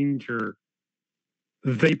in danger,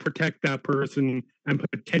 they protect that person and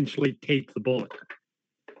potentially take the bullet,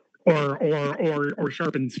 or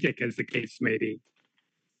sharpen stick, as the case may be.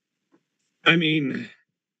 I mean,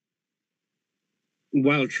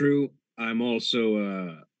 while true, I'm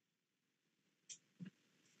also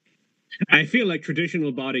I feel like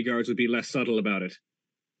traditional bodyguards would be less subtle about it.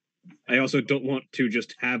 I also don't want to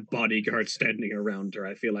just have bodyguards standing around her.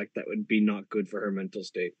 I feel like that would be not good for her mental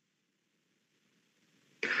state.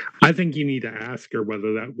 I think you need to ask her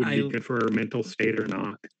whether that would be good for her mental state or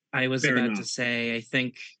not. I was Fair about enough. to say, I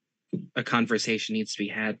think a conversation needs to be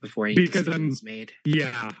had before any Because decision is made.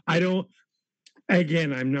 Yeah, I don't.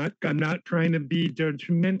 Again, I'm not trying to be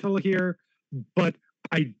judgmental here, but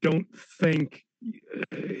I don't think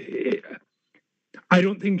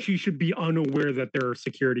she should be unaware that there are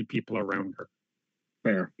security people around her.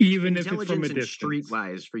 Fair. Even if it's from a Intelligence and distance.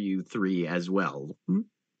 streetwise for you three as well.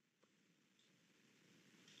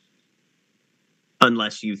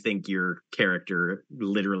 Unless you think your character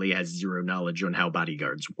literally has zero knowledge on how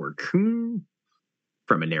bodyguards work. From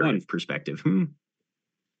a narrative perspective. No,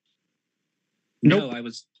 Nope.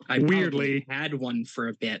 I Weirdly had one for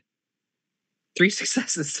a bit. 3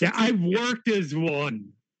 successes. Yeah, I worked as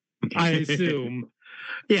one, I assume.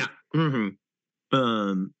 Yeah.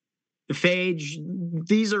 Phage,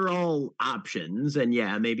 these are all options, and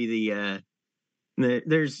yeah, maybe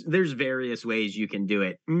there's various ways you can do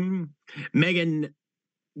it. Megan,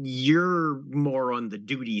 you're more on the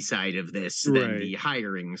duty side of this than the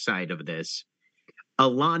hiring side of this.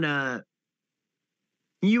 Alana,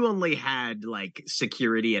 you only had like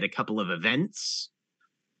security at a couple of events,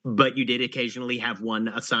 but you did occasionally have one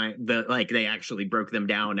assigned. They actually broke them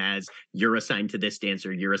down as you're assigned to this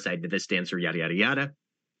dancer, you're assigned to this dancer, yada yada yada.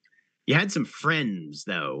 You had some friends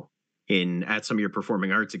though at some of your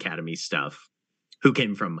performing arts academy stuff who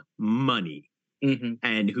came from money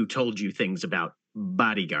and who told you things about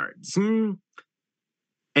bodyguards. And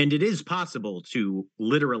it is possible to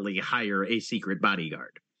literally hire a secret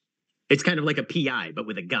bodyguard. It's kind of like a PI, but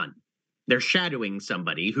with a gun. They're shadowing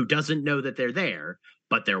somebody who doesn't know that they're there,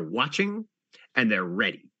 but they're watching and they're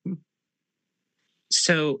ready.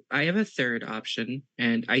 So I have a third option,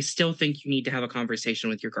 and I still think you need to have a conversation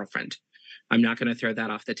with your girlfriend. I'm not going to throw that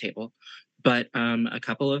off the table. But a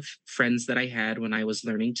couple of friends that I had when I was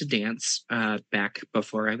learning to dance back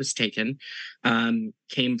before I was taken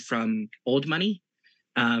came from old money.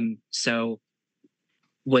 So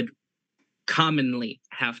would commonly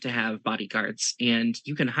have to have bodyguards, and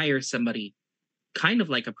you can hire somebody kind of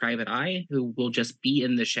like a private eye who will just be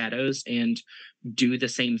in the shadows and do the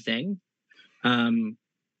same thing.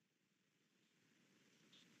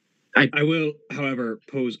 I will, however,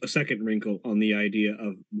 pose a second wrinkle on the idea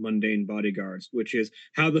of mundane bodyguards, which is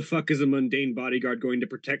how the fuck is a mundane bodyguard going to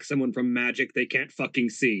protect someone from magic they can't fucking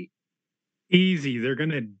see? Easy. They're going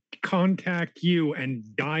to contact you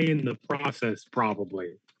and die in the process,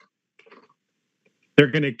 probably. They're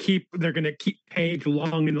going to keep Paige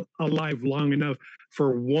alive long enough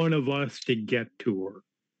for one of us to get to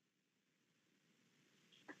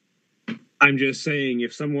her. I'm just saying,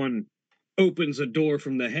 if someone opens a door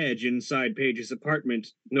from the hedge inside Paige's apartment,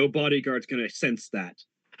 no bodyguard's going to sense that.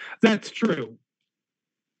 That's true.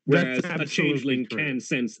 Whereas a changeling can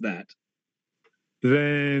sense that.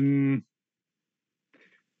 Then,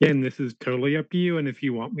 again, this is totally up to you. And if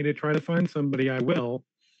you want me to try to find somebody, I will.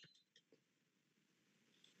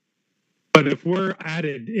 But if we're at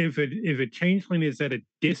it, if a changeling is at a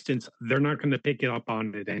distance, they're not going to pick it up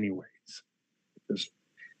on it anyways.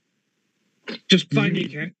 Just find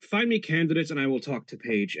me candidates, and I will talk to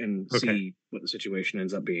Paige and Okay. see what the situation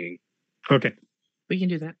ends up being. Okay. We can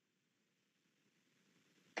do that.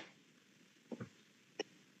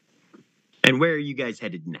 And where are you guys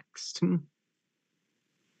headed next?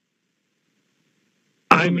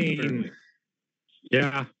 I mean,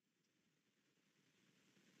 yeah.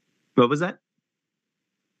 What was that?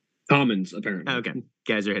 Commons, apparently. Okay.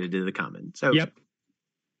 Guys are headed to the common. So, Yep.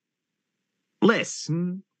 Liz,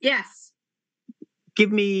 Yes.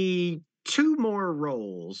 give me 2 more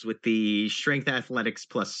rolls with the strength athletics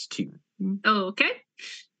 +2. Okay.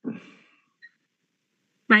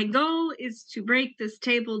 My goal is to break this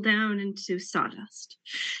table down into sawdust.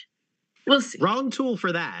 We'll see. Wrong tool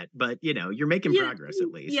for that, but you're making progress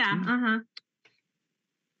at least. Yeah.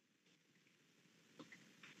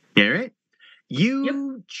 All right.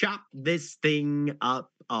 You chop this thing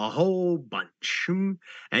up a whole bunch,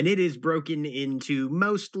 and it is broken into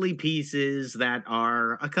mostly pieces that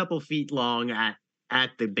are a couple feet long at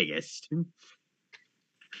the biggest.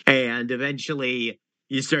 And eventually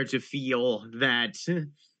you start to feel that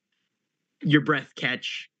your breath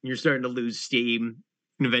catch, you're starting to lose steam,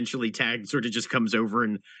 and eventually Tag sort of just comes over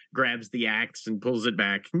and grabs the axe and pulls it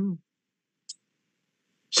back.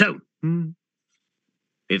 So,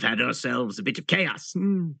 we've had ourselves a bit of chaos.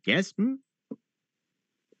 Yes?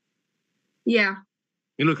 Yeah.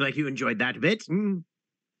 You look like you enjoyed that a bit.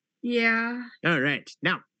 Yeah. All right.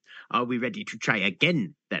 Now, are we ready to try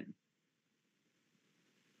again then?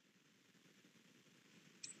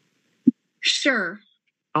 Sure.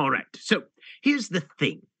 All right. So, here's the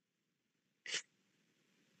thing.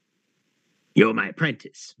 You're my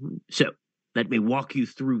apprentice. So, let me walk you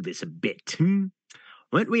through this a bit.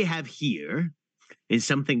 What we have here is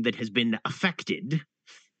something that has been affected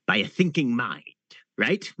by a thinking mind,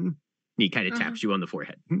 right? He kind of taps you on the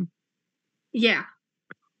forehead. Yeah.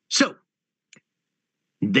 So,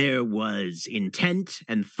 there was intent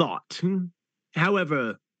and thought,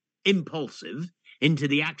 however impulsive, into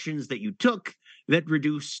the actions that you took that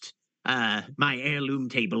reduced my heirloom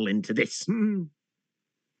table into this.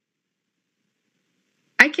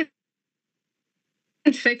 I can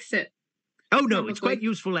fix it. Oh, no, it's Probably. quite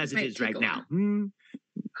useful as It it might is take right a now. while.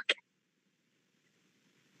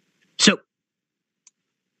 So,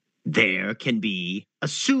 there can be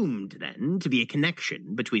assumed then to be a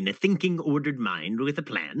connection between a thinking, ordered mind with a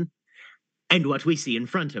plan and what we see in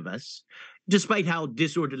front of us, despite how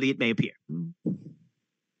disorderly it may appear.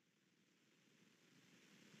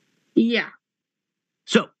 Yeah.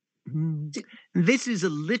 So, this is a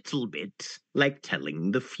little bit like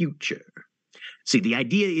telling the future. See, the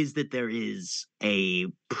idea is that there is a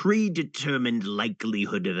predetermined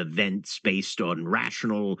likelihood of events based on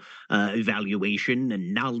rational evaluation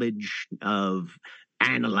and knowledge of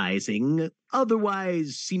analyzing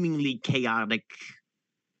otherwise seemingly chaotic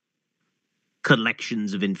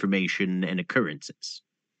collections of information and occurrences.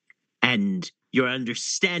 And your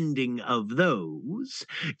understanding of those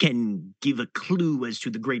can give a clue as to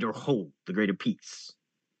the greater whole, the greater piece.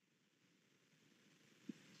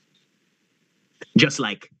 Just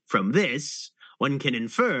like from this, one can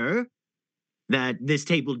infer that this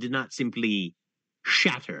table did not simply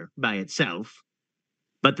shatter by itself,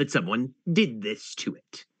 but that someone did this to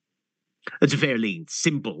it. It's a fairly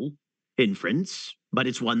simple inference, but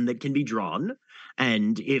it's one that can be drawn.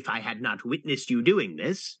 And if I had not witnessed you doing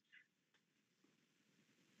this,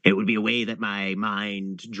 it would be a way that my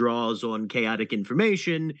mind draws on chaotic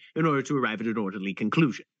information in order to arrive at an orderly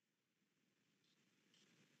conclusion.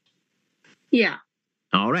 Yeah.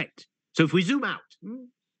 All right. So if we zoom out,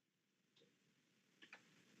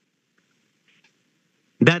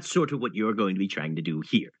 that's sort of what you're going to be trying to do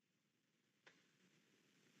here.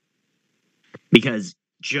 Because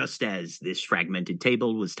just as this fragmented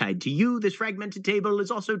table was tied to you, this fragmented table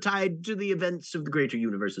is also tied to the events of the greater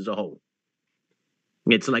universe as a whole.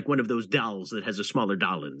 It's like one of those dolls that has a smaller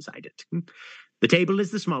doll inside it. The table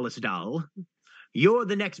is the smallest doll. You're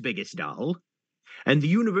the next biggest doll. And the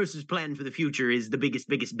universe's plan for the future is the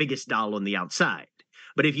biggest doll on the outside.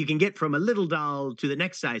 But if you can get from a little doll to the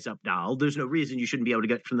next size up doll, there's no reason you shouldn't be able to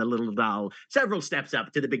get from the little doll several steps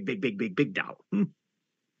up to the big doll.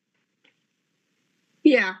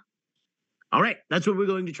 Yeah. All right, that's what we're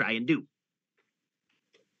going to try and do.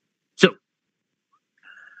 So,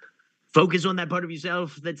 focus on that part of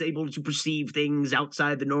yourself that's able to perceive things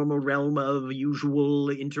outside the normal realm of usual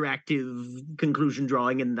interactive conclusion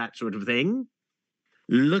drawing and that sort of thing.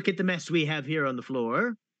 Look at the mess we have here on the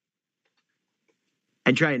floor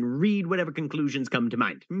and try and read whatever conclusions come to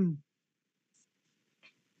mind.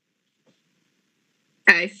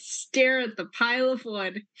 I stare at the pile of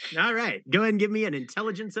wood. All right. Go ahead and give me an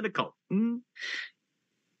intelligence and occult.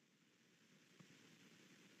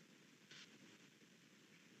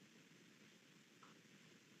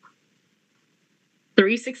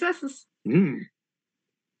 3 successes.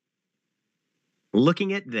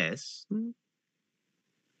 Looking at this,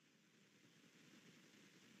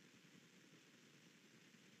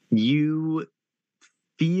 you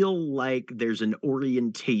feel like there's an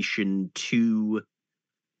orientation to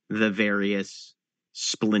the various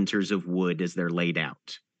splinters of wood as they're laid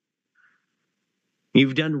out.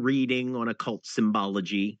 You've done reading on occult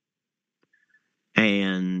symbology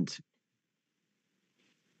and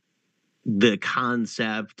the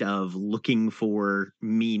concept of looking for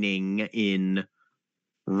meaning in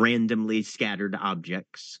randomly scattered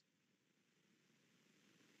objects.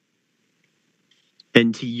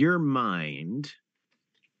 And to your mind,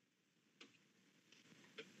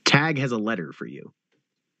 Tag has a letter for you.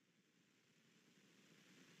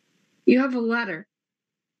 You have a letter.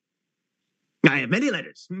 I have many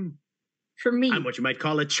letters. For me. I'm what you might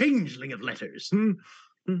call a changeling of letters.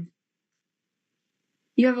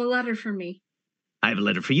 You have a letter for me. I have a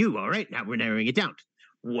letter for you. All right, now we're narrowing it down.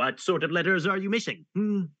 What sort of letters are you missing?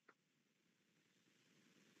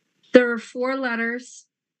 There are 4 letters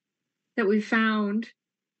that we found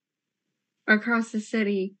across the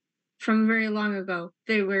city from very long ago.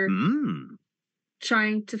 They were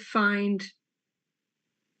trying to find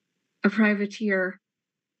a privateer.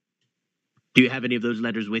 Do you have any of those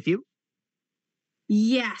letters with you?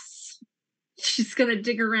 Yes. She's gonna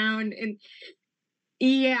dig around and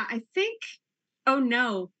yeah, I think. Oh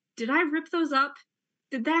no. Did I rip those up?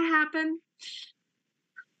 Did that happen?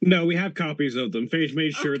 No, we have copies of them. Phage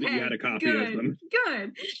made sure that you had a copy good, of them.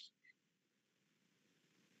 Good.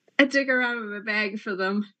 I dig around in my bag for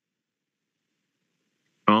them.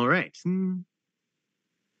 All right.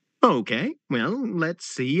 Okay, well, let's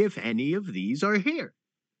see if any of these are here.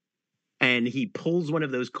 And he pulls one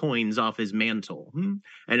of those coins off his mantle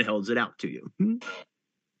and holds it out to you.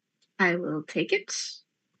 I will take it.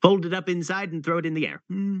 Fold it up inside and throw it in the air.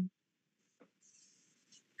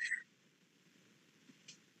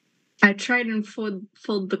 I tried and fold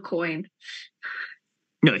the coin.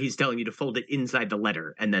 No, he's telling you to fold it inside the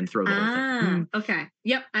letter and then throw the whole thing. Okay.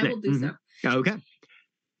 Yep, I will do so. Okay.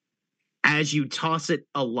 As you toss it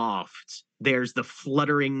aloft, there's the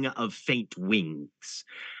fluttering of faint wings,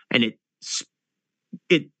 and it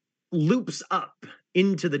loops up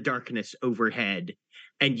into the darkness overhead,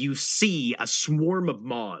 and you see a swarm of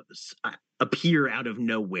moths appear out of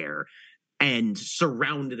nowhere and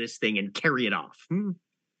surround this thing and carry it off.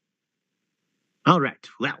 All right,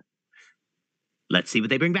 well, let's see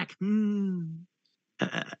what they bring back.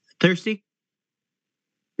 Thirsty?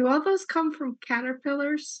 Do all those come from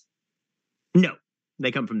caterpillars? No,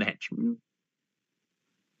 they come from the hedge.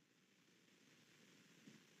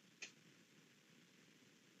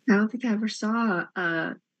 I don't think I ever saw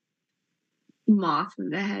a moth in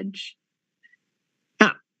the hedge.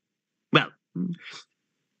 Well,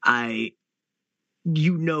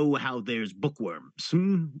 you know how there's bookworms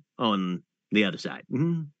on the other side.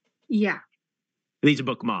 Yeah. These are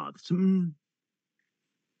book moths.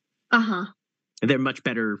 Uh-huh. They're much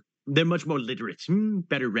better. They're much more literate,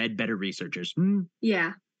 better read, better researchers.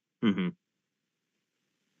 Yeah. Oh,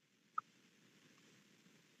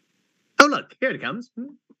 look, here it comes.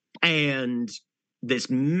 And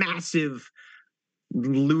this massive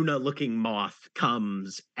Luna-looking moth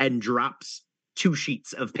comes and drops 2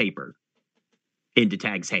 sheets of paper into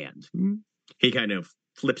Tag's hand. He kind of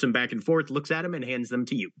flips them back and forth, looks at them, and hands them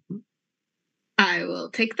to you. I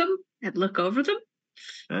will take them and look over them.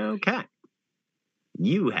 Okay.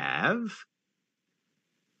 You have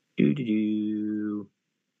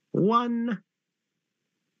 1,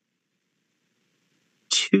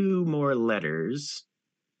 2 more letters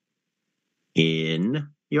in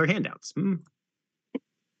your handouts.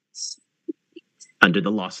 Under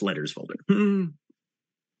the lost letters folder.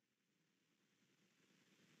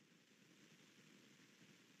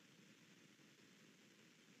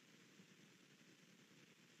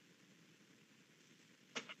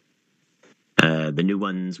 The new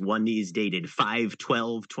one is dated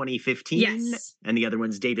 5/12/2015. Yes. And the other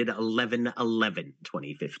one's dated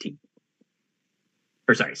 11/11/2015.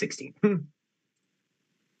 Or sorry, 16. And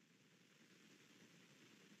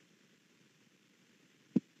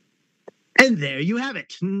there you have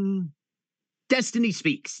it. Destiny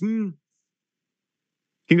speaks.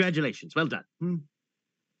 Congratulations. Well done.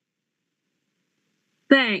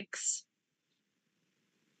 Thanks.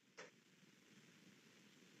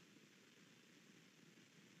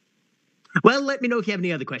 Well, let me know if you have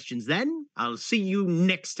any other questions then. I'll see you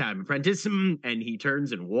next time, apprentice. And he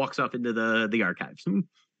turns and walks off into the archives.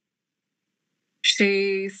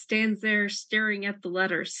 She stands there staring at the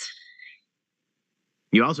letters.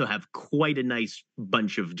 You also have quite a nice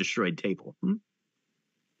bunch of destroyed table.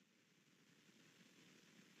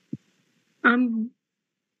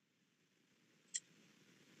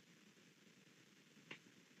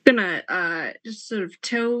 Gonna just sort of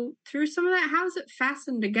toe through some of that. How's it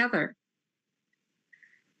fastened together?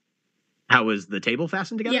 How was the table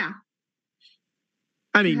fastened together? Yeah.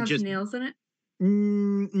 I It mean, has just nails in it.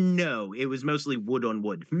 no. It was mostly wood on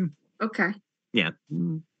wood. Okay. Yeah,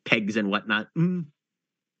 pegs and whatnot.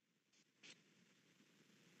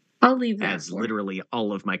 I'll leave that. As literally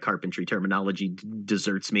all of my carpentry terminology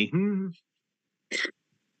deserts me.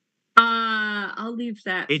 I'll leave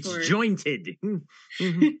that. It's jointed.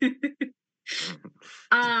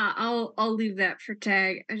 I'll leave that for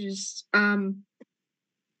Tag. I just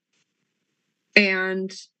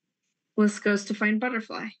and Bliss goes to find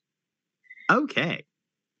Butterfly. Okay,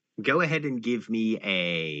 go ahead and give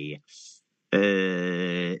me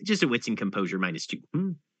just a wits and composure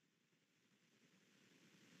 -2.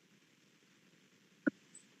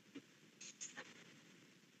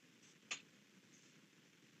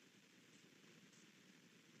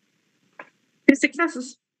 Two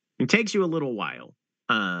successes. It takes you a little while,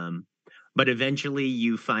 but eventually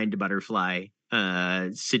you find Butterfly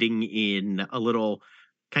sitting in a little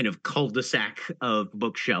kind of cul-de-sac of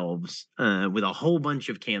bookshelves with a whole bunch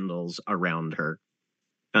of candles around her.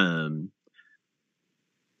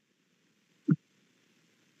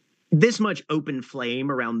 This much open flame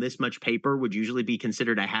around this much paper would usually be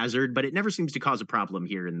considered a hazard, but it never seems to cause a problem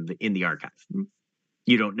here in the archive.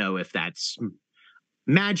 You don't know if that's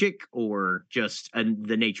magic or just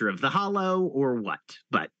the nature of the hollow or what,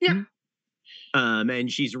 but yeah. And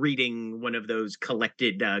she's reading one of those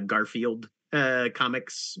collected Garfield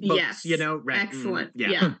comics books. Yes, you know, right? Excellent.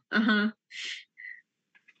 Yeah.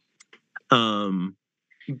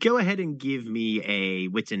 Go ahead and give me a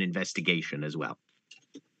wits and investigation as well.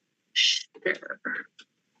 Sure.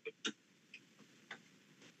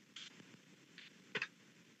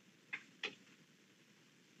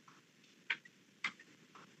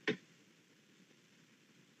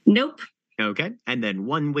 Nope. Okay, and then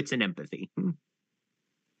one wits and empathy.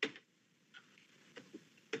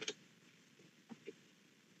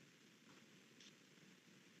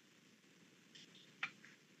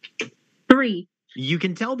 3. You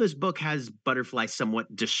can tell this book has Butterfly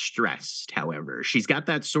somewhat distressed, however. She's got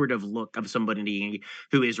that sort of look of somebody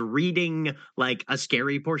who is reading like a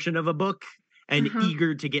scary portion of a book and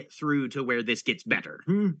eager to get through to where this gets better.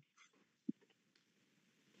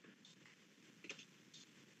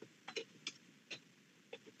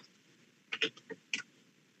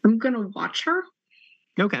 I'm gonna watch her.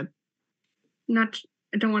 Okay. I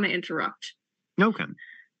don't want to interrupt. Okay.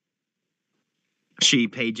 She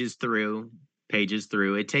pages through.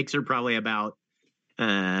 It takes her probably about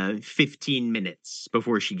 15 minutes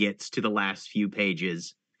before she gets to the last few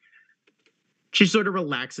pages. She sort of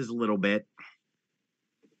relaxes a little bit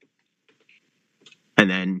and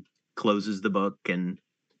then closes the book and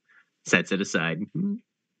sets it aside.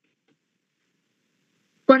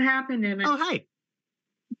 What happened in it? Oh, hi.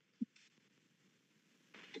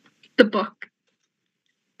 The book.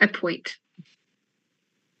 I point.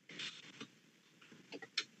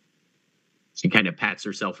 She kind of pats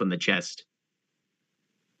herself on the chest.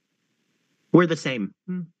 We're the same.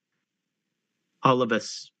 All of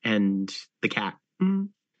us and the cat.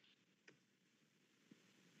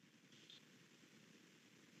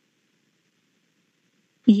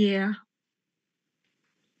 Yeah.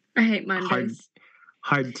 I hate Mondays.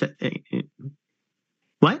 Hard to...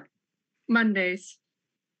 What? Mondays.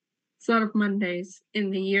 It's a lot of Mondays in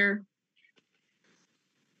the year.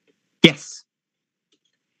 Yes.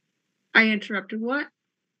 I interrupted. What?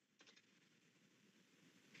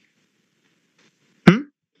 Do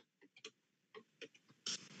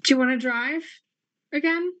you want to drive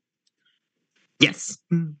again? Yes.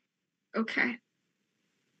 Okay.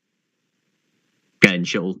 And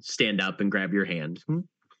she'll stand up and grab your hand.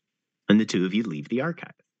 And the two of you leave the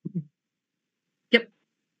archive. Yep.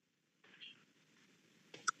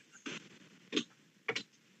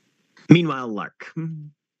 Meanwhile, Lark,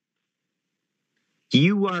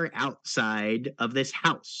 you are outside of this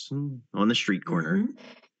house on the street corner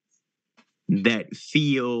that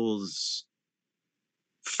feels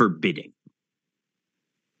forbidding.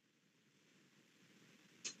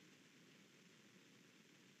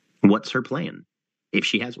 What's her plan, if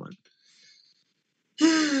she has one?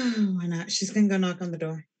 Why not? She's going to go knock on the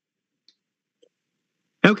door.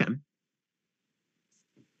 Okay.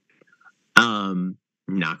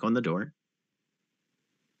 knock on the door.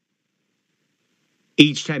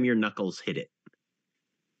 Each time your knuckles hit it,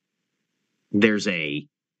 there's a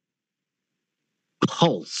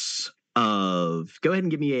pulse of, go ahead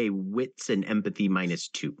and give me a wits and empathy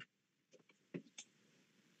 -2.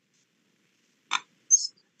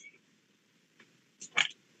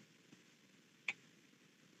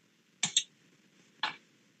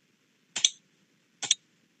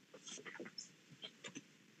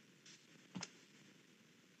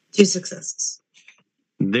 Two successes.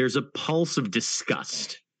 There's a pulse of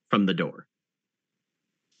disgust from the door.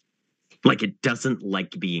 Like it doesn't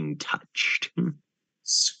like being touched.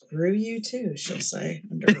 Screw you too, she'll say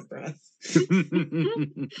under her breath.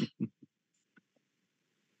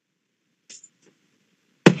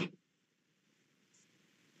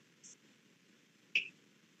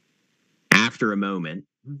 After a moment,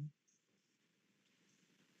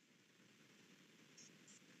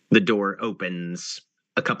 the door opens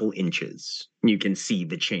a couple inches. You can see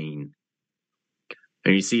the chain.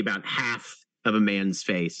 And you see about half of a man's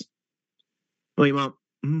face. William,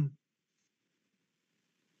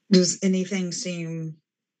 Does anything seem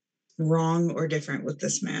wrong or different with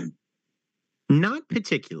this man? not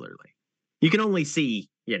particularly. You can only see,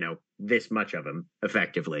 this much of him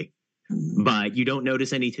effectively. But you don't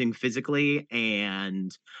notice anything physically.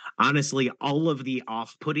 And honestly, all of the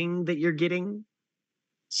off-putting that you're getting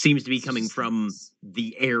seems to be coming from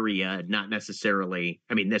the area, not necessarily.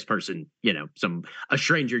 I mean, this person, a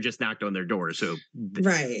stranger just knocked on their door. So,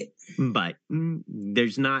 right. But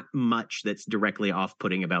there's not much that's directly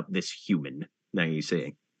off-putting about this human that you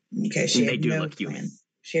see. Okay, she they had do no look plan. human.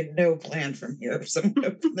 She had no plan from here if someone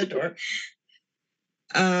opened the door.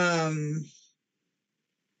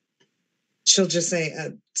 She'll just say,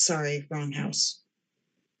 sorry, wrong house.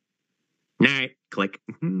 All right, click.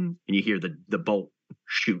 And you hear the bolt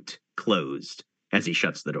shoot closed as he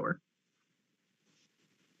shuts the door.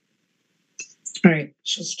 All right,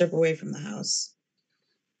 she'll step away from the house.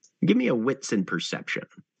 Give me a wits and perception.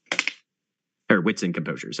 Or wits and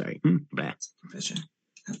composure, sorry. Composure.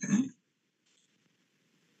 Okay.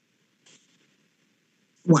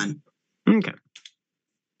 1. Okay.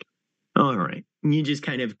 All right. You just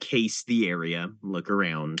kind of case the area, look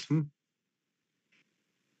around.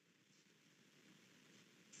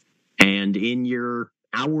 And in your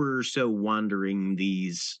hour or so wandering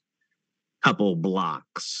these couple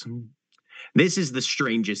blocks, this is the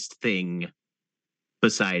strangest thing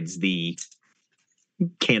besides the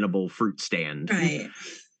cannibal fruit stand. Right.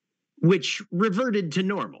 Which reverted to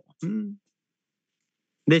normal.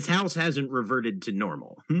 This house hasn't reverted to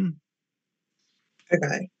normal.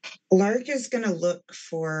 Okay. Lark is going to look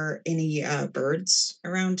for any birds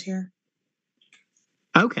around here.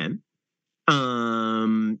 Okay.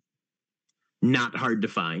 Not hard to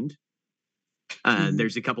find.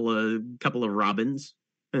 There's a couple of robins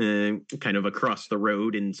kind of across the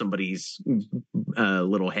road in somebody's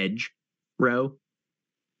little hedge row.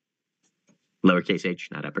 Lowercase h,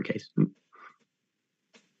 not uppercase.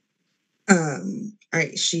 All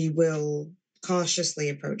right. She will cautiously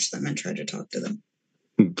approach them and try to talk to them.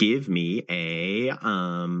 Give me a,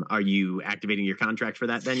 are you activating your contract for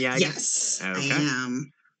that then? Yeah. Yes, okay. I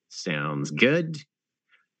am. Sounds good.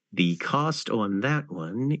 The cost on that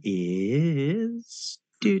one is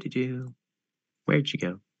Where'd you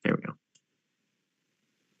go? There we go.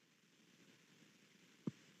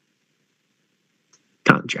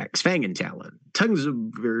 Contracts, fang and talon, tongues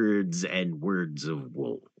of birds, and words of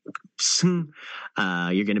wolves. You're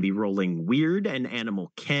going to be rolling weird and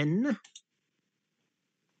animal ken.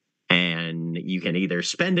 And you can either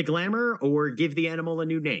spend a glamour or give the animal a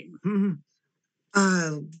new name.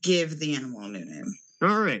 I'll give the animal a new name.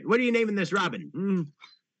 All right. What are you naming this robin?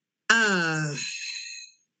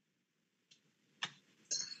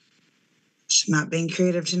 She's not being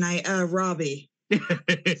creative tonight. Robbie.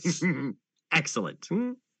 Excellent.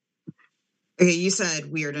 Okay, you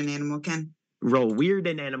said weird and animal ken. Roll weird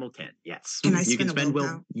and animal ken. Yes. Can I you can spend a spend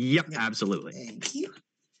willpower? Yep, Yep. absolutely. Thank you.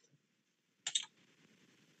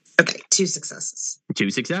 Okay, 2 successes. 2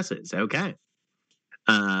 successes. Okay.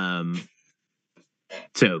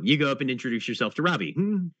 So you go up and introduce yourself to Robbie.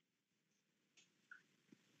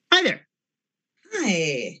 Hi there.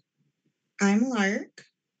 Hi, I'm Lark.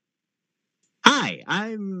 Hi,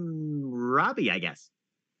 I'm Robbie, I guess.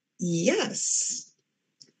 Yes.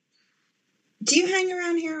 Do you hang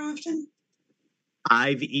around here often?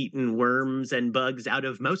 I've eaten worms and bugs out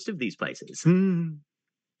of most of these places.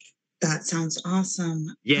 That sounds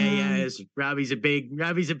awesome. Yes. Robbie's a big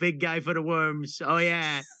guy for the worms. Oh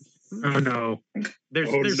yeah. Oh no. There's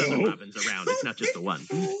Oh, other no. robins around. It's not just the one.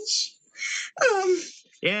 Gosh.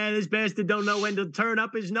 Yeah, this bastard don't know when to turn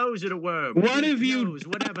up his nose at a worm. What have you Nose,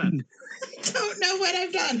 whatever. Don't know what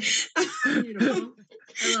I've done. Beautiful.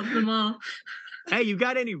 I love them all. Hey, you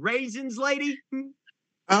got any raisins, lady?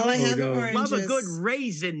 All I Oh, have are no. oranges. Love a good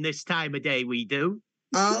raisin this time of day, we do.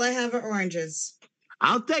 All I have are oranges.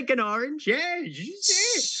 I'll take an orange. Yeah. Hey,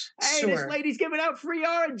 Sure. this lady's giving out free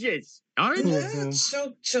oranges. Oranges? Yeah,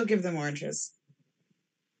 she'll give them oranges.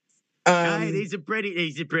 Hey, these are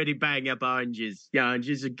pretty bang up oranges. Yeah,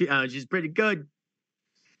 oranges are pretty good.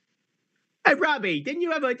 Hey, Robbie, didn't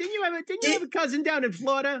you have a cousin down in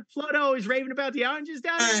Florida? Florida always raving about the oranges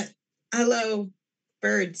down there. Hello,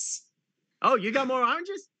 birds. Oh, you got more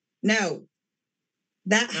oranges? No,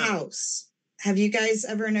 that Oh. house. Have you guys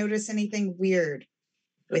ever noticed anything weird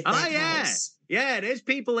with that house? Yeah, there's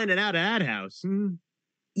people in and out of that house.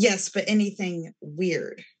 Yes, but anything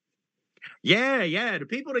weird? Yeah, the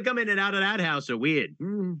people that come in and out of that house are weird.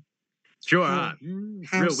 Sure are.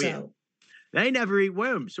 How Real so? weird. They never eat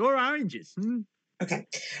worms or oranges. Okay.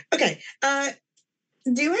 Do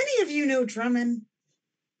any of you know Drummond?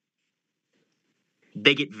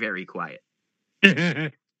 They get very quiet.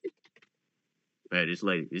 It's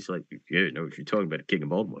like, yeah, no, if you're talking about the King of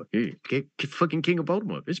Baltimore, yeah, fucking King of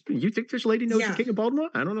Baltimore. You think this lady knows the King of Baltimore?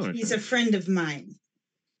 I don't know. He's a friend of mine.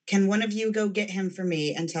 Can one of you go get him for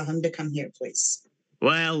me and tell him to come here, please?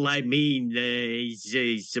 Well, I mean,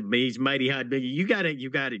 he's mighty hot. You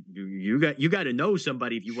gotta know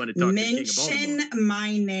somebody if you want to talk to the King of Baltimore. Mention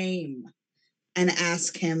my name and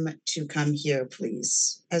ask him to come here,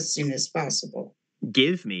 please, as soon as possible.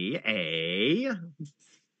 Give me a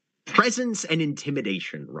presence and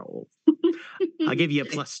intimidation roll. I'll give you a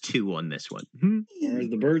 +2 on this one. As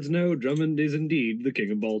the birds know, Drummond is indeed the King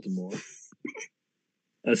of Baltimore.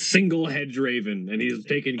 A single hedge raven, and he's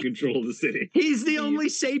taken control of the city. He's the only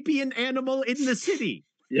sapient animal in the city.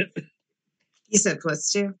 Yep. You said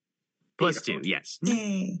 +2? +2, yes.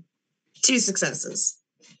 Yay. 2 successes.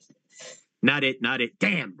 Not it.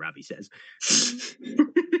 Damn, Robbie says.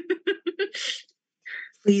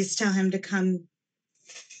 Please tell him to come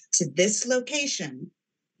to this location.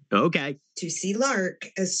 Okay. To see Lark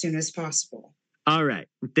as soon as possible. All right.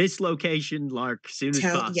 This location, Lark, soon as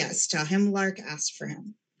possible. Yes, tell him Lark asked for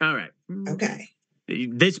him. All right. Okay.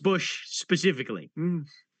 This bush specifically.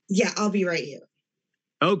 Yeah, I'll be right here.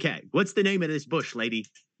 Okay. What's the name of this bush, lady?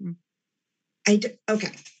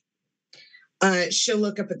 Okay. She'll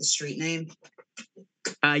look up at the street name.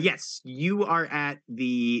 Yes, you are at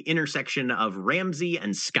the intersection of Ramsey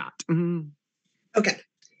and Scott. Okay.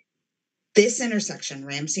 This intersection,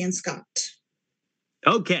 Ramsey and Scott.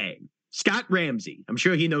 Okay. Scott Ramsey. I'm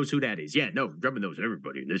sure he knows who that is. Yeah, no, Drummond knows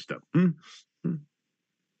everybody in this stuff.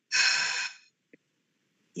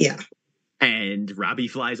 Yeah. And Robbie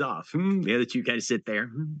flies off. The other two guys sit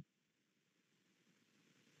there.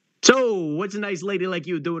 So, what's a nice lady like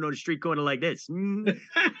you doing on a street corner like this?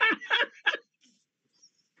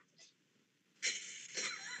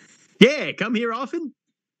 Yeah, come here often?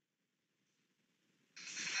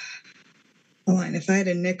 Hold on, if I had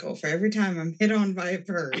a nickel for every time I'm hit on by a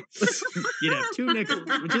bird. You'd have 2 nickels,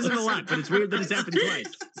 which isn't a lot, but it's weird that it's happened twice.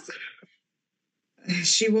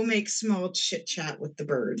 She will make small chit chat with the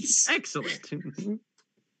birds. Excellent.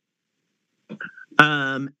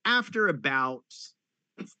 After about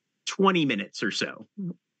 20 minutes or so,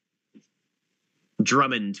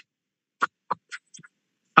 Drummond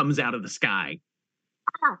comes out of the sky,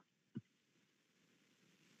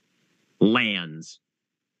 lands.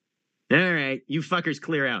 All right, you fuckers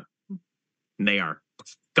clear out. And they are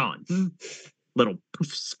gone. Little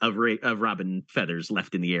poofs of robin feathers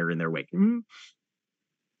left in the air in their wake.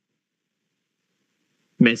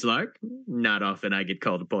 Miss Lark, not often I get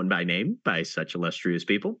called upon by name by such illustrious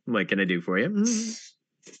people. What can I do for you?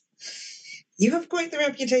 You have quite the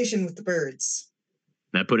reputation with the birds.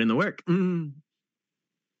 I put in the work. No,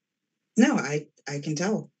 I can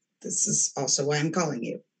tell. This is also why I'm calling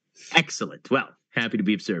you. Excellent. Well, happy to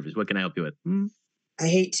be of service. What can I help you with? I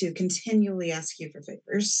hate to continually ask you for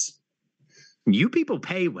favors. You people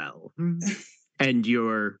pay well. And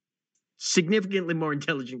you're significantly more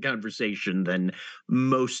intelligent conversation than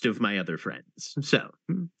most of my other friends. So,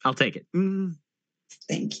 I'll take it.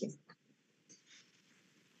 Thank you.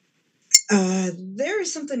 There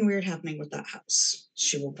is something weird happening with that house,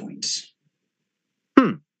 she will point.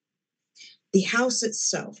 The house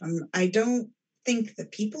itself, I don't think the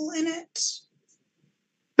people in it.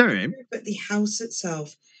 All right. But the house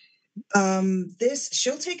itself,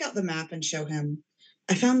 she'll take out the map and show him.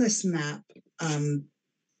 I found this map.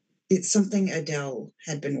 It's something Adele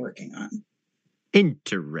had been working on.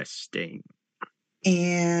 Interesting.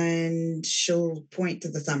 And she'll point to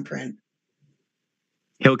the thumbprint.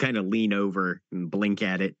 He'll kind of lean over and blink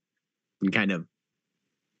at it and kind of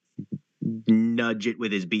nudge it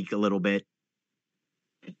with his beak a little bit,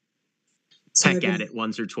 So peck I've been- at it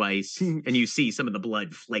once or twice, and you see some of the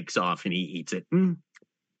blood flakes off and he eats it.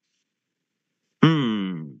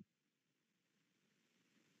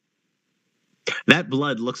 That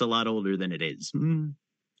blood looks a lot older than it is.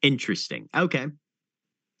 Interesting. Okay.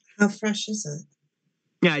 How fresh is it?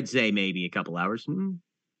 Yeah, I'd say maybe a couple hours.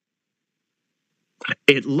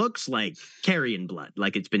 It looks like carrion blood,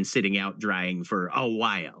 like it's been sitting out drying for a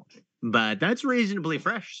while, but that's reasonably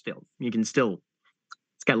fresh still. You can still,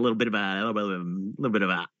 it's got a little bit of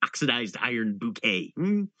a oxidized iron bouquet.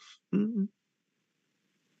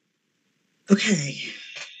 Okay.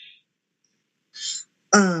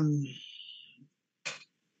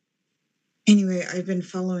 Anyway, I've been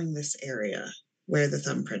following this area where the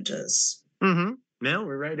thumbprint is. Well,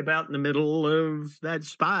 we're right about in the middle of that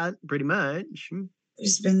spot, pretty much.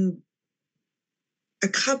 There's been a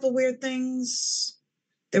couple weird things.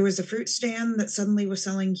 There was a fruit stand that suddenly was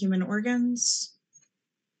selling human organs.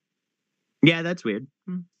 Yeah, that's weird.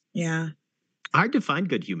 Yeah. Hard to find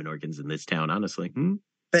good human organs in this town, honestly.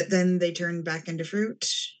 But then they turned back into fruit.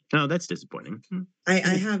 Oh, that's disappointing. I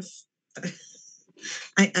have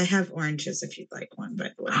I have oranges if you'd like one,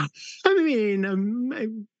 by the way. I mean, I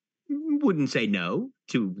wouldn't say no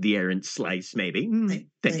to the errant slice, maybe.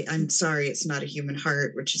 I'm sorry, it's not a human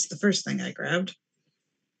heart, which is the first thing I grabbed.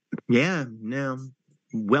 Yeah, no.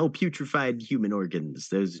 Well putrefied human organs.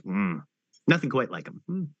 Those, nothing quite like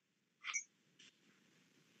them.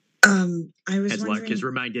 I was As wondering... Lark is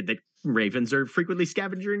reminded that ravens are frequently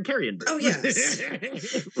scavenger and carrion birds. Oh, yes.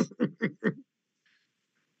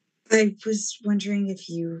 I was wondering if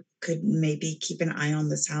you could maybe keep an eye on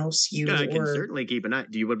this house. I can certainly keep an eye.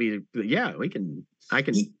 Do you want me to? Yeah, I can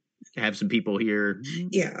have some people here.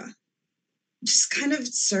 Yeah. Just kind of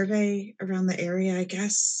survey around the area, I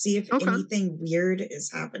guess. See if anything weird is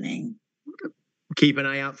happening. Keep an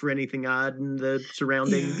eye out for anything odd in the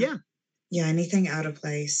surrounding. Yeah. Yeah, anything out of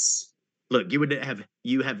place. Look,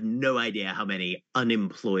 you have no idea how many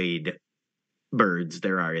unemployed birds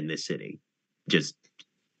there are in this city. Just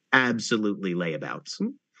absolutely layabouts.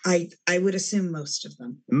 I would assume most of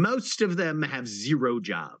them. Most of them have 0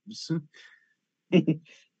 jobs.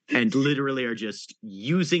 And literally are just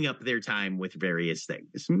using up their time with various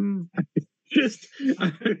things. I'm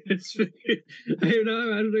not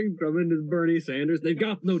imagining Drummond as Bernie Sanders. They've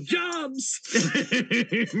got no jobs.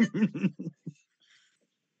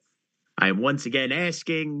 I am once again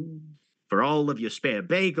asking for all of your spare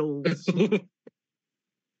bagels.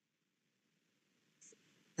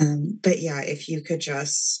 But yeah, if you could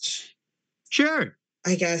just... Sure.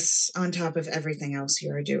 I guess on top of everything else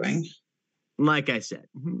you are doing. Like I said,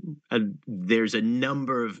 there's a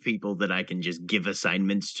number of people that I can just give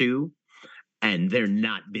assignments to, and they're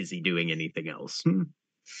not busy doing anything else.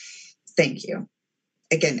 Thank you.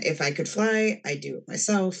 Again, if I could fly, I'd do it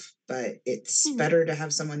myself, but it's better to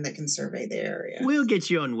have someone that can survey the area. We'll get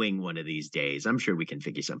you on wing one of these days. I'm sure we can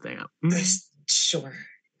figure something out. Sure.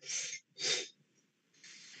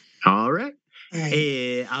 All right.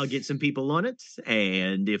 I'll get some people on it,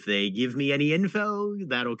 and if they give me any info,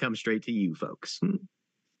 that'll come straight to you folks.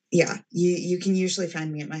 Yeah, you can usually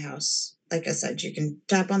find me at my house. Like I said, you can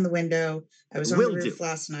tap on the window. I was on the roof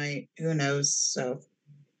last night. Who knows? So.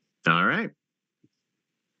 All right.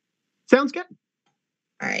 Sounds good.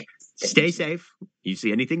 All right. Stay safe. You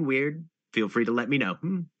see anything weird, feel free to let me know.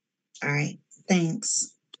 All right.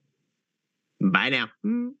 Thanks. Bye now.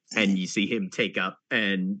 And you see him take up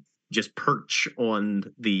and just perch on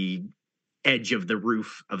the edge of the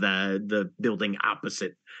roof of the building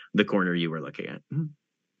opposite the corner you were looking at.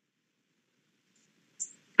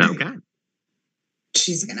 Okay.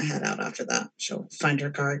 She's going to head out after that. She'll find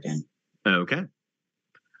her car again. Okay.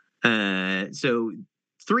 So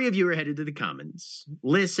 3 of you are headed to the Commons.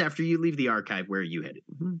 Liz, after you leave the archive, where are you headed?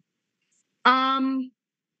 I'm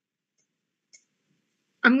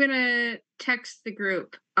gonna text the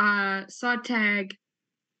group. Saw tag.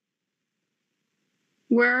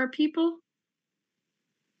 Where are people?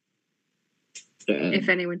 If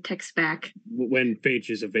anyone texts back. When Paige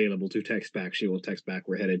is available to text back, she will text back.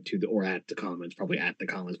 We're headed to at the Commons, probably at the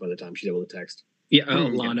Commons by the time she's able to text. Yeah,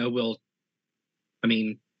 Alana will. I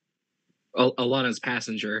mean, Alana's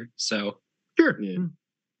passenger, so. Sure. Yeah.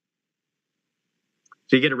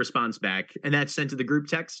 So you get a response back, and that's sent to the group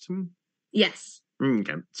text? Yes.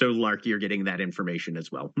 Okay. So, Lark, you're getting that information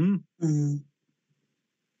as well.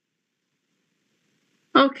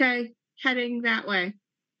 Okay, heading that way.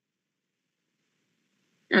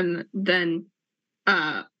 And then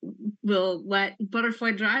will let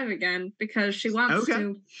Butterfly drive again because she wants Okay.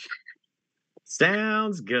 to.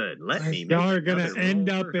 Sounds good. Let me make Y'all are gonna another end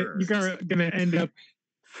roll up. for her. You are gonna end up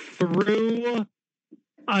through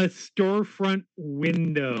a storefront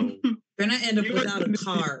window. We're gonna end up You're without a gonna-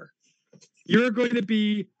 car. You're going to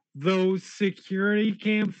be those security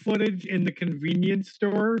cam footage in the convenience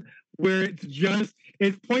store where it's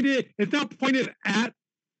pointed. It's not pointed at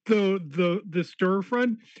the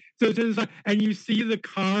storefront. So it's just like, and you see the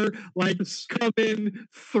car like coming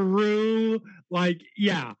through. Like,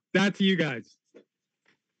 yeah, that's you guys.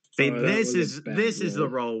 See, Oh, that this was a bad is the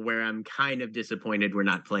roll. role where I'm kind of disappointed we're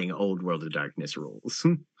not playing old World of Darkness rules.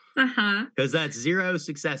 Uh-huh. Because that's 0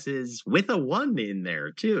 successes with a 1 in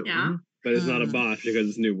there, too. Yeah. But it's not a botch because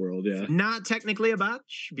it's New World, yeah. Not technically a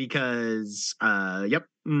botch because, yep.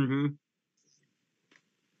 Mm-hmm.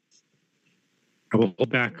 I will hold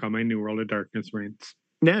back on my New World of Darkness reigns.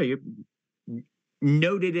 No, you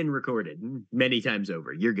noted and recorded many times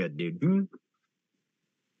over. You're good, dude.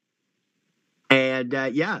 And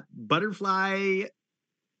yeah, Butterfly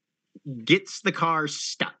gets the car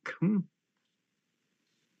stuck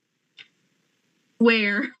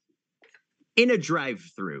Where? in a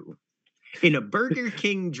drive-through, in a Burger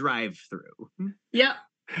King drive-through. Yep.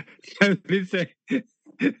 I was gonna say,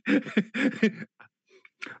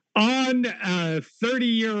 on a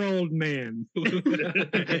 30-year-old man.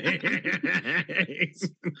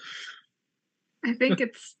 I think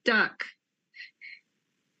it's stuck.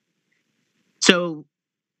 So,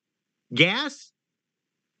 gas?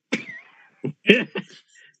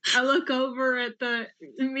 I look over at the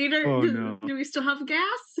meter. Oh, do, no. do we still have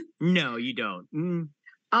gas? No, you don't.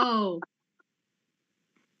 Oh.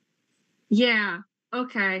 Yeah.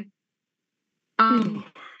 Okay.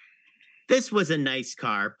 This was a nice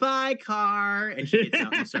car. Bye, car. And she gets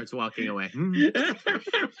out and starts walking away. It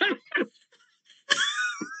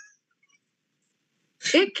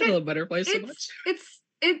I can. love butterflies so much.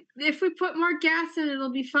 If we put more gas in,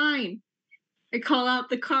 it'll be fine. I call out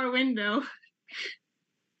the car window.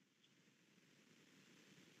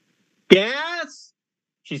 Gas?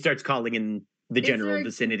 She starts calling in the Is general there a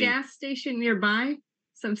vicinity. gas station nearby?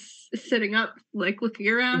 So I'm sitting up, like looking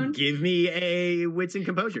around. Give me a wits and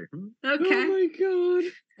composure. Okay. Oh my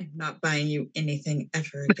god. I'm not buying you anything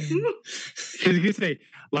ever again. I was gonna say,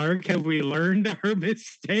 Lark, have we learned our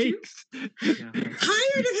mistakes? Tired of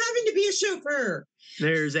having to be a chauffeur.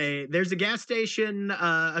 There's a gas station,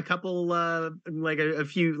 a couple like a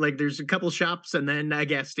few, like there's a couple shops and then a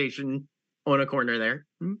gas station on a corner there.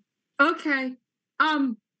 Okay.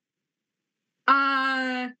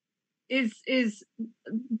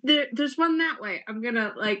 There's one that way. I'm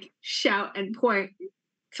gonna like shout and point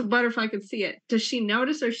so Butterfly can see it. Does she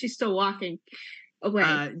notice or is she still walking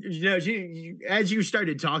away? She, as you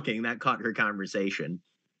started talking, that caught her conversation.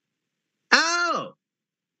 Oh,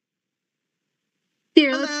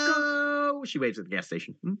 Here, hello. She waves at the gas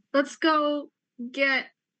station. let's go get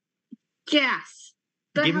gas.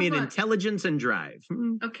 Give me How an much? intelligence and drive.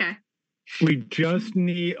 Okay. We just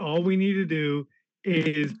need, all we need to do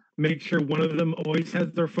is make sure one of them always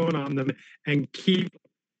has their phone on them and keep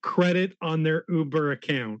credit on their Uber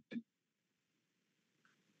account.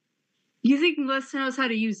 You think Melissa knows how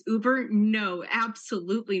to use Uber? No,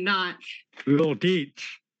 absolutely not. We'll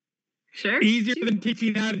teach. Sure. Easier than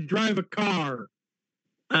teaching how to drive a car.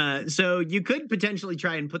 So you could potentially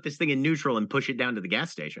try and put this thing in neutral and push it down to the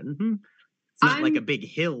gas station. It's not like a big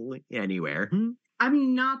hill anywhere.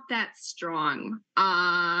 I'm not that strong.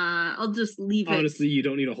 I'll just leave it. Honestly, you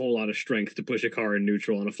don't need a whole lot of strength to push a car in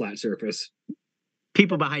neutral on a flat surface.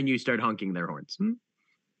 People behind you start honking their horns.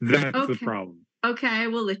 That's the Okay. problem. Okay,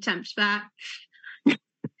 we'll attempt that.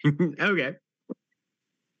 Okay.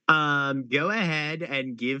 Go ahead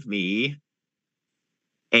and give me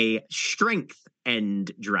a strength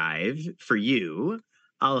and drive for you.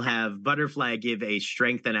 I'll have Butterfly give a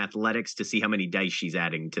strength and athletics to see how many dice she's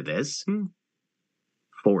adding to this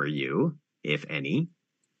for you, if any.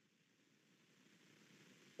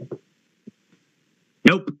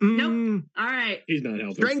 Nope. Nope. All right, He's not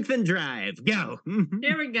helping. Strength and drive. Go.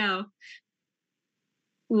 here we go.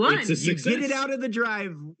 One. It's a You get it success. out of the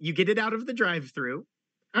drive. You get it out of the drive-through.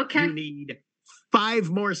 Okay. You need 5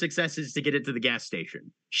 more successes to get it to the gas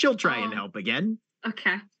station. She'll try and Oh. help again.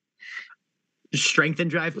 Okay. Strength and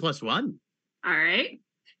drive +1. All right.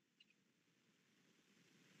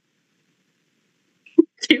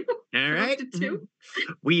 2. All right. Up to 2.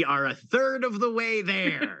 We are a third of the way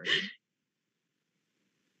there.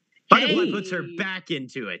 Butterfly puts her Hey. back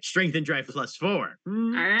into it. Strength and drive +4. All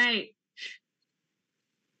right.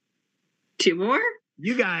 2 more.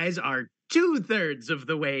 You guys are 2/3 of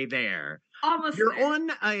the way there. Almost You're there. on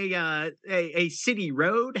a city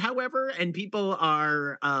road, however, and people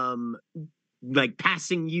are like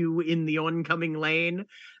passing you in the oncoming lane,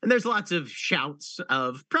 and there's lots of shouts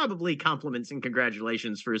of probably compliments and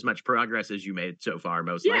congratulations for as much progress as you made so far,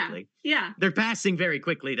 most likely. Yeah, They're passing very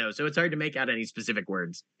quickly though, so it's hard to make out any specific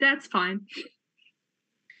words. that's fine.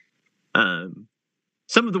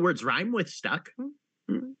 Some of the words rhyme with stuck.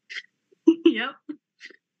 Yep.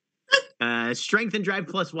 Strength and drive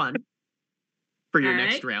 +1 for your All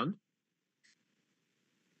next right. round.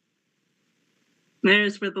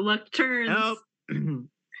 There's where the luck turns. Oh.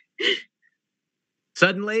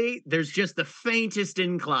 Suddenly, there's just the faintest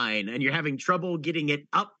incline, and you're having trouble getting it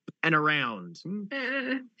up and around.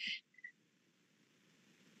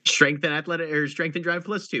 Strength and drive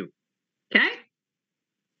 +2. Okay.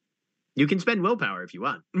 You can spend willpower if you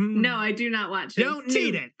want. No, I do not want to. Don't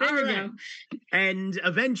need it. There All we right. go. And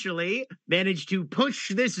eventually manage to push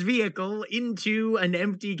this vehicle into an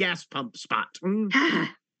empty gas pump spot.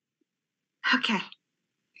 Okay.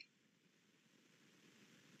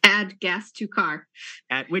 Add gas to car.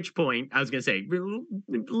 At which point, I was going to say,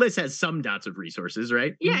 Liz has some dots of resources,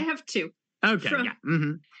 right? Yeah, I have 2. Okay, From- yeah.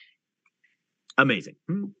 Amazing.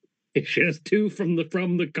 She has 2 from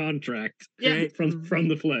the contract. Yeah. Right? From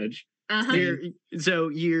the pledge. Uh-huh. So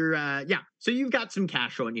you've got some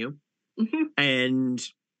cash on you, Mhm. and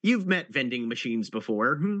you've met vending machines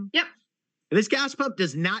before. Yep. This gas pump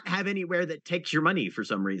does not have anywhere that takes your money for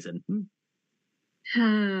some reason.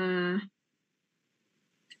 You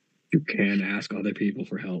can ask other people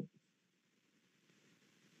for help.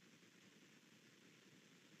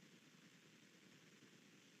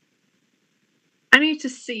 I need to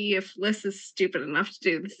see if Liz is stupid enough to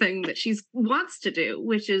do the thing that she wants to do,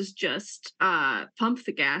 which is just pump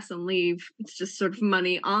the gas and leave. It's just sort of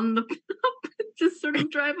money on the pump, just sort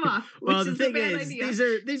of drive off. Well, which the is thing a bad is,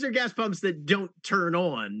 idea. these are gas pumps that don't turn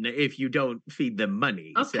on if you don't feed them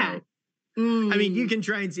money. Okay. So, I mean, you can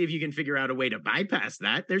try and see if you can figure out a way to bypass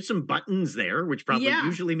that. There's some buttons there, which probably Yeah.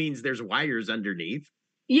 usually means there's wires underneath.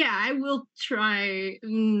 Yeah, I will try.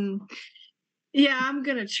 Yeah, I'm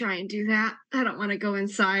gonna try and do that. I don't want to go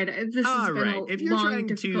inside. This has All been right. a If you're long, trying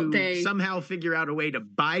difficult to day. somehow figure out a way to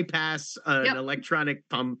bypass an Yep. electronic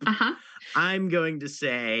pump, Uh-huh. I'm going to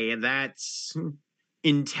say that's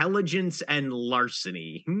intelligence and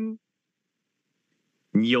larceny.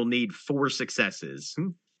 You'll need 4 successes.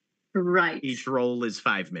 Right. Each roll is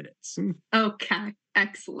 5 minutes. Okay.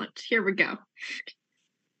 Excellent. Here we go.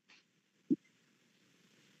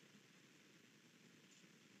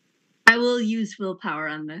 I will use willpower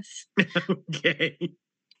on this. Okay.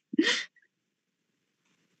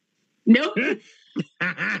 Nope.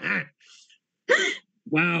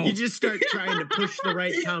 Wow. You just start trying to push the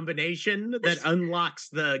right combination that unlocks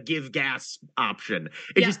the give gas option.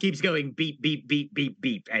 It Yeah. just keeps going beep, beep, beep, beep,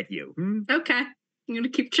 beep at you. Okay. I'm gonna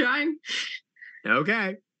keep trying.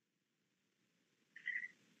 Okay.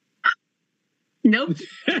 Nope.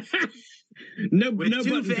 no, With no 2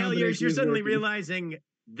 button failures, combination you're is suddenly working. realizing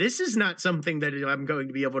this is not something that I'm going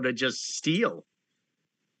to be able to just steal.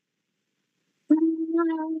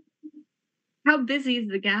 How busy is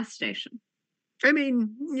the gas station? I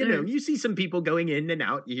mean, you know, Sure. you see some people going in and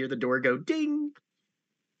out. You hear the door go ding.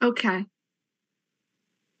 Okay.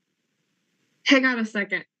 Hang on a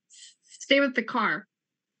second. Stay with the car.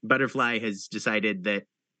 Butterfly has decided that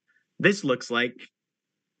this looks like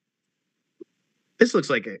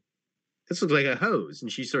a hose,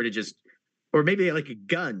 and she's sort of just, or maybe like a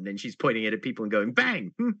gun, and she's pointing it at people and going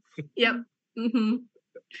bang. Yep. Mm-hmm.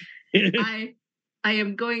 I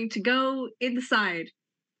am going to go inside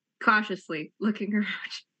cautiously, looking around,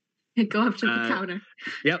 and go up to the counter.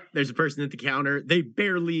 Yep, there's a person at the counter. They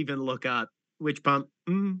barely even look up. Which pump?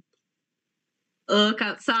 Look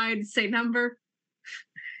outside, say number.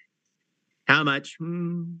 How much?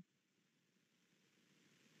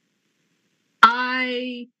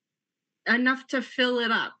 Enough to fill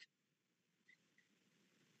it up.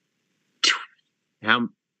 How?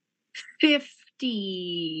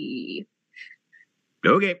 50.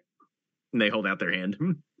 Okay. And they hold out their hand.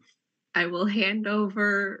 I will hand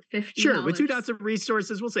over $50. Sure, with 2 dots of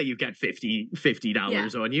resources, we'll say you've got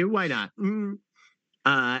 $50 on you. Why not? And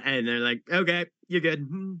they're like, okay, you're good.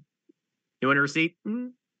 You want a receipt?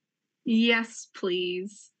 Yes,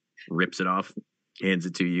 please. Rips it off, hands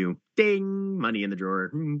it to you. Ding, money in the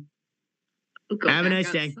drawer. We'll go Have a back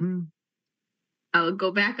nice day. outside. I'll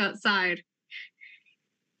go back outside.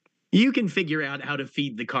 You can figure out how to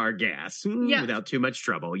feed the car gas Yeah. without too much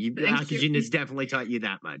trouble. Thank Oxygen you. has definitely taught you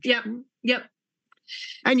that much. Yep.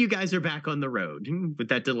 And you guys are back on the road with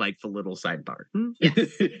that delightful little sidebar. Yes.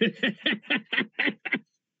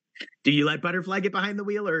 Do you let Butterfly get behind the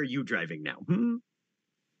wheel, or are you driving now?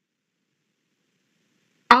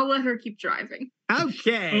 I'll let her keep driving.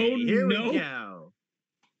 Okay, Oh, here no. we go.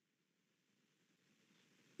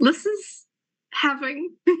 Liz is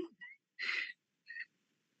having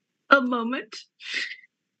a moment.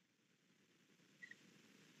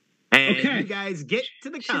 And Okay. you guys get to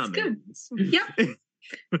the She's good. comments. Yep.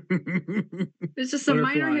 It's just a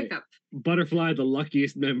minor Butterfly. hiccup. Butterfly, the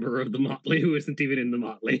luckiest member of the Motley, who isn't even in the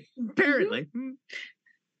Motley. Apparently.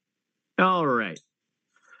 All right.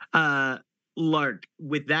 Lark,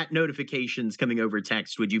 with that notifications coming over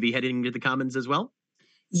text, would you be heading to the comments as well?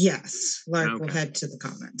 Yes, Lark will Okay. head to the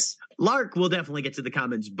comments. Lark will definitely get to the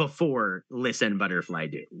comments before Liz and Butterfly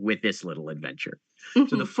do with this little adventure. So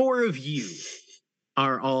the four of you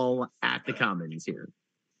are all at the commons here.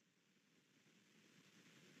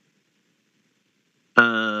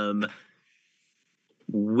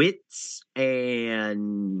 Wits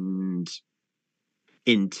and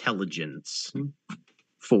intelligence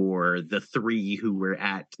for the three who were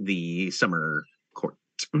at the summer court.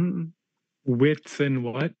 Wits and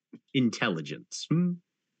what? Intelligence.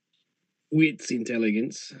 Wits,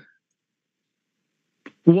 intelligence.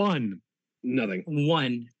 1. Nothing.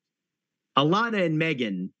 1. Alana and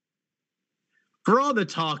Megan, for all the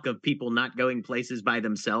talk of people not going places by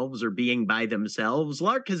themselves or being by themselves,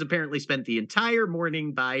 Lark has apparently spent the entire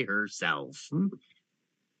morning by herself. Do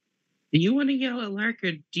you want to yell at Lark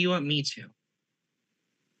or do you want me to?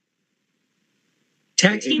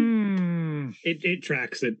 Tag team? It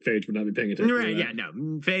tracks that Phage would not be paying attention. Right, to that. yeah, no.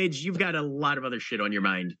 Phage, you've got a lot of other shit on your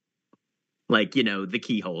mind. Like, the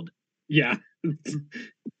keyhold. Yeah.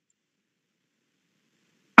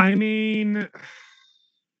 I mean,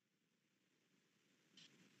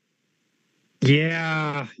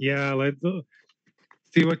 yeah, let's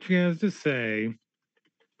see what she has to say.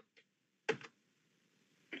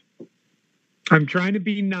 I'm trying to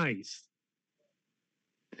be nice.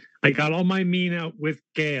 I got all my mean out with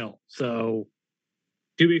Gail, so.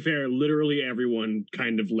 To be fair, literally everyone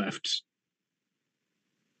kind of left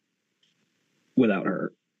without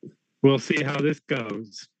her. We'll see how this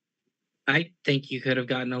goes. I think you could have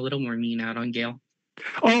gotten a little more mean out on Gail.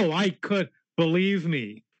 Oh, I could. Believe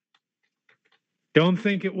me. Don't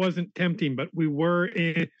think it wasn't tempting, but we were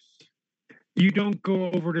in. You don't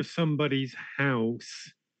go over to somebody's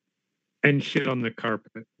house and shit on the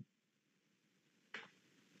carpet.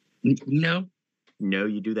 No. No,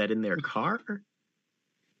 you do that in their car?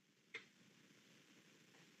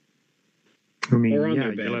 I mean, Or on yeah,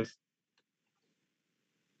 their bed. let's-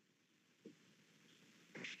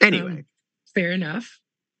 Anyway. Fair enough.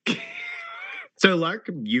 So, Lark,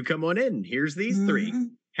 you come on in. Here's these three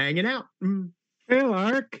hanging out. Hey,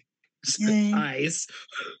 Lark. Yay. Eyes.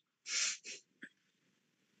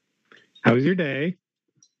 How was your day?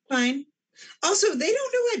 Fine. Also, they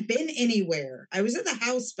don't know I've been anywhere. I was at the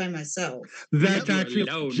house by myself. That's Yep, actually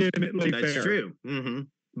alone. legitimately That's fair. true.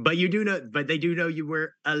 But they do know you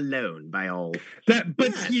were alone by all. But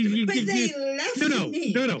Yes, you, but they left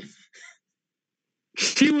me. No.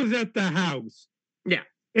 She was at the house. Yeah.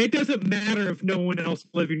 It doesn't matter if no one else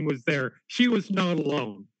living was there. She was not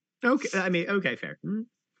alone. Okay, I mean, okay, fair.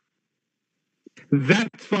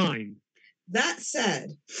 That's fine. That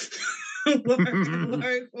said,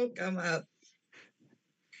 Lark will come up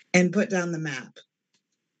and put down the map.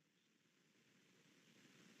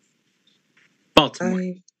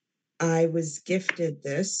 Baltimore. I was gifted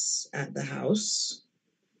this at the house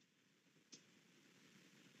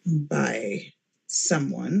by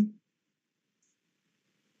someone.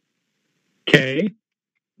 Okay.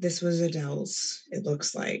 This was Adele's. It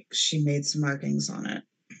looks like she made some markings on it,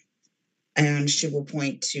 and she will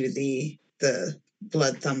point to the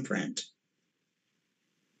blood thumbprint.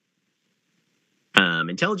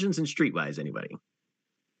 Intelligence and streetwise, anybody?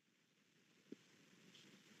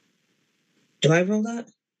 Do I roll that?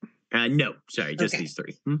 No, sorry, just Okay. these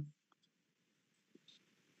three.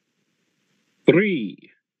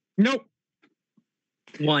 3. Nope.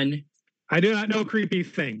 1. I do not know creepy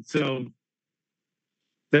things, so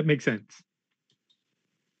that makes sense.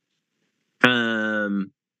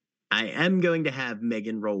 I am going to have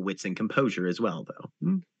Megan roll wits and composure as well,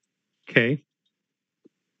 though. Okay.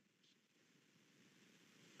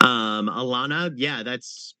 Alana, yeah,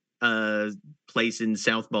 that's a place in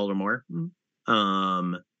South Baltimore.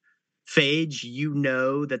 Phage, you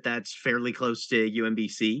know that's fairly close to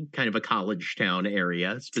UMBC, kind of a college town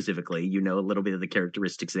area specifically. You know a little bit of the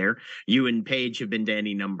characteristics there. You and Paige have been to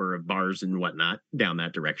any number of bars and whatnot down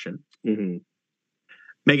that direction. Mm-hmm.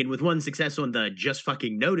 Megan, with one success on the just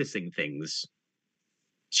fucking noticing things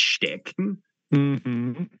shtick.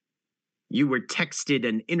 Mm-hmm. You were texted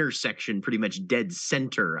an intersection pretty much dead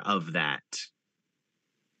center of that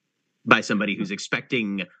by somebody who's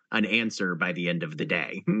expecting an answer by the end of the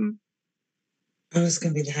day. Oh, it's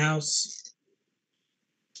going to be the house.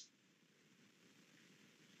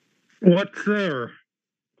 What's there?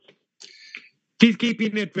 She's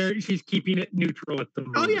keeping it neutral at the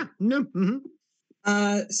moment. Oh, yeah.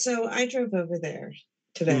 No. So I drove over there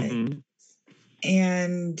today,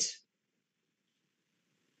 and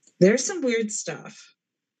there's some weird stuff.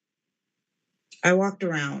 I walked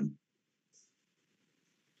around.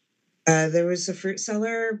 There was a fruit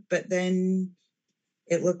seller, but then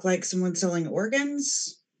it looked like someone selling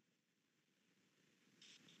organs.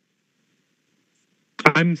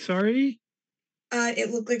 I'm sorry?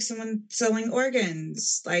 It looked like someone selling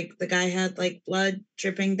organs. Like the guy had like blood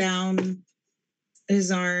dripping down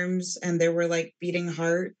his arms, and there were like beating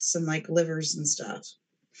hearts and like livers and stuff.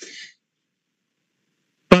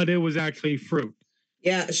 But it was actually fruit.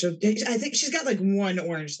 Yeah, I think she's got like one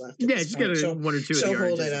orange left. Yeah, she's got one or two of the She'll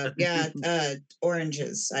hold oranges. it up. Yeah,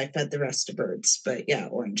 oranges. I fed the rest to birds, but yeah,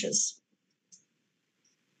 oranges.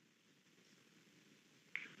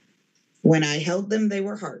 When I held them, they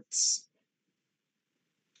were hearts.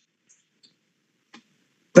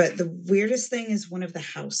 But the weirdest thing is one of the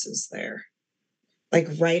houses there, like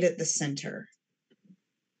right at the center.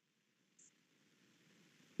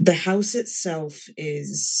 The house itself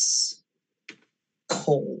is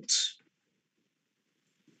cold.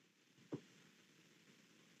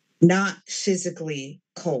 Not physically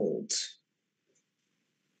cold.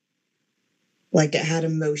 Like it had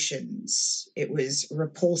emotions. It was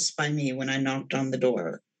repulsed by me when I knocked on the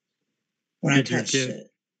door. When I touched it.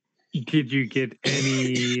 Did you get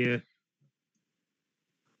any...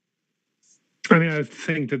 I mean, I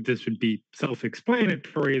think that this would be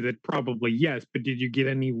self-explanatory, that probably yes, but did you get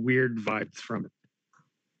any weird vibes from it?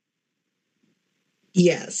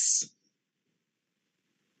 Yes.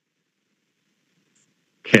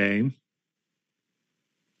 Okay.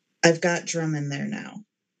 I've got Drum in there now.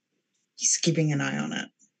 He's keeping an eye on it.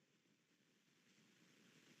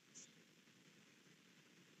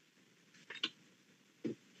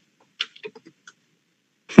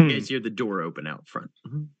 You guys hear the door open out front.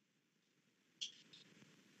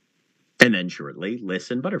 And then shortly, Liz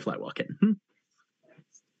and Butterfly walk in.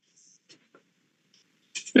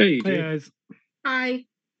 Hey, Hey, guys. Hi.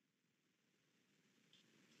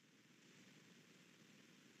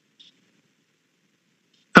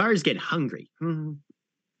 Cars get hungry.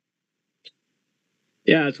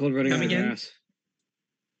 Yeah, it's called running out Come of again? gas.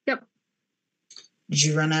 Did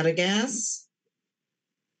you run out of gas?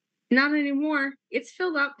 Not anymore. It's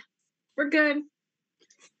filled up. We're good.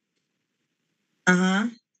 Uh-huh.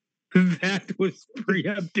 That was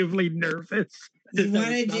preemptively nervous. You want to That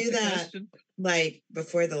was not do the that question. like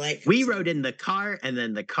before the light comes We on. rode in the car, and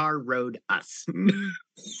then the car rode us.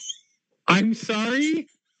 I'm sorry?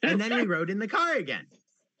 And then we rode in the car again.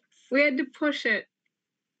 We had to push it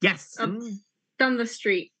Yes. Up. down the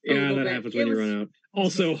street. a Yeah, little that bit. happens It when you was- run out.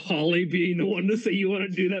 Also, Holly being the one to say you want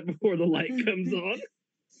to do that before the light comes on.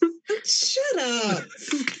 Shut up.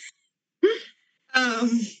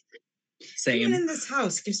 Even Same. in this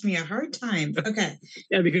house gives me a hard time. Okay.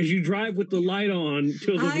 Yeah, because you drive with the light on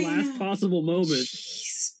till the I last know. possible moment.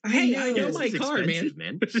 Jeez, Hey, I know This my is car, man. expensive,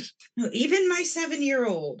 man. No, even my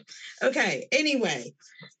 7-year-old. Okay. Anyway.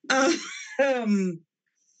 Yeah,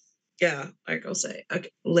 like I'll say.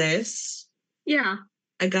 Okay. Liz, Yeah.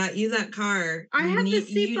 I got you that car. I You have need,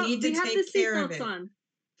 the you seatbelt. need to We have the take care of seatbelts it. on.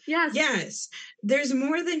 Yes. Yes, there's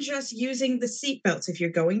more than just using the seatbelts. If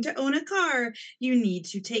you're going to own a car, you need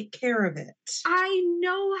to take care of it. I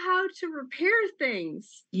know how to repair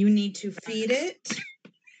things. You need to feed it.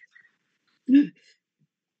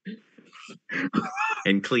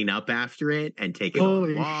 And clean up after it, and take it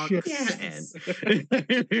Holy on walks. shit. Yes.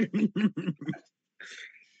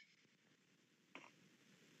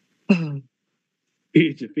 And You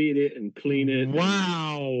need to feed it and clean it.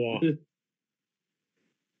 Wow.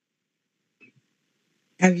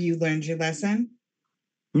 Have you learned your lesson?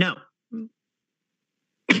 no.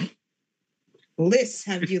 Liz,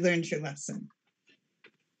 have you learned your lesson?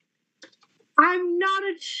 I'm not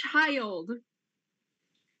a child.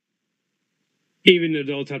 Even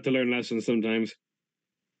adults have to learn lessons sometimes.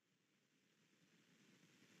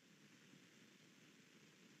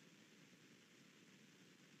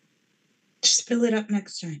 Just fill it up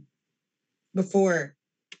next time before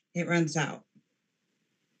it runs out.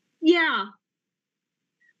 Yeah.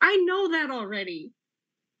 I know that already.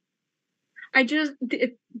 I just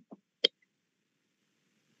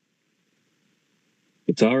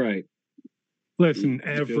It's all right. Listen,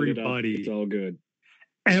 You filled it up. everybody. It's all good.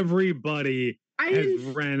 Everybody I has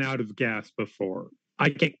didn't. ran out of gas before. I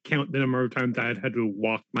can't count the number of times I had to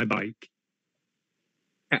walk my bike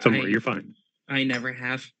somewhere. You're fine. I never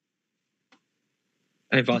have.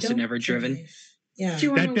 I've also Don't never driven. drive. Yeah. Do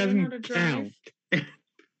you want That to learn how to doesn't drive? count.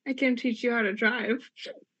 I can teach you how to drive.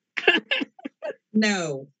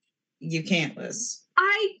 No, you can't, Liz.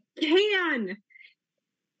 I can.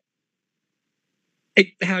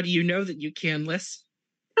 How do you know that you can, Liz?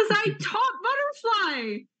 Because I taught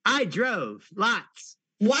Butterfly. I drove lots.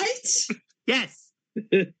 What? Yes.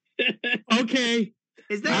 Okay.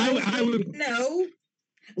 Is that I would. No.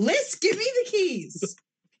 Liz, give me the keys.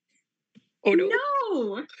 Oh no.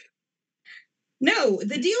 No. No,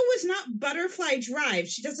 the deal was not Butterfly Drive.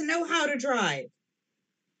 She doesn't know how to drive.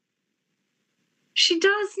 She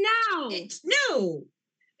does now. No.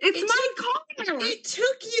 It's it my car. It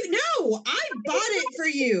took you. No, I bought it for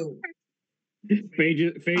you.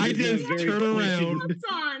 Phage I is just very turn pointed. around. It's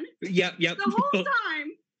on Yep. the whole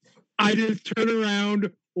time. I just turn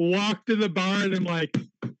around, walk to the bar, and I'm like,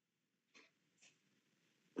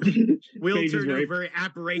 Will Phage is very- Turnover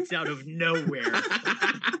apparates out of nowhere.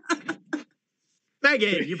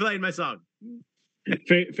 Megan, you playing my song.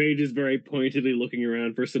 Phage is very pointedly looking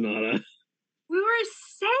around for Sonata. We were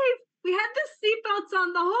safe. We had the seatbelts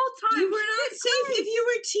on the whole time. You were not safe if you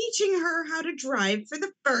were teaching her how to drive for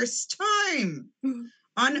the first time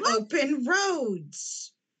on What? open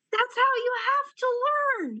roads. That's how you have to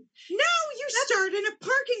learn. No, you start in a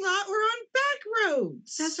parking lot or on back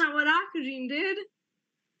roads. That's not what Akajin did.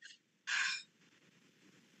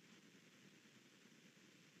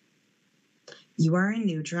 You are a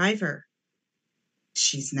new driver.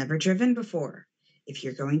 She's never driven before. If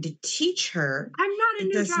you're going to teach her, I'm not a It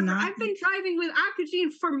new does driver. not- I've been driving with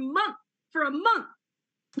Akajin for a month.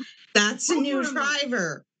 that's a new Over a month.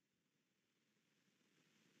 driver.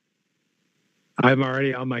 I'm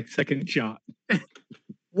already on my second shot.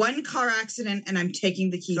 One car accident and I'm taking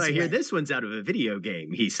the keys So I away. hear this one's out of a video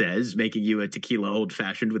game, he says, making you a tequila old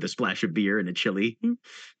fashioned with a splash of beer and a chili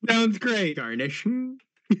Sounds great. garnish.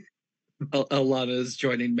 Alana is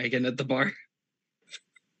joining Megan at the bar.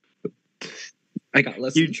 I got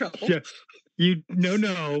Liz in trouble.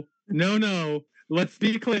 No. Let's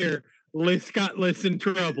be clear. Liz got Liz in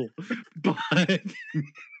trouble. But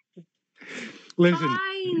listen,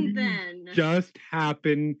 Fine then. just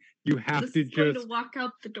happen. You have This to is going just to walk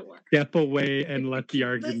out the door. step away and let the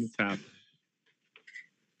arguments happen.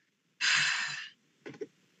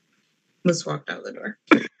 Let's walk out the door.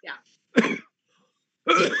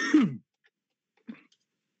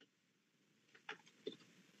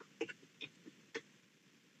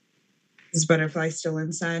 Is Butterfly still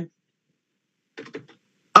inside?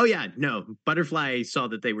 Oh, yeah, no. Butterfly saw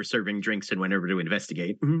that they were serving drinks and went over to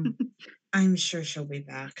investigate. I'm sure she'll be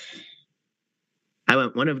back. I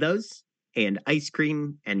want one of those and ice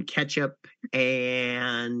cream and ketchup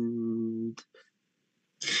and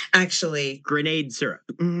Actually, grenade syrup.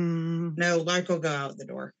 no, Lark will go out the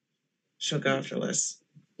door. She'll go after Liz.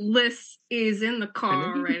 Liz is in the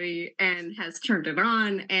car Kennedy? already and has turned it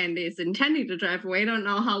on and is intending to drive away. I don't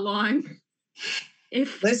know how long.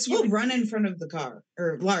 If Liz will run in front of the car.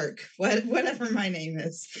 Or Lark, whatever my name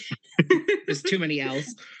is. There's too many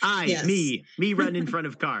L's. Yes. Me run in front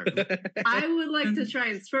of car. I would like to try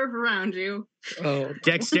and swerve around you. Oh,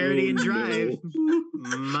 Dexterity and Oh, drive no.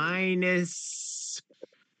 minus.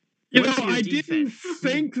 You What's know, your I didn't defense?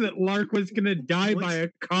 think that Lark was gonna die by a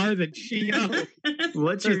car that she owned.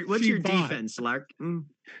 What's She your bought. defense, Lark?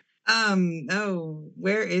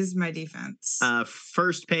 Where is my defense?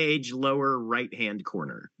 First page, lower right hand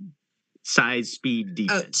corner. Size, speed,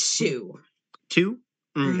 defense. 2. 2?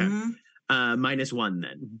 Okay. Mhm. -1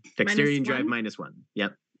 then. Dexterity and drive -1.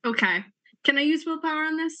 Yep. Okay. Can I use willpower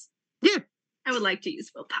on this? Yeah. I would like to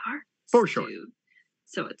use willpower. For sure.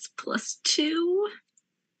 So it's +2.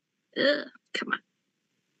 Ugh, come on.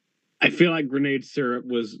 I feel like grenade syrup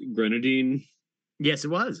was grenadine. Yes, it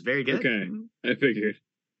was. Very good. Okay. I figured.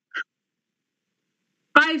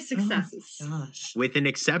 5 successes. Oh, gosh. With an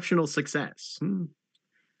exceptional success.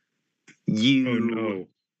 You Oh no.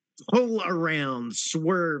 pull around,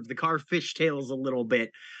 swerve, the car fishtails a little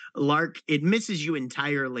bit. Lark, it misses you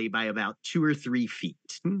entirely by about 2 or 3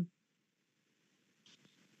 feet.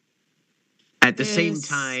 At the same Yes.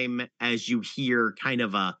 time as you hear kind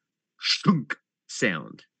of a shunk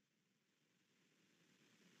sound.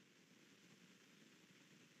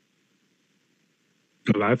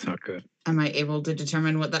 Well, that's not good. Am I able to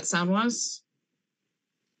determine what that sound was?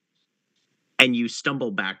 And you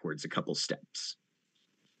stumble backwards a couple steps.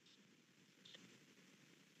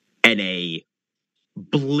 And a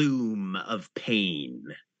bloom of pain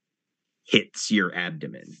hits your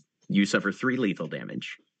abdomen. You suffer 3 lethal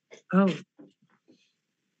damage. Oh.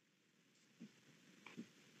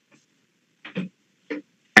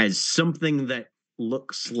 As something that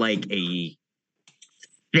looks like a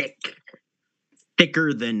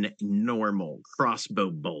thicker than normal crossbow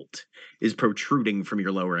bolt is protruding from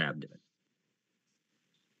your lower abdomen.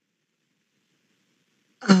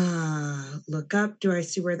 Look up. Do I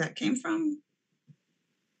see where that came from?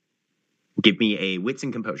 Give me a wits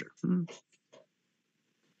and composure.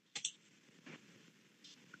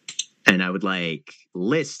 And I would like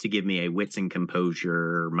Liz to give me a wits and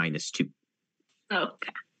composure -2.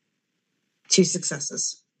 Okay. 2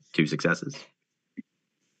 successes. 2 successes.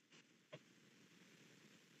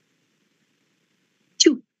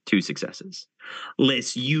 2 successes.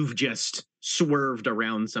 Liz, you've just swerved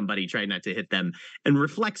around somebody, trying not to hit them, and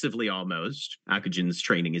reflexively almost, Akujin's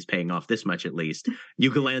training is paying off this much at least,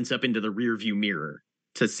 you glance up into the rearview mirror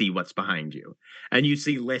to see what's behind you. And you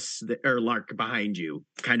see Lark behind you,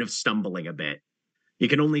 kind of stumbling a bit. You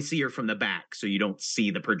can only see her from the back, so you don't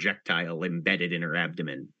see the projectile embedded in her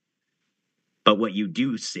abdomen. But what you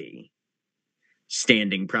do see,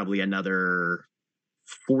 standing probably another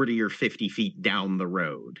 40 or 50 feet down the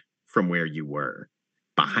road from where you were,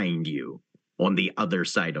 behind you, on the other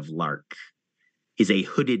side of Lark, is a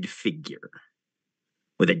hooded figure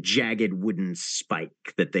with a jagged wooden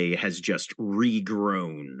spike that has just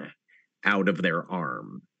regrown out of their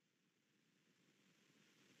arm.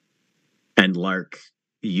 And Lark,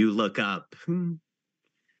 you look up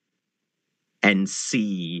and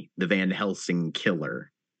see the Van Helsing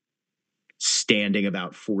killer standing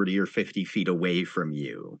about 40 or 50 feet away from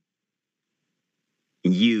you.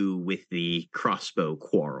 You with the crossbow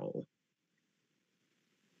Quarrel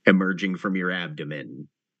emerging from your abdomen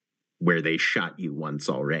where they shot you once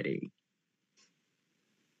already.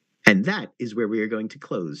 And that is where we are going to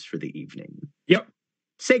close for the evening. Yep.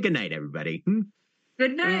 Say goodnight, everybody. Good night.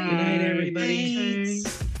 Good night, everybody.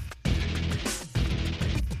 Thanks.